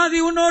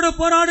 வியாதி உன்னோடு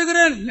போராடுகிற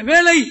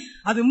வேளை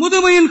அது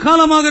முதுமையின்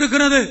காலமாக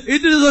இருக்கிறது.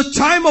 It is a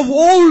time of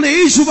old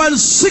age when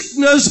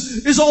sickness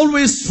is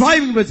always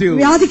striving with you.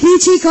 వ్యాధి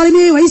కీచి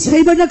కాలమే వయసు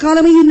పైబడిన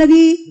కాలమై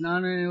ఉన్నది.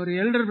 நான் ஒரு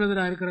எல்டர்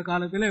பிரதரா இருக்கிற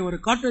காலத்திலே ஒரு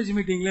காட்டேஜ்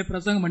மீட்டிங்ல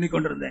பிரசங்கம் பண்ணி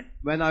கொண்டிருந்தேன்.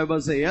 When I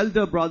was an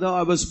elder brother,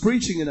 I was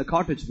preaching in a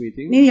cottage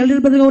meeting. నేను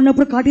ఎల్డర్ బ్రదర్గా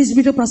ఉన్నప్పుడు కాటేజ్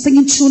మీటింగ్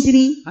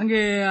ప్రసంగించుకుంటుని.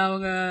 அங்கே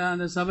அவங்க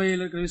அந்த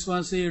சபையில் இருக்கிற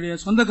விசுவாசியுடைய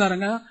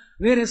சொந்தக்காரங்க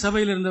வேற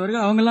சபையில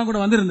இருந்தவர்கள் அவங்க எல்லாம் கூட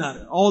வந்திருந்தார்.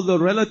 All the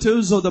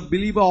relatives of the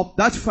believer of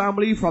that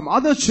family from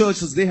other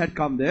churches, they had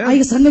come there.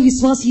 ఆ సంఘ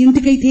విశ్వాసి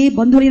ఇంటికైతే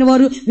బంధువులైన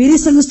వారు వేరే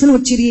సంఘస్థులు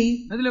వచ్చిరి.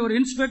 அதுல ஒரு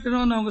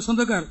இன்ஸ்பெக்டரும் அவங்க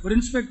சொந்தக்கார் ஒரு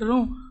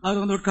இன்ஸ்பெக்டரும்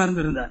அவர் வந்து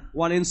உட்கார்ந்து இருந்தார்.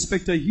 One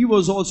inspector, he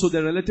was also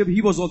their relative,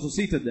 he was also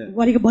seated there.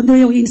 వారికి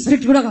బంధువు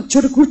ఇన్స్పెక్టర్ కూడా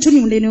అచ్చోట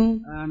కూర్చొని ఉండేను.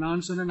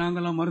 நான் சொன்னேன்,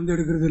 நாங்கெல்லாம் மருந்து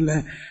எடுக்கிறது இல்ல,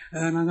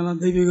 நாங்கெல்லாம்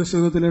தெய்வீக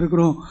சுகத்துல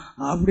இருக்கிறோம்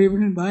அப்படி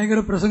இப்படின்னு பயங்கர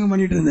பிரசங்கம்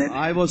பண்ணிட்டு இருந்தேன்.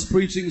 I was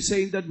preaching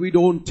saying that we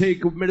don't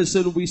take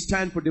medicine, we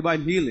stand for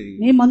divine healing.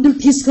 మేము మందులు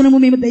తీసుకున్నాము,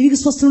 మేము దైవిక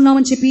స్వస్థులు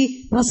ఉన్నామని చెప్పి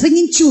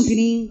ప్రసంగించి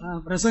ఉంటిని.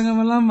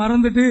 பிரசங்கம் எல்லாம்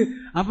மறந்துட்டு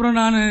அப்புறம்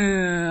நான்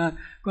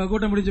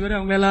கூட்டம் முடிஞ்ச பிறகு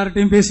அவங்க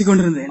எல்லார்ட்டையும் பேசிக்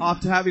கொண்டிருந்தேன்.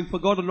 After having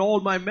forgotten all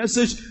my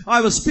message, I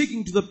was speaking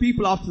to the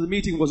people after the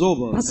meeting was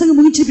over. ప్రసంగం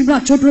ముగించిన పిమ్మట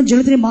అచ్చోట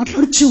జనతనే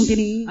మాట్లాడుచూ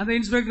ఉంటిని. அந்த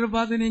இன்ஸ்பெக்டர்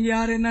பார்த்து நீங்க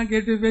யார் என்ன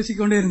கேட்டு பேசிக்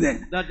கொண்டே இருந்தேன்.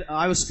 That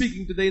I was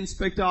speaking to the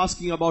inspector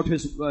asking about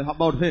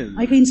him.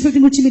 అయితే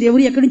ఇన్స్పెక్టర్ గురించి మీరు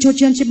ఎవరు ఎక్కడి నుంచి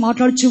వచ్చారని చెప్పి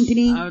మాట్లాడుచూ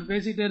ఉంటిని. அவர்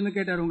பேசிட்டே இருந்து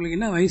கேட்டார், உங்களுக்கு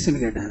என்ன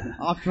வயசுன்னு கேட்டார்.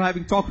 After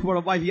having talked for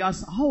a while, he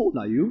asked, how old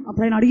are you?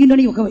 అప్పుడు ఆయన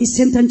అడిగిండని ఒక వయసు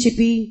ఎంత అని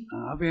చెప్పి,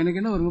 அப்ப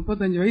எனக்கு என்ன ஒரு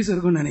 35 వయసు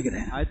இருக்கும்னு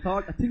நினைக்கிறேன். I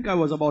think I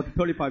was about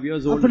 35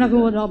 years old. అప్పుడు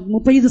నాకు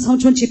 35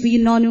 సంవత్సరం చెప్పి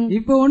ఉన్నాను.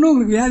 இப்போ ஒண்ணும்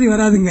உங்களுக்கு வியாதி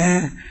வராதுங்க.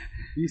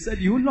 He said,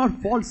 you will not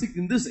fall sick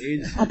in this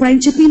age. అప్పుడు ఆయన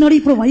చెప్పినాడు,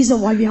 ఇప్పుడు వయసు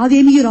వ్యాధి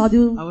ఏమీ రాదు.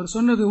 அவர்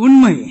சொன்னது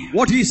உண்மை.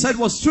 What he said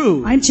was true.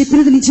 ఆయన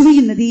చెప్పినది నిజమే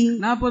ఉన్నది.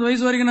 40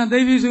 వయసు వరకు நான்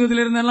தெய்வீக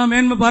சுகத்தில் இருந்தெல்லாம்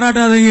மேன்மை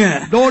பாராட்டாதீங்க.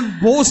 Don't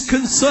boast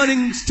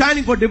concerning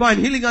standing for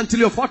divine healing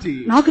until you're 40.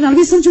 నాకు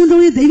 40 సంవత్సరాలు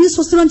ఉంటే దైవిక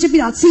స్వస్థత అని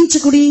చెప్పి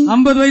అతిశయించకుడి.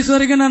 50 వయసు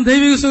వరకు நான்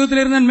தெய்வீக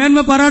சுகத்தில் இருந்தேன்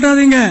மேன்மை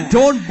பாராட்டாதீங்க.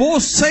 Don't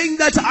boast saying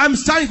that I'm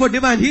standing for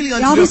divine healing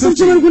until 50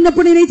 సంవత్సరాలు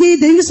ఉన్నప్పుడు నేనైతే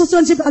దైవిక స్వస్థత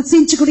అని చెప్పి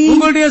అతిశయించకుడి.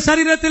 உங்களுடைய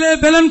சரீரத்திலே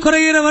பலன்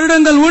குறைகிற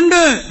வருடங்கள்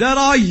உண்டு. There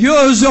are years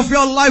of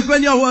your life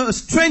when your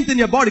strength in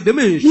your body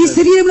diminishes. ఈ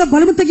శరీరంలో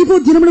బలము తగ్గిపో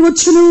దినములు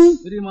వచ్చును.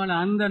 பிரியமான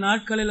அந்த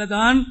நாட்களில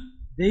தான்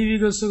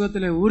தெய்வீக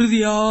சுகத்திலே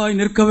உறுதியாய்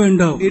நிற்க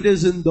வேண்டும். It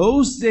is in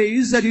those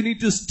days that you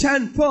need to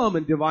stand firm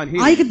in divine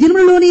healing. ఆ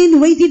దినములలోనే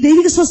నువ్వైతే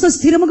దైవిక స్వస్థత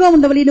స్థిరముగా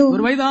ఉండవలెను.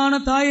 ஒரு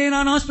வயதான தாயை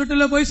நான்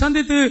ஹாஸ்பிடல்ல போய்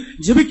சந்தித்து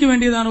ஜெபிக்க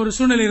வேண்டியதான ஒரு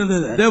சூழ்நிலை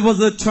இருந்தது. There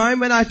was a time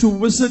when I had to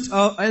visit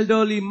an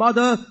elderly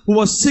mother who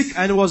was sick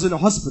and was in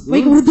a hospital.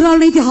 ఒక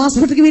వృద్ధురాలైతే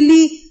హాస్పిటల్కి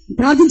వెళ్లి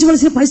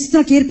ప్రార్థించవలసిన పరిస్థితి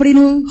నాకు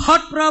ఏర్పడిను.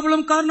 హార్ట్ ప్రాబ్లం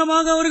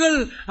కారణமாக அவர்கள்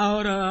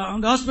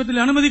அந்த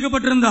ஹாஸ்பிடலில்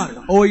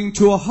அனுமதிக்கப்பட்டிருந்தார்கள். Owing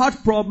to a heart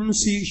problem,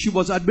 she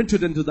was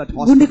admitted into that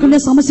hospital. గుండెకున్న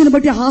సమస్యను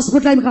బట్టి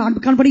హాస్పిటల్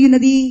ఆమెకు కనబడి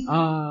ఉన్నది.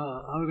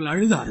 அவர்கள்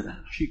அழுதார்கள்.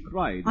 She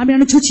cried. ఆమె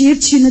నన్ను చూచి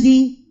ఏడ్చి ఉన్నది.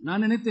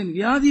 நான் நினைத்தேன்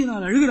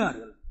வியாதியினால்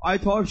அழுகிறார்கள். I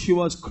thought she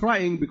was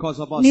crying because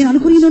of us. నేను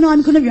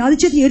అనుకున్న వ్యాధి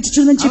చేత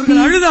ఏడ్చుచుందని చెప్పి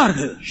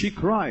అழுதார்கள். She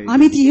cried.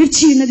 ఆమె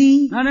ఏడ్చి ఉన్నది.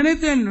 நான்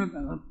நினைத்தேன்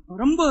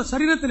ரொம்ப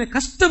சரீரத்திலே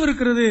கஷ்டம்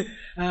இருக்கிறது,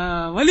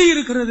 வலி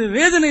இருக்கிறது,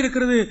 வேதனை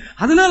இருக்கிறது,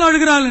 அதனால்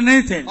அழுகிறாள்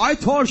நினைத்தேன். I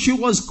thought she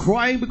was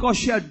crying because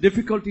she had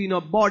difficulty in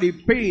her body,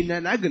 pain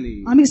and agony.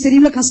 ఆమె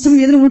శరీరంలో కష్టం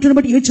వేదన ఉండటం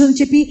బట్టి ఏడ్చుదని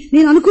చెప్పి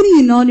నేను అనుకుని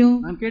ఉన్నాను.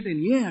 நான்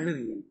கேட்டேன், ஏன்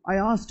అழுறீங்க? I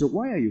asked her,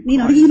 why are you నేను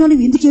crying? అడిగినాను,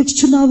 నువ్వు ఎందుకు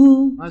ఏడ్చుచున్నావు?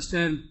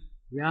 பாஸ்டர்,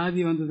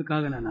 వ్యాధి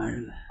வந்ததுக்காக நான்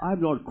அழல.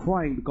 I'm not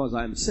crying because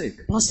I am sick.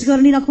 Pastor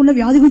గారు, నాకున్న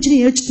వ్యాధి గురించి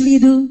నేను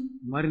ఏడ్చలేదు.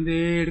 மருந்தே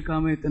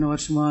எடுக்காம இத்தனை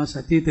வருஷமா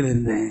சத்தியத்தில்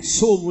இருந்தேன்.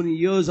 So many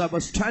years I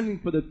was standing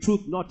for the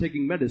truth, not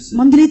taking medicine.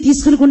 మందులే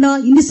తీసుకోకుండా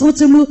ఇన్ని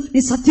సంవత్సరములు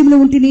నేను సత్యంలో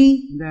ఉంటిని.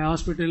 இந்த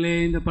ஹாஸ்பிடல்லே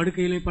இந்த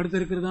படுக்கையிலே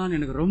படுத்திருக்கிறதான்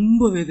எனக்கு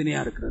ரொம்ப வேதனையா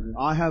இருக்கிறது.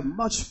 I have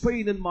much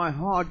pain in my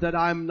heart that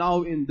I am now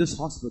in this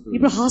hospital.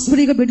 ఇప్పుడు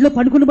హాస్పిటల్ బెడ్ లో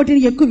పడుకున్న బట్టి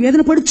నేను ఎక్కువ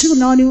వేదన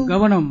పడుచున్నాను.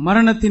 கவனம்,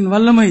 மரணத்தின்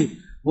வல்லமை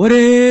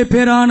ஒரே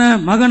பேரான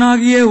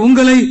மகனாகிய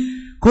உங்களை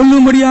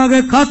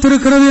கொல்லும்படியாக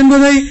காத்திருக்கிறது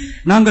என்பதை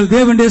நாங்கள்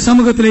தேவனுடைய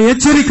சமூகத்திலே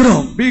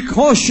எச்சரிக்கிறோம். Be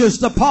cautious,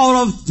 the power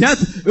of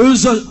death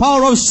is the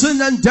power of sin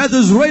and death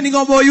is reigning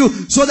over you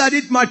so that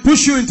it might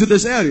push you into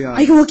this area.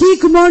 అయితే ఒకే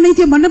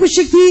కుమారునైతే మరణపు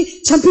శక్తి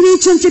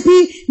చంపివేయచ్చు అని చెప్పి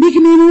మీకు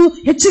నేను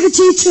హెచ్చరిక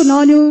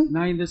చేయుచున్నాను.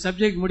 நான் இந்த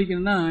சப்ஜெக்ட்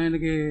முடிக்கணும்னா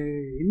எனக்கு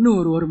இன்னும்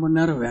ஒரு மணி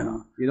நேரம்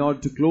வேணும். In order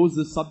to close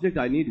this subject,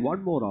 I need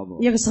one more hour.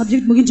 ఈ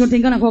సబ్జెక్ట్ ముగించుంటే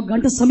ఇంకా నాకు ఒక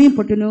గంట సమయం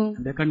పట్టును.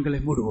 அந்த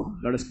கண்களை மூடுவோம்.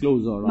 Let us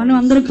close our eyes. మనం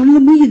అందరం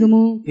కళ్ళు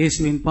మూయదుము.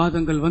 இயேசுவின்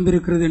பாதங்கள்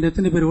வந்திருக்கிறது என்று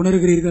எத்தனை பேர்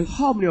உணர்கிறீர்கள்?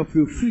 How many of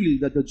you feel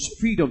that the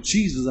feet of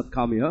Jesus have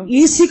come here?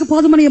 యేసుకి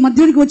పాదం మన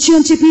మధ్యలోకి వచ్చి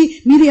అని చెప్పి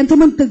మీరు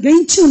ఎంతమంది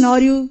గ్రహించి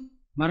ఉన్నారు?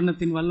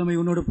 மரணத்தின் வல்லமை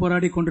உன்னோடு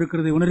போராடி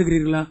கொண்டிருக்கிறது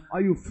உணர்கிறீர்களா?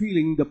 Are you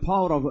feeling the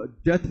power of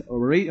death?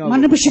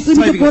 మరణపు శక్తి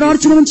మీతో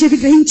పోరాడుచున్నదని చెప్పి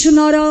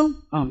గ్రహించున్నారా?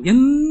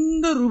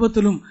 எந்த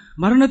ரூபத்திலும்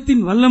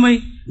மரணத்தின் வல்லமை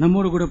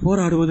நம்மோடு கூட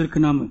போராடுவதற்கு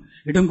நாம்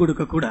இடம்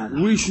கொடுக்க கூடாது.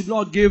 We should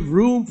not give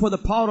room for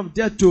the power of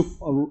death to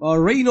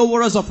reign over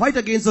us or fight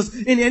against us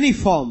in any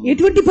form.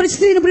 ఎటువంటి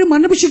పరిస్థితి అయినప్పుడు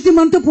మరణపు శక్తి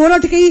మనతో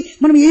పోరాటకై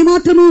మనం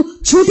ఏమాత్రము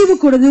చోటు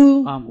ఇవ్వకూడదు.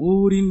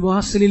 ஊரின்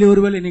வாசலில்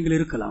ஒருவேளை நீங்கள்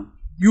இருக்கலாம்.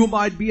 You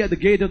might be at the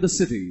gate of the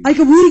city.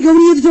 అయితే ఊరి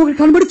గౌరి ఎదుట ఒకడు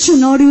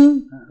కనబడుచున్నాడు.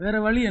 வேற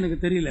வழி எனக்கு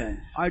தெரியல.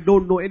 I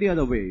don't know any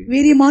other way.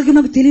 వేరే మార్గం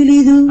నాకు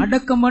తెలియలేదు.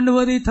 அடக்கம்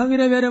பண்ணுவதை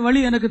தவிர வேற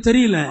வழி எனக்கு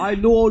தெரியல. I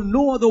know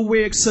no other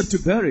way except to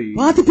bury.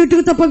 పాతి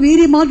పెట్టుకు తప్ప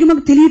వేరే మార్గం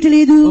నాకు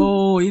తెలియట్లేదు. ஓ,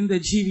 இந்த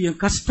ஜீவியம்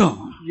கஷ்டம்.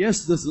 Yes,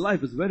 this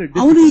life is very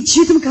అవును, difficult. ఈ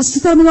జీవితం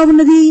కష్టతరముగా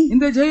ఉన్నది.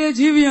 இந்த ஜெய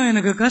ஜீவியம்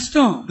எனக்கு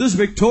கஷ்டம். This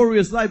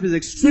victorious life is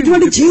extremely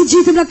ఇటువంటి జయ difficult.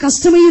 జీవితం నాకు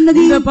కష్టమై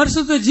ఉన్నది. இந்த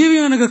பரிசுத்த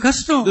ஜீவியம் எனக்கு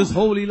கஷ்டம். This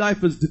holy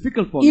life is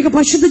difficult for ఈ me.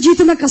 పరిశుద్ధ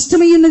జీవితం నాకు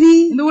కష్టమై ఉన్నది.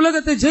 இந்த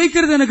உலகத்தை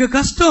ஜெயிக்கிறது எனக்கு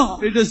கஷ்டம்.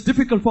 It is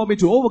difficult for me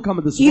to overcome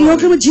this ఈ world.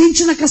 లోకము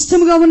జయించిన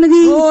కష్టముగా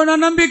ఉన్నది. ஓ,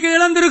 நான் நம்பிக்கை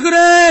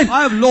இழந்திருக்கிறேன்.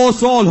 I have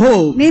lost all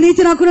hope.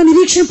 నేనైతే నాకు నా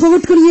నిరీక్షణ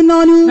పోగొట్టుకుని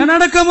ఉన్నాను. நான்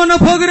அடக்கம் பண்ண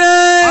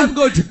போகிறேன். I'm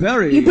going to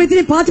bury. ఇప్పుడైతే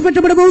నేను పాతి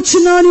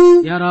పెట్టబడబోచున్నాను.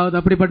 யாராவது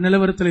அப்படிப்பட்ட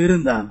நிலவரத்தில்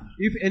இருந்தா,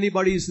 If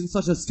anybody is in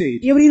such a state,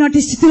 ఎవరైనా అట్టి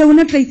స్థితిలో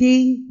ఉన్నట్లయితే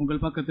உங்கள்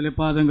பக்கத்திலே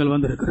பாதங்கள்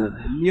வந்திருக்கிறது.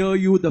 near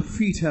you the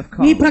feet have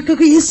నీ come.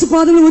 ప్రక్కకు యేసు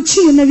పాదములు వచ్చి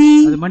ఉన్నవి.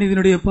 அது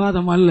மனிதனுடைய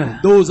பாதம் அல்ல.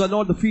 Those are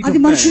not the feet అది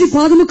of మనుషుడి man.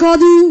 పాదము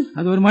కాదు.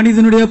 அது ஒரு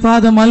மனிதனுடைய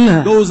பாதம் அல்ல.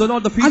 Those are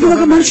not the feet అది of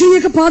ఒక man. మనుషుడి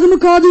యొక్క పాదము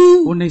కాదు.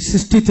 உன்னை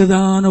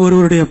சிருஷ்டித்ததான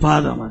ஒருவருடைய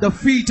பாதம் அது. The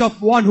feet of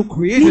one who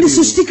created నేను you.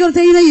 సృష్టికర్త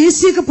అయిన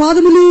యేసు యొక్క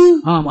పాదములు.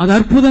 ஆம், அது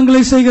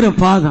அற்புதங்களை செய்கிற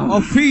பாதம்.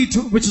 A feet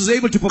which is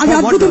able to అది perform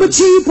అద్భుతము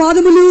wonders. చేయు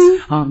పాదములు.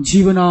 ஆம்,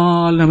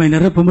 ஜீவனால் நம்மை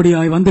நிரப்பும்படியாய்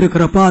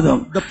வந்திருக்கிற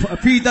பாதம். The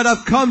feet that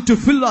have come to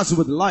fill us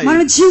with life.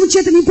 మన జీవం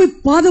చేత నింపే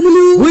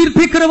పాదములు.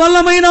 உயிர்ப்பிக்கிற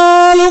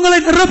வல்லமையினால் உங்களை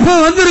நிரப்ப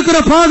வந்திருக்கிற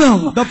பாதம்.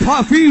 The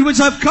feet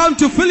which have come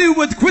to fill you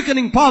with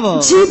quickening power.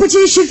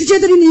 జీవించే శక్తి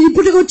చేత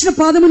నింపుటకు వచ్చిన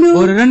పాదములు.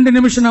 ஒரு 2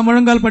 నిమిషం நாம்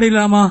முழங்கால்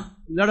படிக்கலாமா?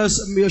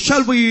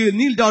 Shall we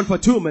kneel down for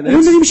 2 minutes?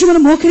 2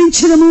 నిమిషములు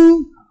మోకరించదము.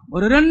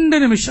 ஒரு 2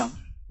 నిమిషం.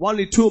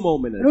 Only 2 more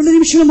minutes. 2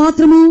 నిమిషములు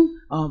మాత్రము.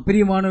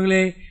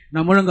 பிரியமானவர்களே,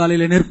 நம்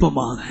முழங்காலிலே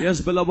நிற்போமாக. Yes,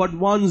 beloved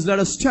ones, let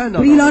us stand up.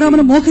 ప్రియులారా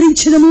మనం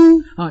మోకరించదము.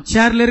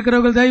 சேர்ல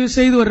இருக்கிறவர்கள் தயவு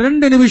செய்து ஒரு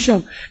 2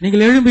 நிமிஷம்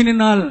நீங்கள் எழும்பி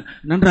நின்னால்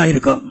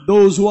நன்றாயிருக்கும்.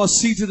 Those who are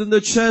seated in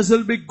the chairs, it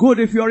will be good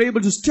if you are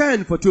able to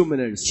stand for 2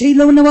 minutes.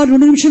 చైర్లో ఉన్నవారు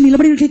 2 నిమిషం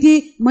నిలబడినట్లయితే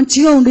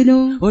మంచిగా ఉండెను.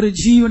 ஒரு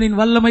ஜீவனின்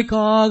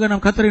வல்லமைக்காக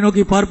நாம் கர்த்தரை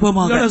நோக்கி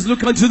பார்ப்போமாக. Let us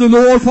look unto the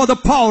Lord for the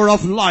power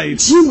of life.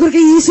 జీవం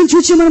కొరకు యేసుని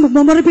చూచి మనం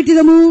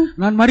మొరపెట్టిదము.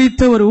 நான்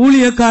மரித்த ஒரு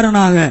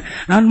ஊழியக்காரனாக,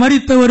 நான்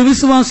மரித்த ஒரு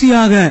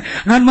விசுவாசியாக,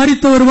 நான்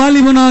மரித்த ஒரு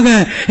வாலிபனாக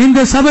இந்த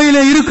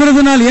சபையிலே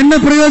இருக்கிறதுனால் என்ன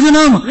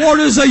பிரயோஜனம்? What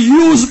is the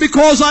use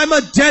because I'm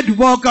a dead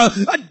worker,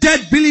 a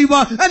dead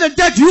believer and a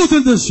dead youth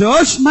in this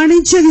church?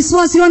 మరణించే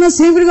విశ్వాసిగానో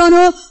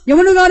సేవకుడిగానో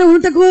యవనుగానో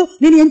ఉంటకు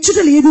నేను ఎంచుట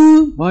లేదు.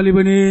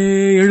 வாலிபனே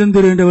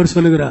எழுந்திரு என்று அவர்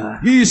சொல்கிறார்.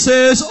 He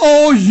says,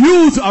 "Oh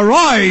youth, అయితే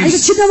arise."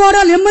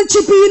 చిన్నవాడా లెమ్మని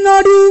చెప్పి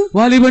ఉన్నాడు.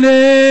 வாலிபனே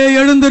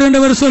எழுந்திரு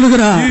என்று அவர்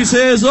சொல்கிறார். He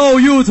says, "Oh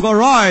youth,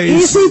 arise."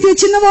 యేసైతే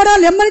చిన్నవాడా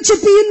లెమ్మని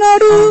చెప్పి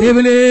ఉన్నాడు.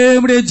 தேவனே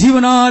உம்முடைய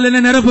ஜீவனால்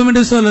என்னை நிரப்பும்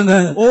என்று சொல்லுங்க.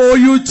 Oh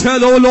you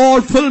tell, "Oh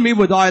Lord, fill me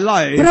with thy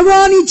life."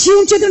 ప్రభువా నీ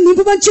జీవం చేత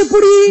నింపమని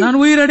చెప్పుడి. நான்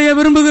உயிரடைய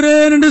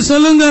விரும்புகிறேன் என்று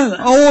சொல்லுங்க.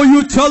 Oh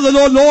you tell the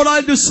Lord, "Lord, I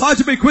desire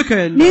to be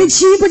quickened." నేను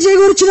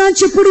జీవింపజేయగోరుచున్నాను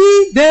చెప్పుడి.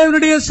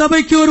 தேவனுடைய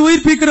சபைக்கு ஒரு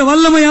உயிர்ப்பிக்கிற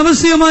வல்லமை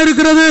அவசியமா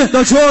இருக்கிறது.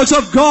 The church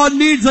of God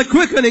needs a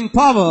quickening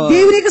power.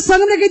 దేవుని యొక్క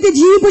సంఘమునకైతే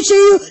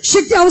జీవింపచేయు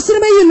శక్తి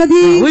అవసరమై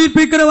ఉన్నది.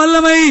 உயிர்ப்பிக்கிற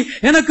வல்லமை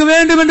எனக்கு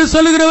வேண்டும் என்று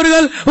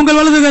சொல்லுகிறவர்கள் உங்கள்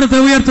வலது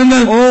கரத்தை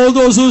உயர்த்துங்கள். All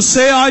those who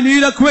say, "I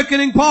need a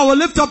quickening power,"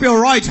 lift up your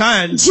right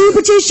hand.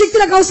 జీవింపచేయు శక్తి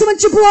నాకు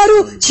అవసరమని చెప్పువారు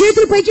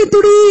చేతులు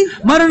పైకెత్తుడి.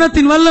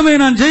 மரணத்தின் வல்லமை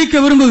நான் ஜெயிக்க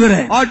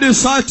விரும்புகிறேன். I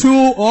desire to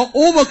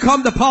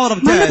overcome the power of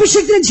death. మరణపు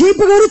శక్తిని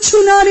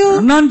జయింపగోరుచున్నాను.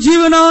 நான்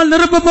ஜீவனால்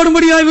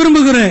நிரப்பப்படும்படியாய்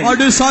விரும்புகிறேன். I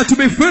desire to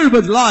be filled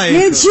with life.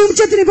 నేను జీవం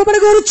చేత நான்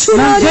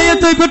నింపబడగోరుచున్నాను.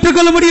 ஜெயத்தை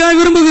பெற்றுக்கொள்ளும்படியாய்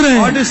விரும்புகிறேன்.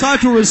 I desire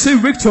to receive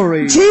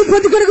victory. జయం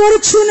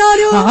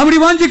పొందుకొనగోరుచున్నాను. அப்படி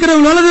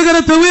வாஞ்சிக்கிறவர்கள் வலது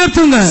கரத்தை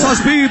உயர்த்துங்க.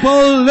 Such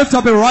people, lift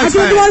up your right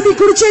అటువంటి hand. వారు మీ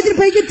కుడి చేతిని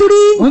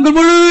పైకెత్తుడి. உங்கள்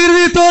முழு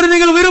இதயத்தோடு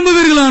நீங்கள்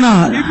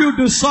விரும்புவீர்களானால் If you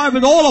desire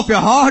with all of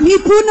your heart, నీ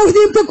పూర్ణ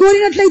హృదయంతో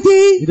కోరినట్లయితే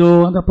இதோ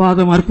அந்த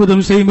பாதம்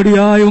அற்புதம்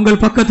செய்யும்படியாய் உங்கள்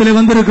பக்கத்திலே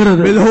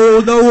வந்திருக்கிறது.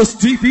 behold, those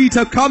feet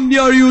have come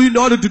near you in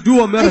order to do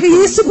a ఇక miracle.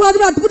 యేసు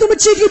పాదములు అద్భుతము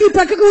చేయడానికి నీ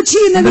ప్రక్కకు వచ్చి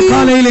இந்த ఉన్నవి.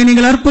 காலையிலே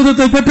நீங்கள்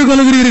அற்புதத்தை பெற்றுக்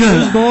கொள்கிறீர்கள்.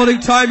 This morning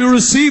time you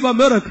receive a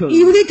miracle. ఈ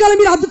ఉదయకాలం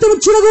మీరు అద్భుతం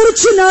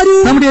చూడగోరుచున్నారు.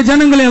 நம்முடைய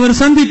ஜனங்களை அவர்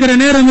சந்திக்கிற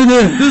நேரம் இது.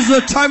 This is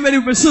the time when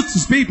you visit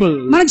his people.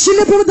 మన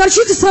చిన్నప్పుడు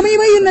దర్శించే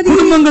సమయమై ఉన్నది.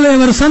 குடும்பங்களை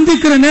அவர்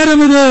சந்திக்கிற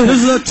நேரம் இது.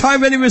 This is the time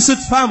when you visit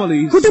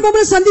families.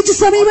 కుటుంబమును సంధించే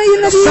సమయమై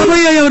ఉన్నది.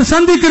 சபையை அவர்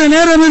சந்திக்கிற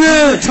நேரம் இது.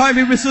 The time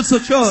he visits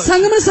the church.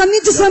 సంఘమును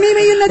సంధించే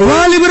సమయమై ఉన్నది.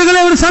 வாலிபர்களை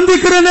அவர்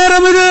சந்திக்கிற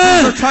நேரம் இது. This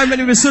is the time when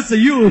he visits the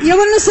youth.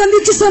 ఎవరిని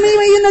సంధించే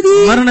సమయమై ఉన్నది.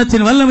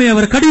 மரணத்தின் வல்லமை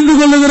அவர் கடிந்து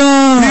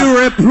கொள்ளுகிறார். He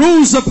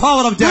reproves the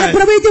power of మన death.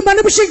 ప్రభు అయితే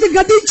మరణపు శక్తి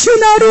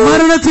గద్దించున్నాడు.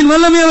 மரணத்தின்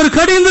வல்லமை அவர்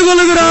கடிந்து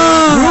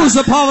கொள்ளுகிறார். Reproves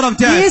the power of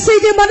death. యేసు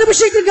అయితే మరణపు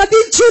శక్తి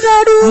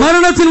గద్దించున్నాడు.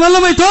 மரணத்தின்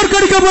வல்லமை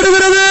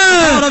தோற்கடிக்கப்படுகிறது.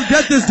 The power of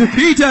death is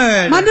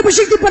defeated. మరణపు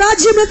శక్తి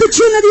పరాజయం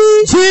ఎత్తుచున్నది.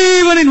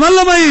 ஜீவனின்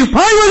வல்லமை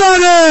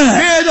பாய்வதாக.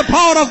 May the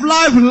power of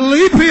life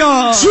leap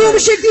here. జీవ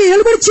శక్తి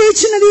ఎలుబడి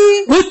చేయుచున్నది.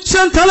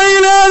 உச்சம்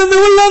தலையிலிருந்து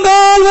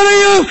உள்ளங்கால்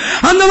வரையும்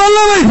அந்த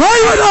வல்லமை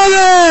பாய்வதாக.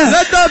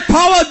 Let the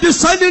power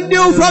descend in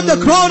you from the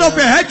crown of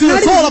your head to the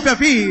sole of your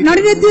feet.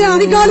 నడినెత్తి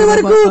అరికాలు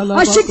వరకు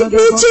ఆ శక్తి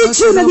క్రియ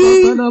చేయుచున్నది.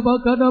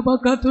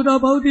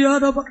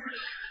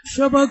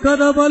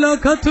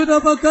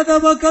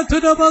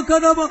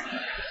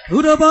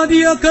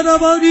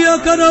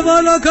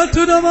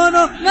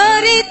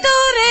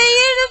 மரித்தோரை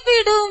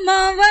எழுப்பிடும்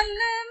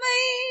வல்லமை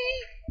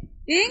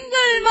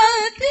எங்கள்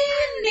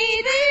மத்தியில்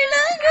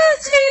நீரிலங்க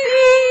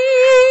செய்தி.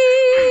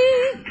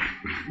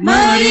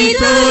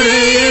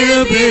 மரித்தோரை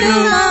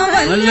எழுப்பிடும்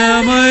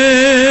வல்லமை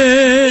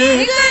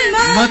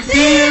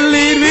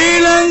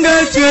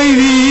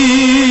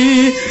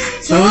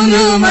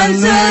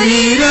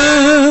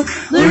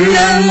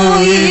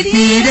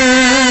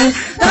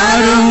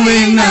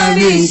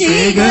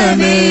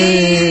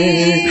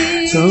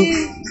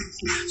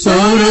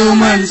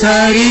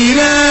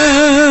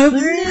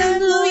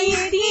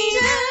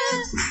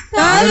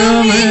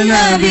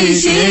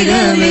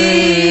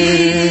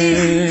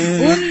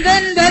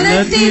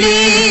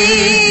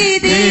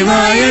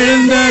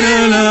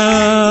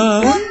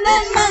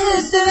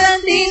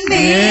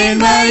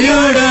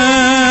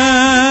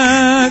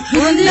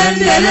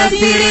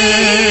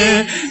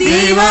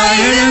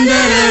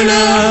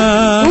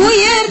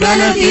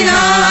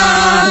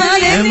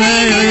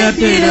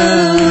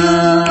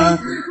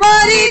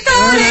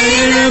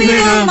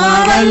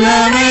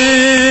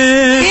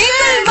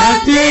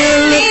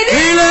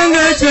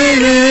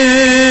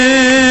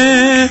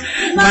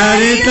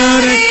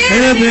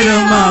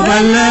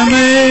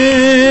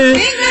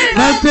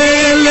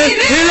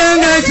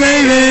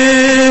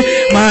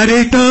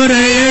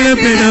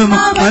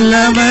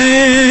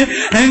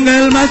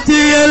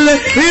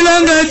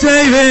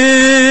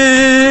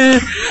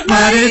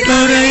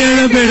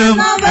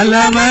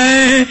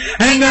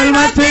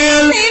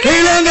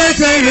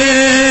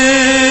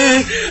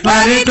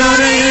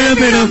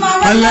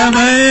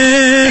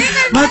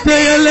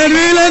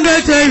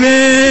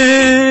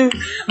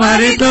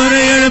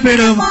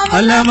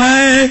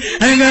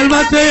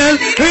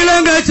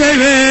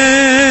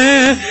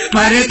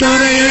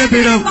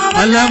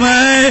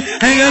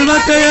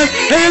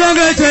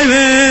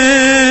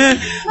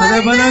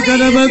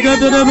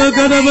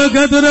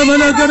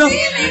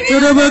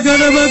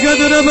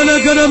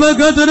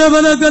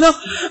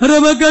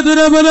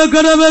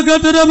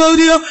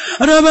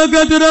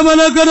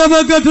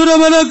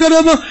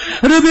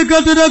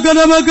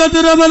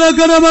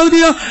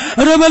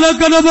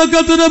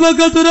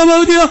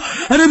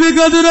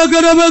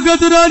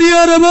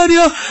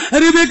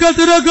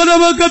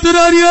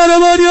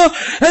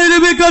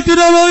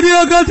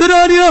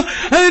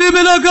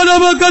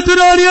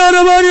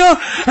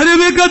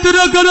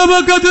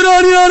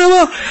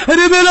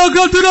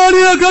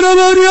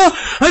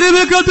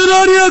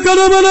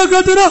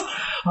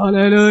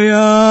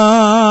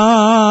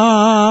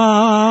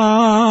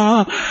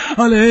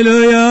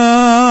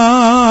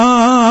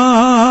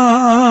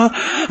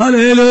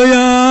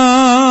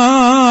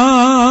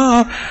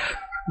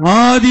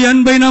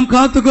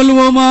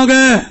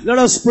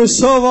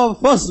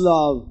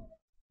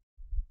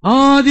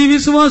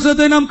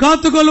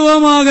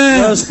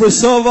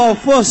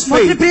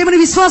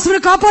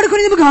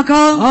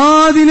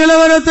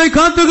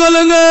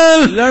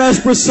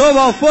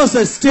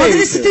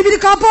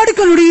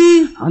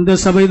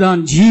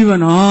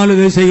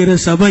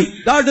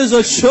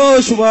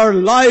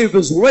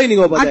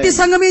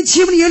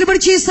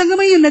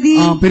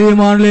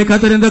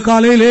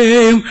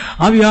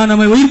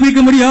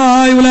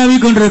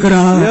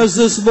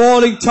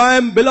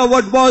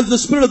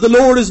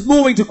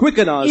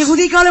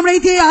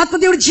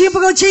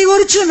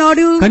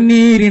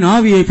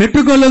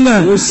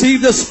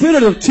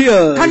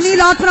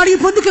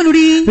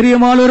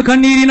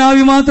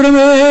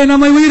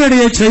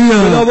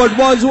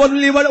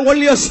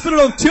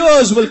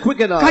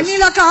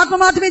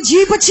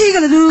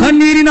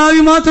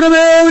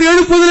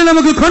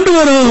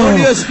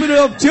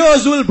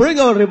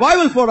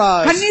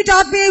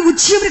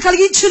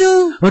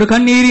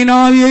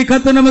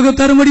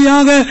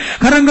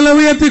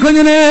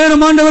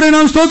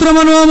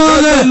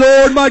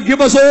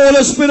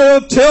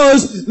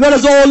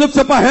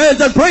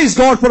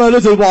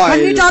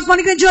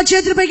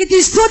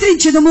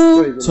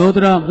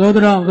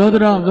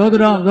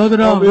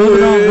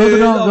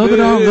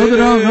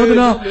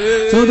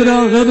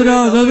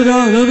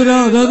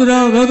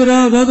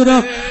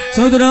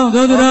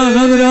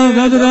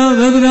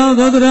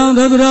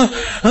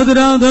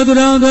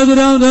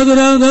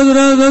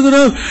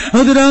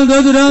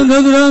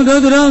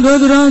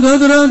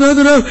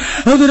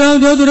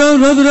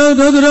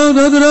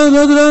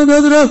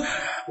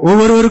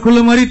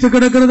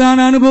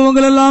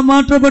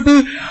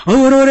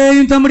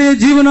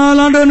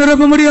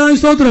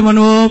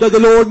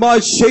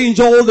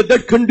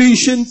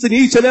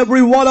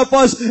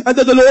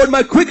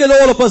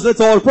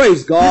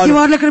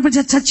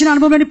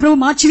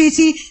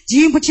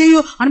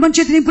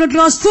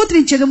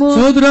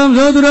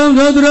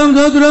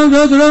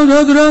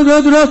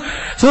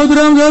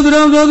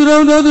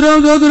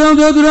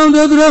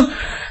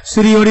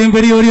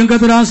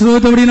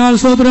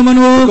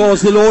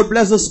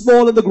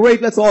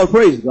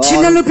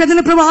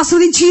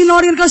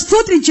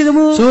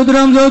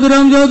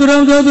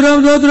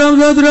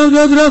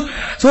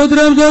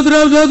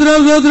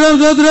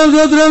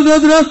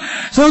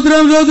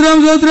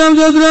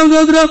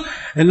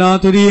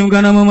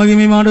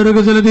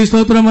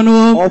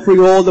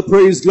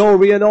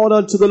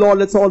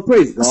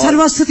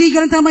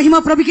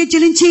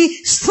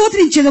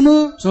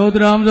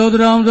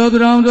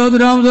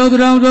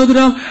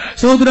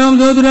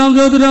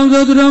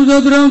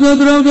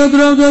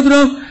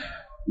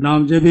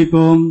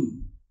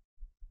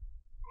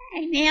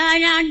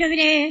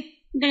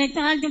எங்களை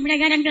தாழ்த்து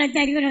விடகரங்களை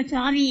தருகிறோம்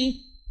சுவாமி.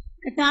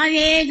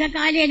 கர்த்தாவே, இந்த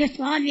காலையில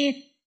சுவாமி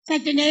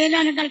சற்று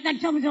நேரங்கள்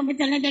கஷ்டம்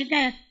சுமத்திருக்க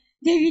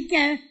ஜெபிக்க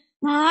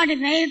பாடு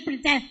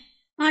மேற்படுத்த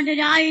ஆண்டு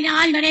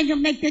ஆவினால் நிறைந்து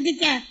உண்மை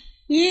துதிக்க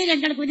நீர்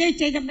எங்களுக்கு உதவி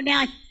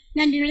செய்தபடியால்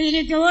நன்றி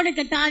வெளியீட்டோடு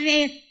கர்த்தாவே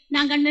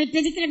நாங்கள் மெய்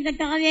துதிக்கிறோம்.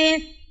 கர்த்தாவே,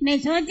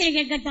 மெய்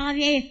சோத்திரிக்க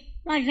கர்த்தாவே,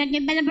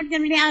 பலப்படுத்த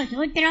முடியாத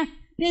சோத்திரம்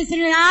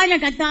பேசுகிறதான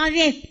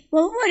கர்த்தாவே,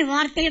 ஒவ்வொரு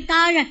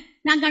வார்த்தைகளுக்காக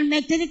நாங்கள்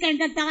மெய்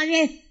துதிக்கிறோம்.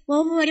 கர்த்தாவே,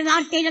 ஒவ்வொரு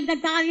வார்த்தையிலும்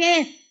கர்த்தாவே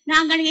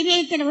நாங்கள்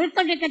இதயத்தில்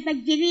உட்கொண்டிருக்க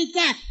ஜெபிக்க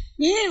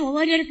நீர்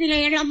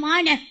ஒவ்வொருவருக்கும்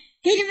இடமான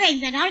கிருபை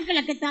இந்த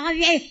நாட்களுக்கு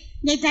தாவே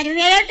நீ தர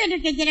வேண்டும்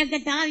இருக்கின்ற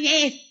தாவே.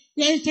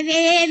 இயேசுவே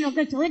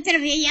உங்க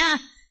சோத்திரம் ஐயா.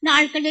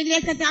 நாட்களிலே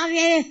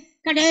கத்தாவே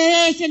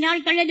கடைசி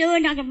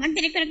நாட்களிலும் நாங்கள்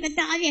வந்திருக்கிற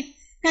தாவே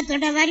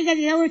கத்தோட வருகை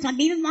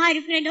சமீபமா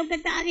இருக்கிற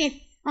கத்தாவே.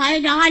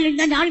 அதனால்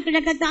இந்த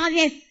நாட்களை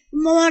கத்தாவே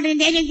உம்மோடு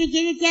நெருங்கி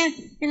ஜீவிக்க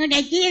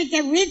எங்களுடைய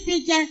ஜீவிக்க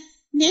உயிர்ப்பிக்க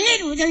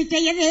நீர் உதவி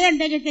செய்ய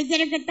வேண்டும்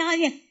இருக்கின்ற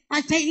கத்தாவே.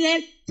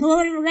 அசைகள்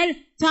சோர்வுகள்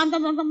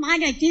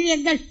சாங்கமுகமான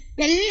ஜீவியங்கள்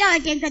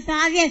எல்லாத்தையும்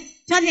கத்தாவே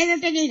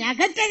சமயத்தை நீர்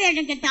அகற்ற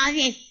வேண்டும்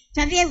கத்தாவே.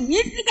 சமய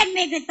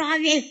உயிர்ப்பிக்கன்மை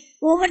கத்தாவே.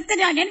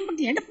 ஒவ்வொருத்தரும்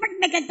நண்பர்கள்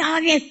எடுப்பன்மை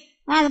கத்தாவே.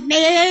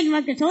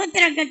 நமக்கு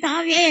சோத்திரம்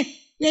கத்தாவே.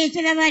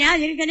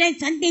 வராதிருக்கிற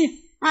சந்தி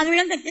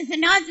அவளும்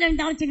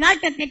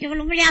நாட்டை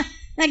பெற்றுக்கொள்ள முடியாது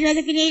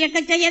வருவதற்கு நீரக்க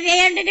செய்ய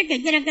வேண்டும்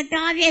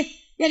கத்தாவே.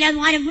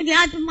 தினமான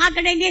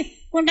முடியாத்மாக்களை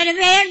கொண்டு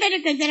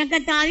வேண்டும்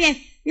கத்தாவே.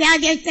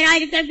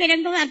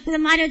 வியாதியஸ்தராயிருக்கிறவங்க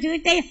அற்புதமான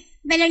சுகத்தை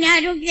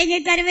பலனாரோக்கியத்தை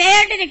தர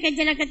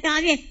வேண்டும்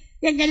கத்தாவே.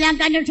 எங்கெல்லாம்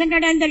கண்டிஷன்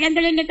நடந்த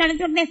இடங்களில்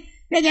கடந்து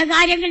பெரிய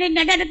காரியங்களில்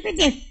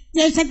நடப்பித்து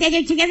தேசத்தை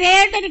ரசிக்க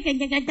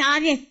வேண்டும்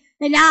கத்தாவே.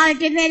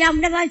 எல்லாவற்றையும் மேலாம்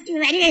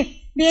வரையே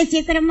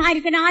தேசியக்கரமா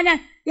இருக்கனால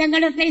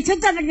எங்களுக்கு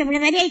பரிசுத்தப்படுத்த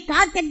வரையை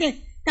காத்துட்டு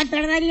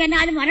கத்தோட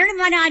வரையனாலும்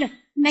மரணமானாலும்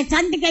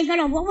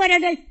சந்திக்கைகளும் ஒவ்வொரு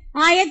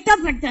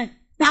ஆயத்தப்பட்ட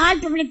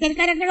தாழ்த்து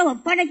திருக்கரங்களும்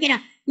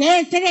ஒப்படைக்கிறார்.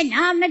 இயேசுவே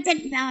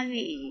நாமத்தில்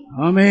பிதாவே.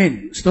 ஆமென்.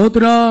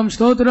 ஸ்தோத்திரம்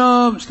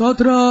ஸ்தோத்திரம்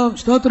ஸ்தோத்திரம்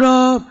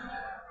ஸ்தோத்திரம்.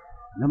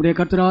 நம்முடைய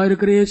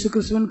கர்த்தராயிருக்கிற இயேசு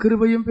கிறிஸ்துவின்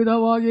கிருபையும்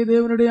பிதாவாகிய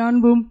தேவனுடைய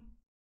அன்பும்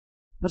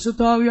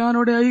பரிசுத்த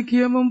ஆவியானவருடைய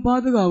ஐக்கியமும்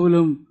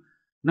பாதுகாவலும்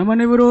நம்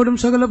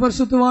அனைவரோடும் சகல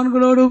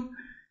பரிசுத்தவான்களோடும்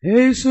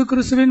இயேசு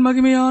கிறிஸ்துவின்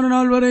மகிமையான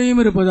நாள்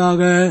வரையும்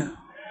இருப்பதாக.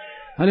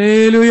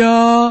 ஹல்லேலூயா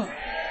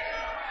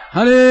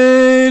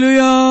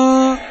ஹல்லேலூயா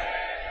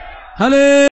ஹல்லே